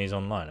Destiny's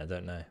online, I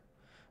don't know.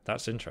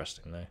 That's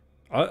interesting though.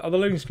 Are the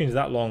loading screens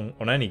that long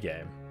on any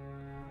game?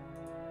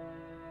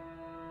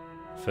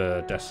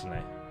 For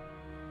Destiny?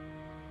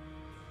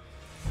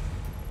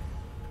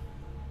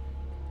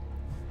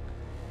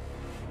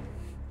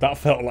 That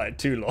felt like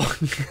too long.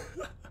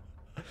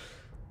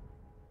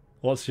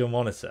 What's your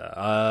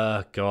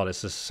monitor? God,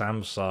 it's a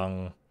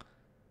Samsung.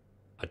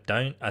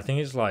 I think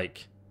it's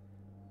like...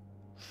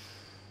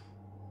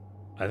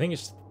 I think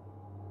it's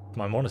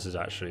my monitor's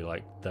actually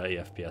like 30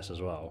 FPS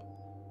as well.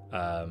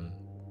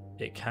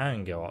 It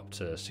can go up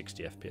to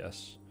 60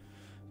 FPS,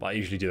 but I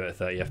usually do it at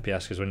 30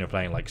 FPS because when you're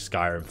playing like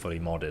Skyrim fully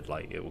modded,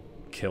 like it will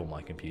kill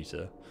my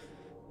computer,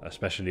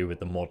 especially with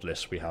the mod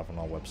list we have on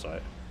our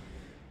website.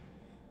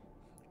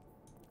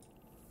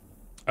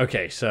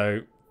 Okay,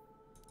 so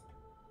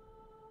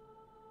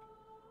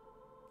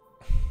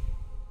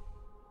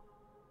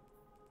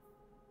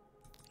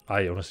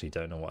I honestly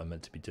don't know what I'm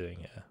meant to be doing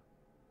here.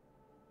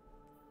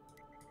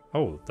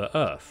 Oh, the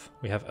Earth.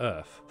 We have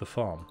Earth, the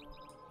farm.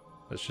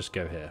 Let's just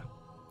go here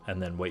and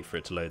then wait for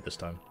it to load this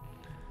time.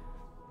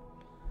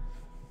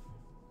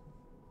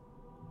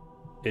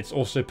 It's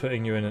also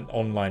putting you in an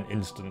online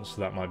instance,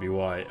 so that might be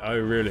why. Oh,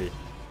 really?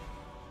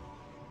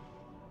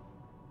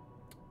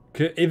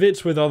 If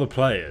it's with other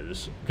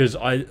players, because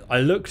I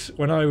looked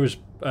when I was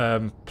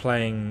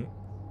playing,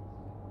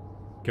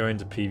 going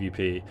to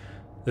PvP.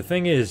 The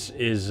thing is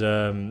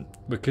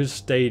because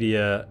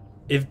Stadia,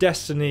 if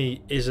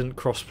Destiny isn't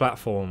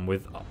cross-platform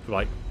with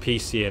like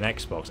PC and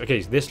Xbox,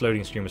 okay, so this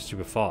loading screen was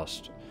super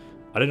fast.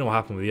 I don't know what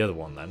happened with the other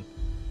one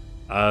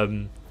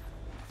then.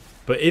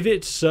 But if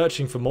it's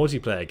searching for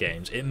multiplayer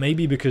games, it may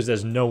be because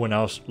there's no one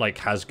else like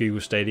has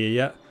Google Stadia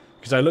yet.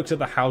 Because I looked at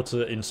the how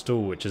to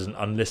install, which is an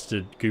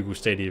unlisted Google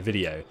Stadia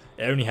video.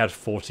 It only had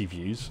 40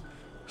 views.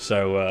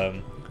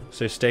 So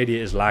so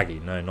Stadia is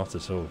laggy. No, not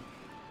at all.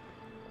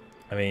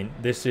 I mean,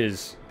 this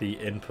is the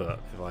input.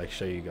 If I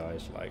show you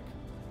guys, like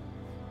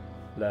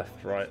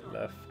left, right,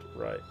 left,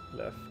 right,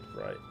 left,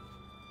 right.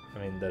 I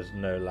mean, there's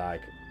no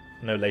lag,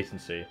 no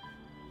latency,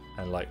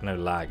 and like no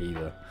lag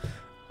either.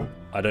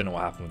 I don't know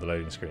what happened with the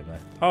loading screen there.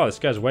 Oh, this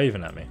guy's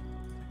waving at me.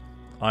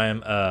 I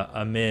am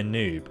a mere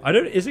noob. I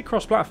don't. Is it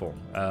cross-platform?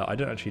 I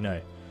don't actually know.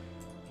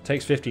 It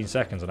takes 15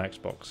 seconds on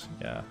Xbox.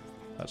 Yeah,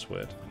 that's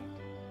weird.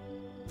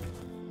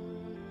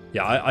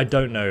 Yeah, I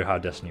don't know how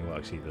Destiny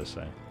works either.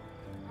 So,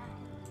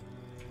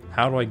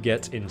 how do I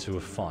get into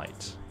a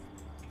fight?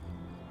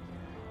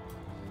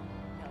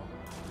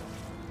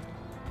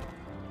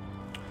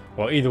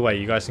 Well, either way,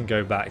 you guys can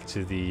go back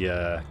to the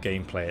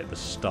gameplay at the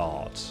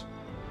start,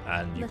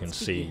 and you can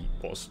see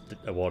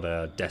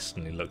what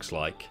Destiny looks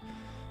like.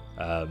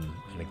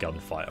 In a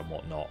gunfight and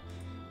whatnot.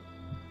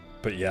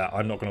 But yeah,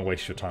 I'm not going to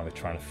waste your time with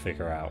trying to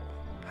figure out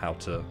how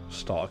to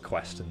start a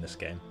quest in this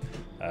game,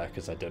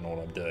 because I don't know what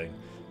I'm doing.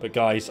 But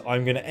guys,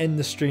 I'm going to end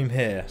the stream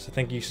here, so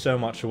thank you so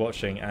much for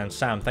watching, and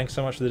Sam, thanks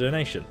so much for the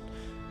donation.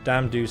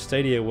 Damn dude,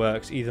 Stadia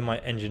works, either my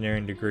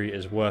engineering degree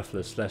is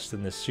worthless less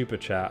than this super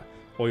chat,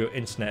 or your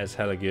internet is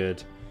hella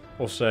good.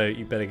 Also,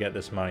 you better get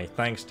this money.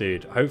 Thanks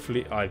dude.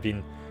 Hopefully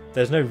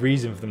there's no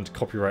reason for them to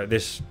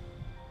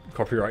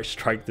copyright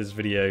strike this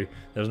video.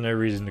 There's no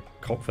reason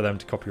for them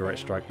to copyright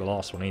strike the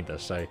last one either,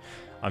 so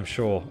I'm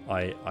sure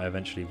I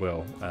eventually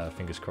will,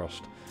 fingers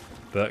crossed.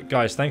 But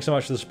guys, thanks so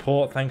much for the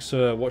support. Thanks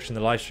for watching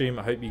the live stream.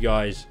 I hope you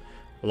guys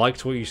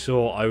liked what you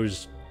saw. I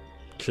was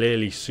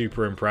clearly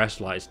super impressed.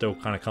 Like, I still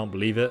kind of can't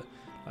believe it,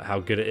 how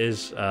good it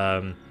is.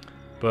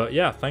 But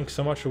yeah, thanks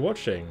so much for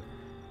watching,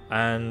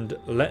 and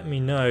let me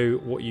know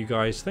what you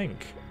guys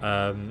think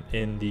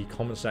in the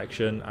comment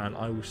section, and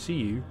I will see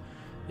you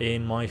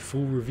in my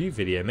full review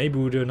video. Maybe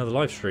we'll do another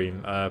live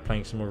stream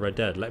playing some more Red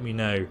Dead. Let me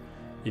know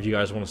if you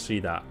guys want to see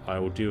that. I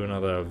will do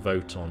another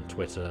vote on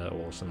Twitter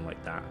or something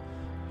like that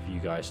for you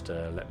guys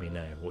to let me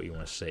know what you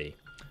want to see.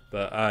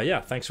 But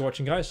yeah, thanks for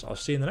watching guys. I'll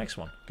see you in the next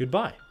one.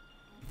 Goodbye.